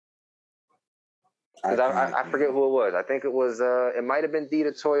 Because I forget who it was. I think it was, it might have been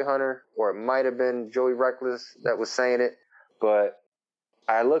Dita Toy Hunter, or it might have been Joey Reckless that was saying it. But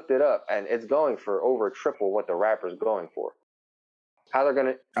I looked it up, and it's going for over triple what the rapper's going for. How they're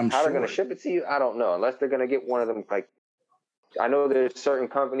gonna ship it to you, I don't know. Unless they're gonna get one of them, like, I know there's certain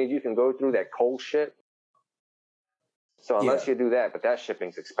companies you can go through that cold ship. So unless you do that, but that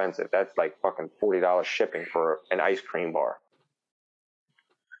shipping's expensive. That's like fucking $40 shipping for an ice cream bar.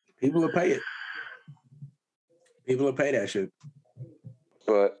 People will pay it. People will pay that shit.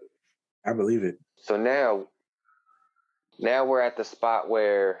 But I believe it. So now we're at the spot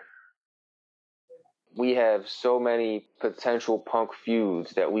where we have so many potential Punk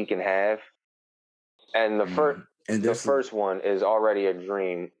feuds that we can have, and the first one is already a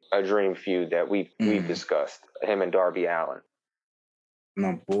dream feud that we've discussed. Him and Darby Allin.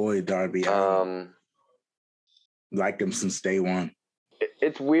 My boy Darby Allin. Liked him since day one.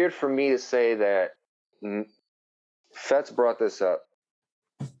 It's weird for me to say that. Fetz brought this up.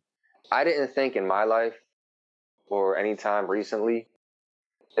 I didn't think in my life or any time recently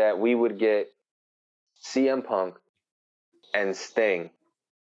that we would get CM Punk and Sting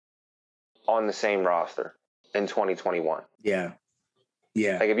on the same roster in 2021. Yeah.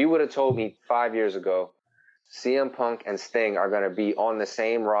 Yeah. Like if you would have told me 5 years ago, CM Punk and Sting are going to be on the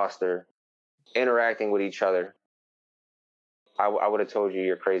same roster, interacting with each other, I would have told you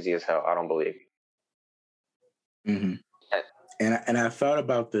you're crazy as hell. I don't believe you. Mm-hmm. And I thought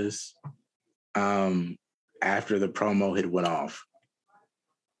about this after the promo had went off,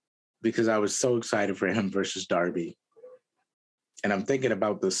 because I was so excited for him versus Darby. And I'm thinking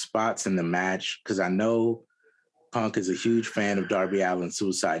about the spots in the match, because I know Punk is a huge fan of Darby Allin's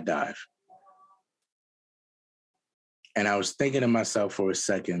Suicide Dive. And I was thinking to myself for a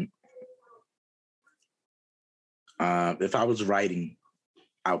second, if I was writing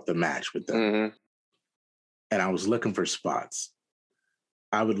out the match with them and I was looking for spots,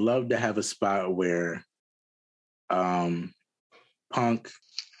 I would love to have a spot where Punk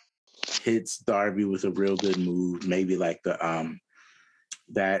hits Darby with a real good move, maybe like the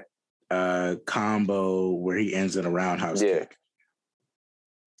that combo where he ends in a roundhouse kick.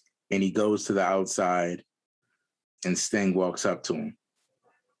 And he goes to the outside and Sting walks up to him.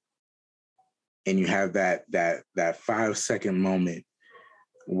 And you have that 5-second moment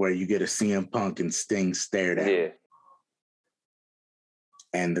where you get a CM Punk and Sting stared at him.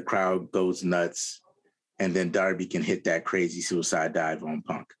 And the crowd goes nuts. And then Darby can hit that crazy suicide dive on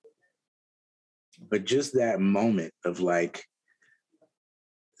Punk. But just that moment of like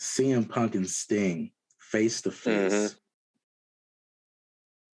CM Punk and Sting face to face,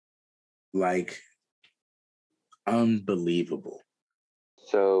 like unbelievable.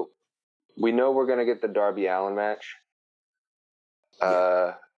 So we know we're going to get the Darby Allin match.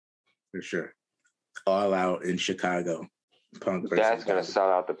 For sure. All out in Chicago. Punk versus that's going to sell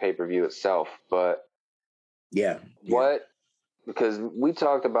out the pay-per-view itself. But because we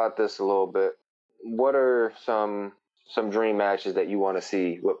talked about this a little bit, what are some dream matches that you want to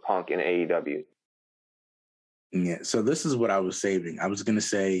see with Punk in AEW? Yeah, so this is what I was saving. I was going to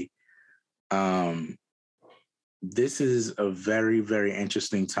say, this is a very, very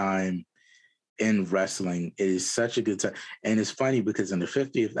interesting time in wrestling. It is such a good time. And it's funny because in the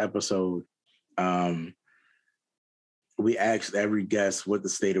 50th episode, we asked every guest what the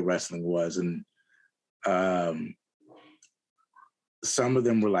state of wrestling was. And some of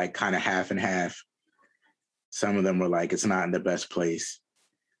them were like kind of half and half. Some of them were like, it's not in the best place.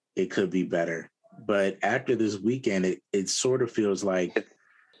 It could be better. But after this weekend, it sort of feels like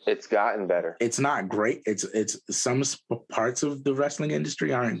it's gotten better. It's not great. It's some parts of the wrestling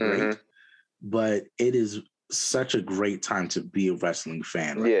industry aren't great, but it is such a great time to be a wrestling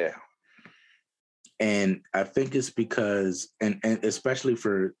fan right now. And I think it's because, and especially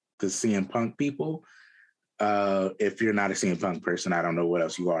for the CM Punk people, if you're not a CM Punk person, I don't know what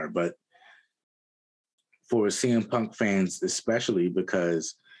else you are, but for CM Punk fans, especially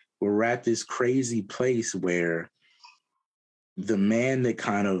because we're at this crazy place where the man that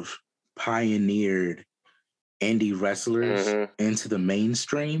kind of pioneered indie wrestlers into the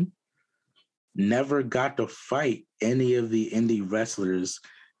mainstream never got to fight any of the indie wrestlers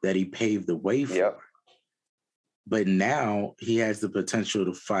that he paved the way for. But now he has the potential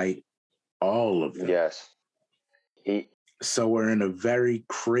to fight all of them. So we're in a very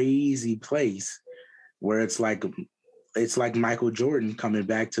crazy place where it's like Michael Jordan coming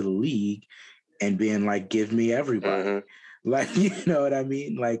back to the league and being like, give me everybody. Like, you know what I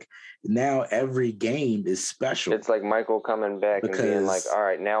mean? Like, now every game is special. It's like Michael coming back and being like, all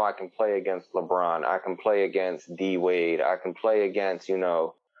right, now I can play against LeBron. I can play against D Wade. I can play against,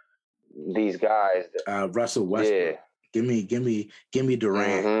 these guys. Russell Westbrook. Give me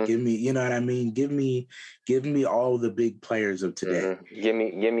Durant. Give me, you know what I mean? Give me all the big players of today. Give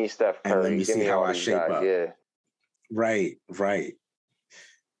me Steph Curry. And let me see how I shape up. Right.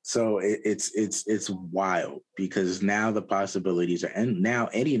 So it's wild because now the possibilities are, and now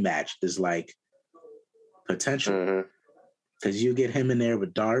any match is like potential. Because you get him in there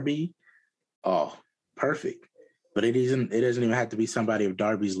with Darby, oh, perfect. But it doesn't even have to be somebody of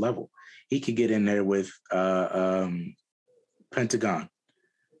Darby's level. He could get in there with Pentagon,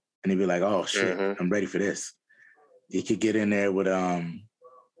 and he'd be like, "Oh shit, I'm ready for this." He could get in there with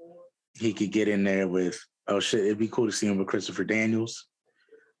oh shit, it'd be cool to see him with Christopher Daniels.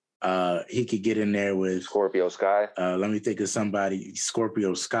 He could get in there with Scorpio Sky. Let me think of somebody.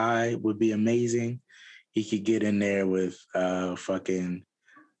 Scorpio Sky would be amazing. He could get in there with fucking.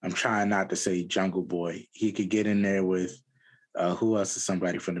 I'm trying not to say Jungle Boy. He could get in there with who else is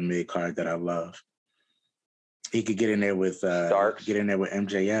somebody from the mid card that I love. He could get in there with Starks. Get in there with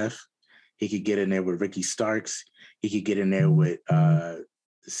MJF. He could get in there with Ricky Starks. He could get in there with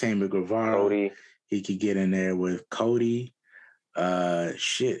Sammy Guevara. Cody. He could get in there with Cody. Anybody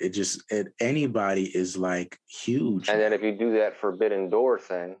is like huge. And then if you do that Forbidden Door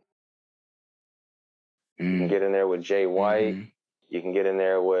thing, you can get in there with Jay White. Mm-hmm. You can get in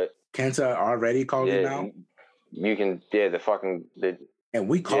there with Kenta already called him out. You can and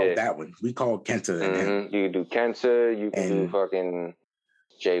we called that one. We called Kenta. Mm-hmm. You can do Kenta. You can do fucking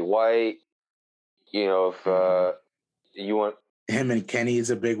Jay White. You know, if you want him and Kenny is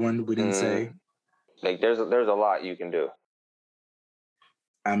a big one. We didn't say. Like there's a lot you can do.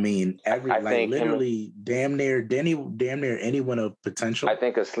 I mean, literally damn near anyone of potential. I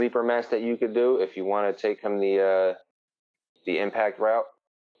think a sleeper match that you could do if you want to take him the Impact route,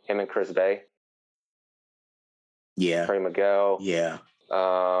 him and Chris Bay. Yeah. Trey Miguel. Yeah.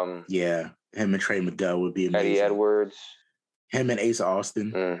 Yeah. Him and Trey Miguel would be amazing. Eddie Edwards. Him and Ace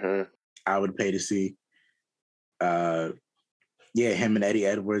Austin. Mm-hmm. I would pay to see. Him and Eddie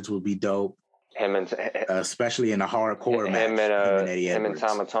Edwards would be dope. Him and especially in a hardcore match. Him and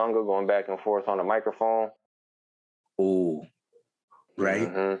Tama Tonga going back and forth on the microphone. Ooh. Right?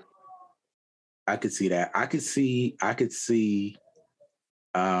 Mm-hmm. I could see that. I could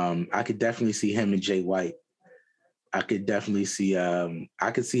definitely see him and Jay White. I could definitely see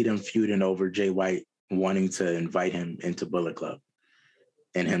I could see them feuding over Jay White wanting to invite him into Bullet Club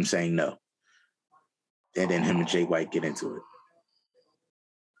and him saying no. And then him and Jay White get into it.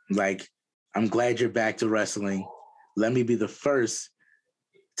 Like, I'm glad you're back to wrestling. Let me be the first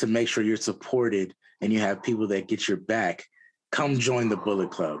to make sure you're supported and you have people that get your back. Come join the Bullet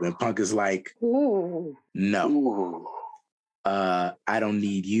Club. And Punk is like, ooh. No. Ooh. I don't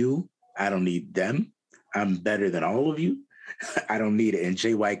need you. I don't need them. I'm better than all of you. I don't need it. And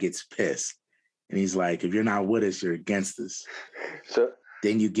Jay White gets pissed. And he's like, if you're not with us, you're against us. So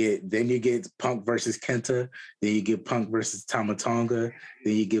Then you get Punk versus Kenta. Then you get Punk versus Tama Tonga.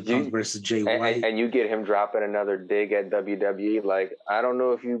 Then you get Punk versus Jay White. And you get him dropping another dig at WWE. Like, I don't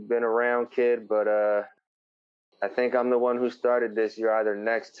know if you've been around, kid, but I think I'm the one who started this. You're either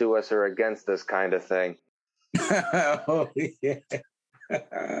next to us or against us kind of thing. Oh, yeah.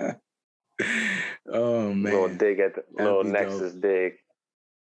 Oh, man. Little dig at the little Nexus dope. dig.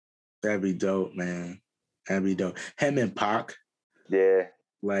 That'd be dope, man. That'd be dope. Him and Pac. Yeah.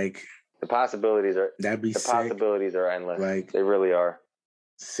 Like, the possibilities are possibilities are endless. Like, they really are.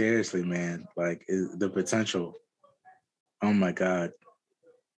 Seriously, man. Like, the potential. Oh my God.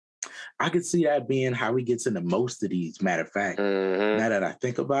 I could see that being how he gets into most of these. Matter of fact, now that I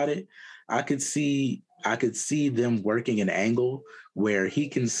think about it, I could see them working an angle where he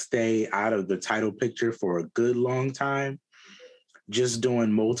can stay out of the title picture for a good long time, just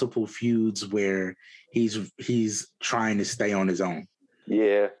doing multiple feuds where he's trying to stay on his own.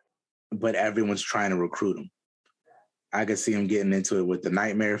 Yeah. But everyone's trying to recruit him. I could see him getting into it with the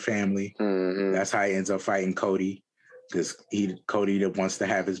Nightmare family. Mm-hmm. That's how he ends up fighting Cody, because Cody wants to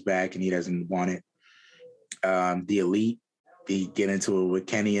have his back and he doesn't want it. The Elite, he get into it with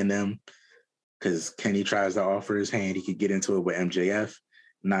Kenny and them, because Kenny tries to offer his hand. He could get into it with MJF,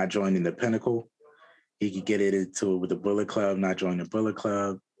 not joining the Pinnacle. He could get into it with the Bullet Club, not joining the Bullet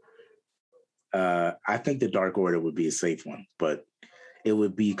Club. I think the Dark Order would be a safe one, but it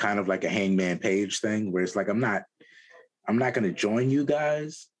would be kind of like a Hangman Page thing where it's like, I'm not going to join you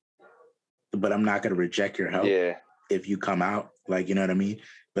guys, but I'm not going to reject your help if you come out. Like, you know what I mean?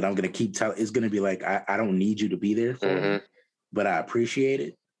 But I'm going to keep telling, it's going to be like, I don't need you to be there for me, but I appreciate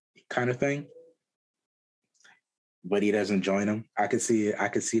it kind of thing. But he doesn't join them. I could see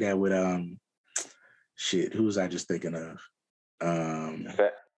that with, who was I just thinking of?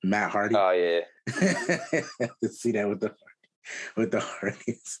 Matt Hardy. Oh yeah. See that with the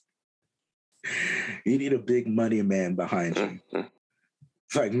Hardys. You need a big money man behind you.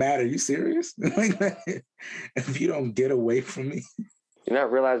 It's like, Matt, are you serious? If you don't get away from me. You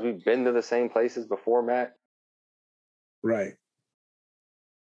not realize we've been to the same places before, Matt? Right.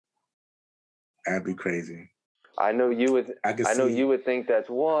 That'd be crazy. I know you would think that's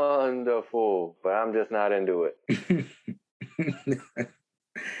wonderful, but I'm just not into it.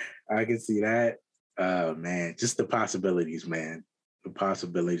 I can see that. Man, just the possibilities, man. The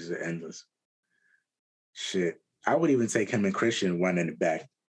possibilities are endless. Shit. I would even take him and Christian running it back.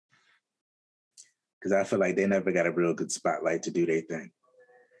 Because I feel like they never got a real good spotlight to do their thing.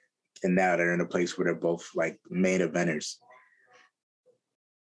 And now they're in a place where they're both like main eventers.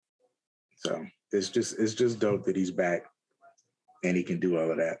 So it's just dope that he's back and he can do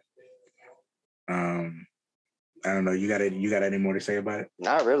all of that. I don't know. You got any more to say about it?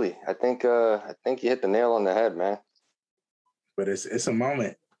 Not really. I think you hit the nail on the head, man. But it's a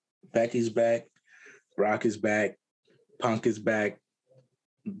moment. Becky's back. Rock is back. Punk is back.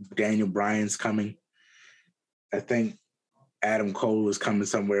 Daniel Bryan's coming. I think Adam Cole is coming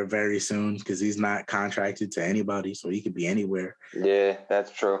somewhere very soon because he's not contracted to anybody, so he could be anywhere. Yeah,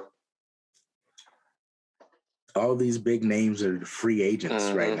 that's true. All these big names are free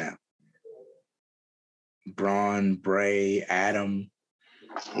agents right now. Braun, Bray, Adam.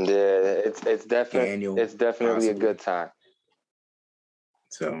 Yeah, it's definitely Daniel, it's definitely possibly a good time.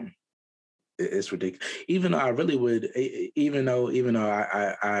 So it's ridiculous. Even though I really would, even though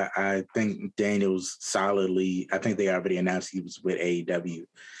I think Daniel's solidly. I think they already announced he was with AEW.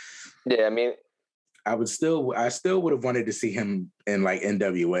 Yeah, I mean, I still would have wanted to see him in like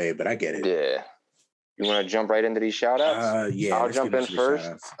NWA, but I get it. Yeah. You want to jump right into these shout-outs? Yeah. I'll jump in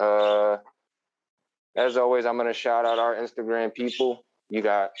first. As always, I'm going to shout out our Instagram people. You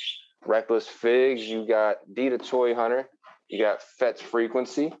got Reckless Figs. You got D the Toy Hunter. You got Fet's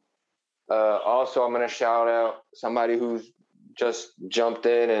Frequency. Also, I'm going to shout out somebody who's just jumped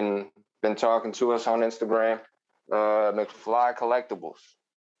in and been talking to us on Instagram, McFly Collectibles.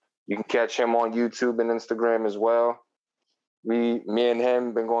 You can catch him on YouTube and Instagram as well. Me and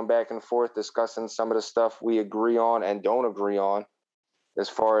him been going back and forth discussing some of the stuff we agree on and don't agree on as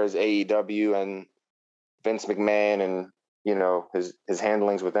far as AEW and Vince McMahon and, you know, his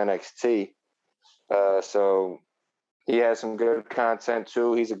handlings with NXT. So he has some good content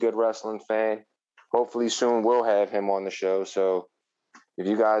too. He's a good wrestling fan. Hopefully soon we'll have him on the show. So if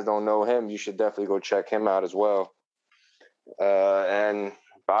you guys don't know him, you should definitely go check him out as well. And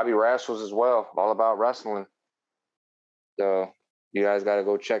Bobby Rascals as well, all about wrestling. So you guys got to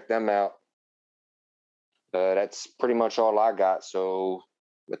go check them out. That's pretty much all I got. So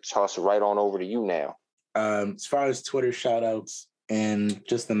let's toss it right on over to you now. As far as Twitter shout outs and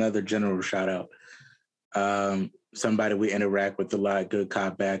just another general shout out, somebody we interact with a lot, Good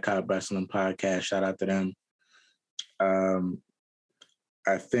Cop, Bad Cop Wrestling Podcast. Shout out to them.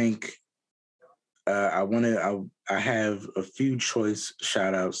 I think I have a few choice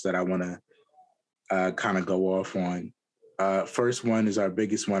shout outs that I want to kind of go off on. First one is our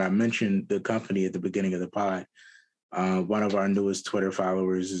biggest one. I mentioned the company at the beginning of the pod. One of our newest Twitter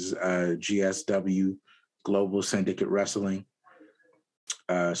followers is GSW, Global Syndicate Wrestling.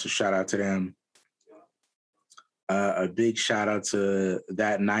 So shout out to them. A big shout out to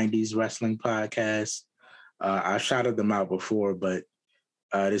That 90s Wrestling Podcast. I shouted them out before, but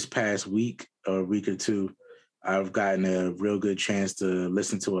this past week or a week or two, I've gotten a real good chance to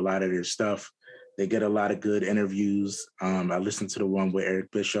listen to a lot of their stuff. They get a lot of good interviews. I listened to the one with Eric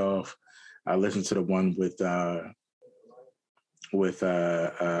Bischoff. I listened to the one with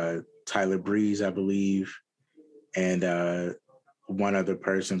Tyler Breeze, I believe, and one other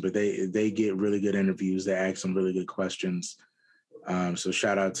person. But they get really good interviews. They ask some really good questions. So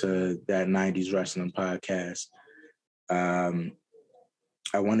shout out to That 90s Wrestling Podcast.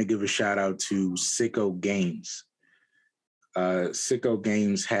 I want to give a shout out to Sicko Games. Sicko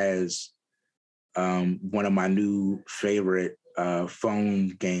Games has one of my new favorite phone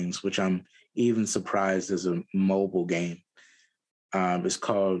games, which I'm even surprised is a mobile game. It's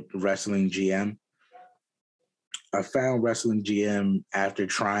called Wrestling GM. I found Wrestling GM after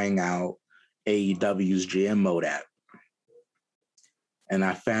trying out AEW's GM Mode app. And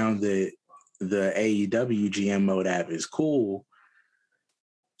I found that the AEW GM Mode app is cool,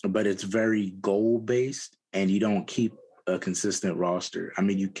 but it's very goal-based and you don't keep a consistent roster. I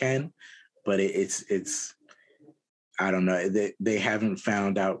mean, you can, but it's I don't know. They haven't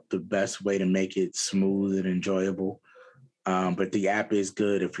found out the best way to make it smooth and enjoyable. But the app is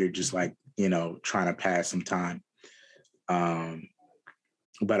good if you're just like, you know, trying to pass some time.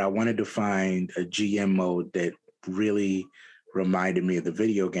 But I wanted to find a GM mode that really reminded me of the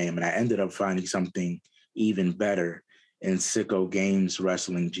video game. And I ended up finding something even better in Sicko Games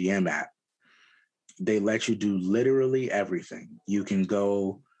Wrestling GM app. They let you do literally everything. You can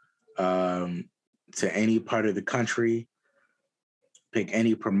go to any part of the country, pick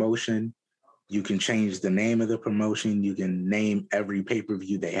any promotion, You can change the name of the promotion. You can name every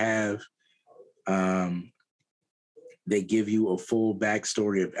pay-per-view they have. They give you a full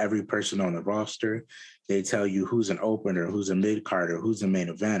backstory of every person on the roster. They tell you who's an opener, who's a mid-carder, who's a main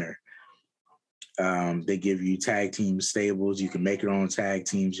eventer. They give you tag team stables. You can make your own tag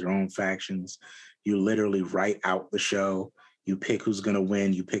teams, your own factions. You literally write out the show. You pick who's going to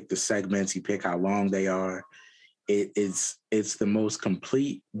win. You pick the segments. You pick how long they are. It's the most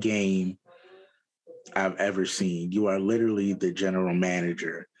complete game I've ever seen. You are literally the general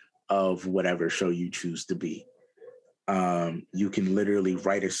manager of whatever show you choose to be. You can literally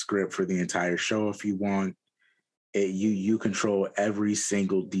write a script for the entire show if you want. You control every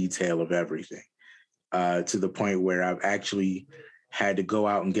single detail of everything, to the point where I've actually had to go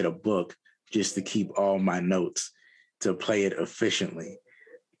out and get a book just to keep all my notes to play it efficiently,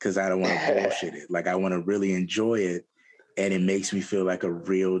 because I don't want to bullshit it. Like, I want to really enjoy it, and it makes me feel like a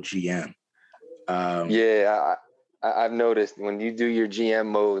real GM. I've noticed when you do your GM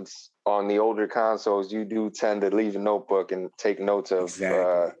modes on the older consoles, you do tend to leave a notebook and take notes of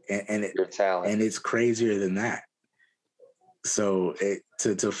your talent. And it's crazier than that. So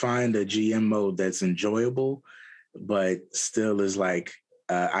to find a GM mode that's enjoyable, but still is like,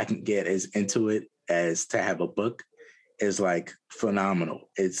 I can get as into it as to have a book, is like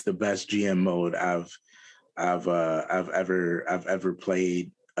phenomenal. It's the best GM mode I've ever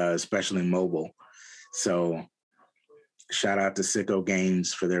played, especially mobile. So shout out to Sicko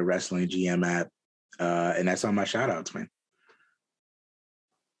Games for their Wrestling GM app. And that's all my shout outs, man.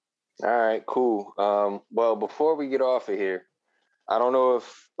 All right, cool. Well, before we get off of here, I don't know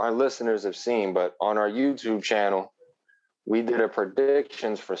if our listeners have seen, but on our YouTube channel, we did a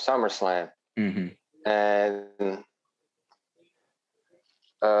predictions for SummerSlam. Mm-hmm. And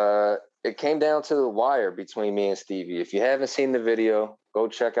it came down to the wire between me and Stevie. If you haven't seen the video, go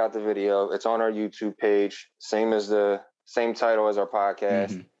check out the video. It's on our YouTube page, same title as our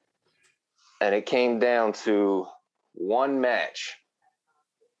podcast. Mm-hmm. And it came down to one match.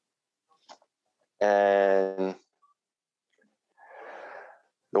 And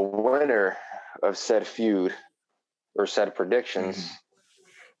the winner of said feud or said predictions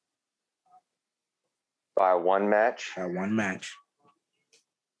by one match.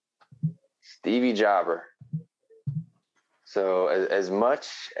 Stevie Jobber. So as much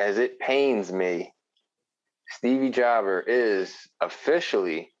as it pains me, Stevie Jobber is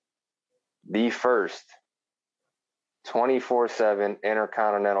officially the first 24/7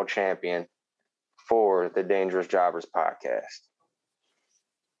 Intercontinental Champion for the Dangerous Jobbers podcast.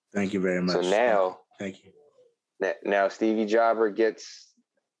 Thank you very much. So now, thank you. Now Stevie Jobber gets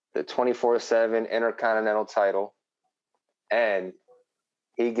the 24/7 Intercontinental title, and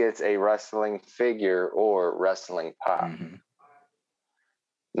he gets a wrestling figure or wrestling pop. Mm-hmm.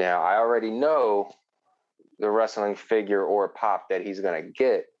 Now, I already know the wrestling figure or pop that he's going to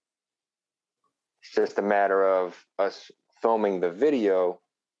get. It's just a matter of us filming the video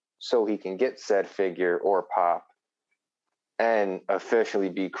so he can get said figure or pop and officially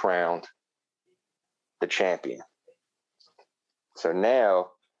be crowned the champion. So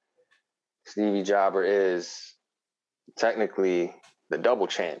now, Stevie Jobber is technically the double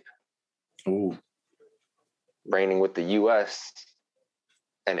champ. Ooh. Reigning with the U.S.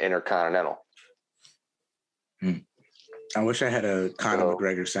 and Intercontinental. I wish I had a Conor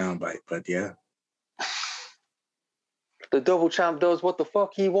McGregor soundbite, but yeah. The double champ does what the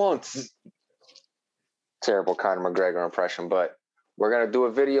fuck he wants. Terrible Conor McGregor impression, but we're going to do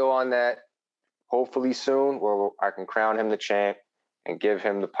a video on that hopefully soon where I can crown him the champ and give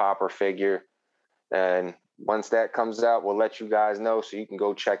him the popper figure. And once that comes out, we'll let you guys know so you can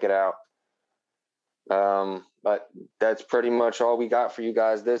go check it out. But that's pretty much all we got for you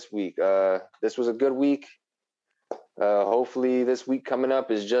guys this week. This was a good week. Hopefully this week coming up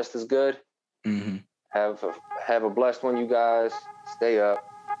is just as good. Mm-hmm. Have a blessed one, you guys. Stay up.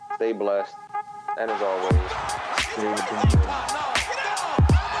 Stay blessed. And as always,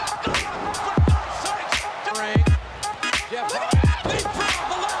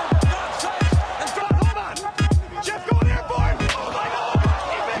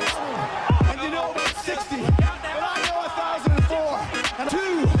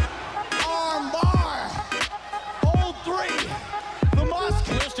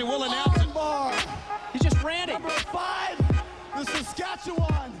 will announce it. He just ran it. Number 5, the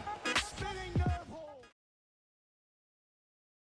Saskatchewan.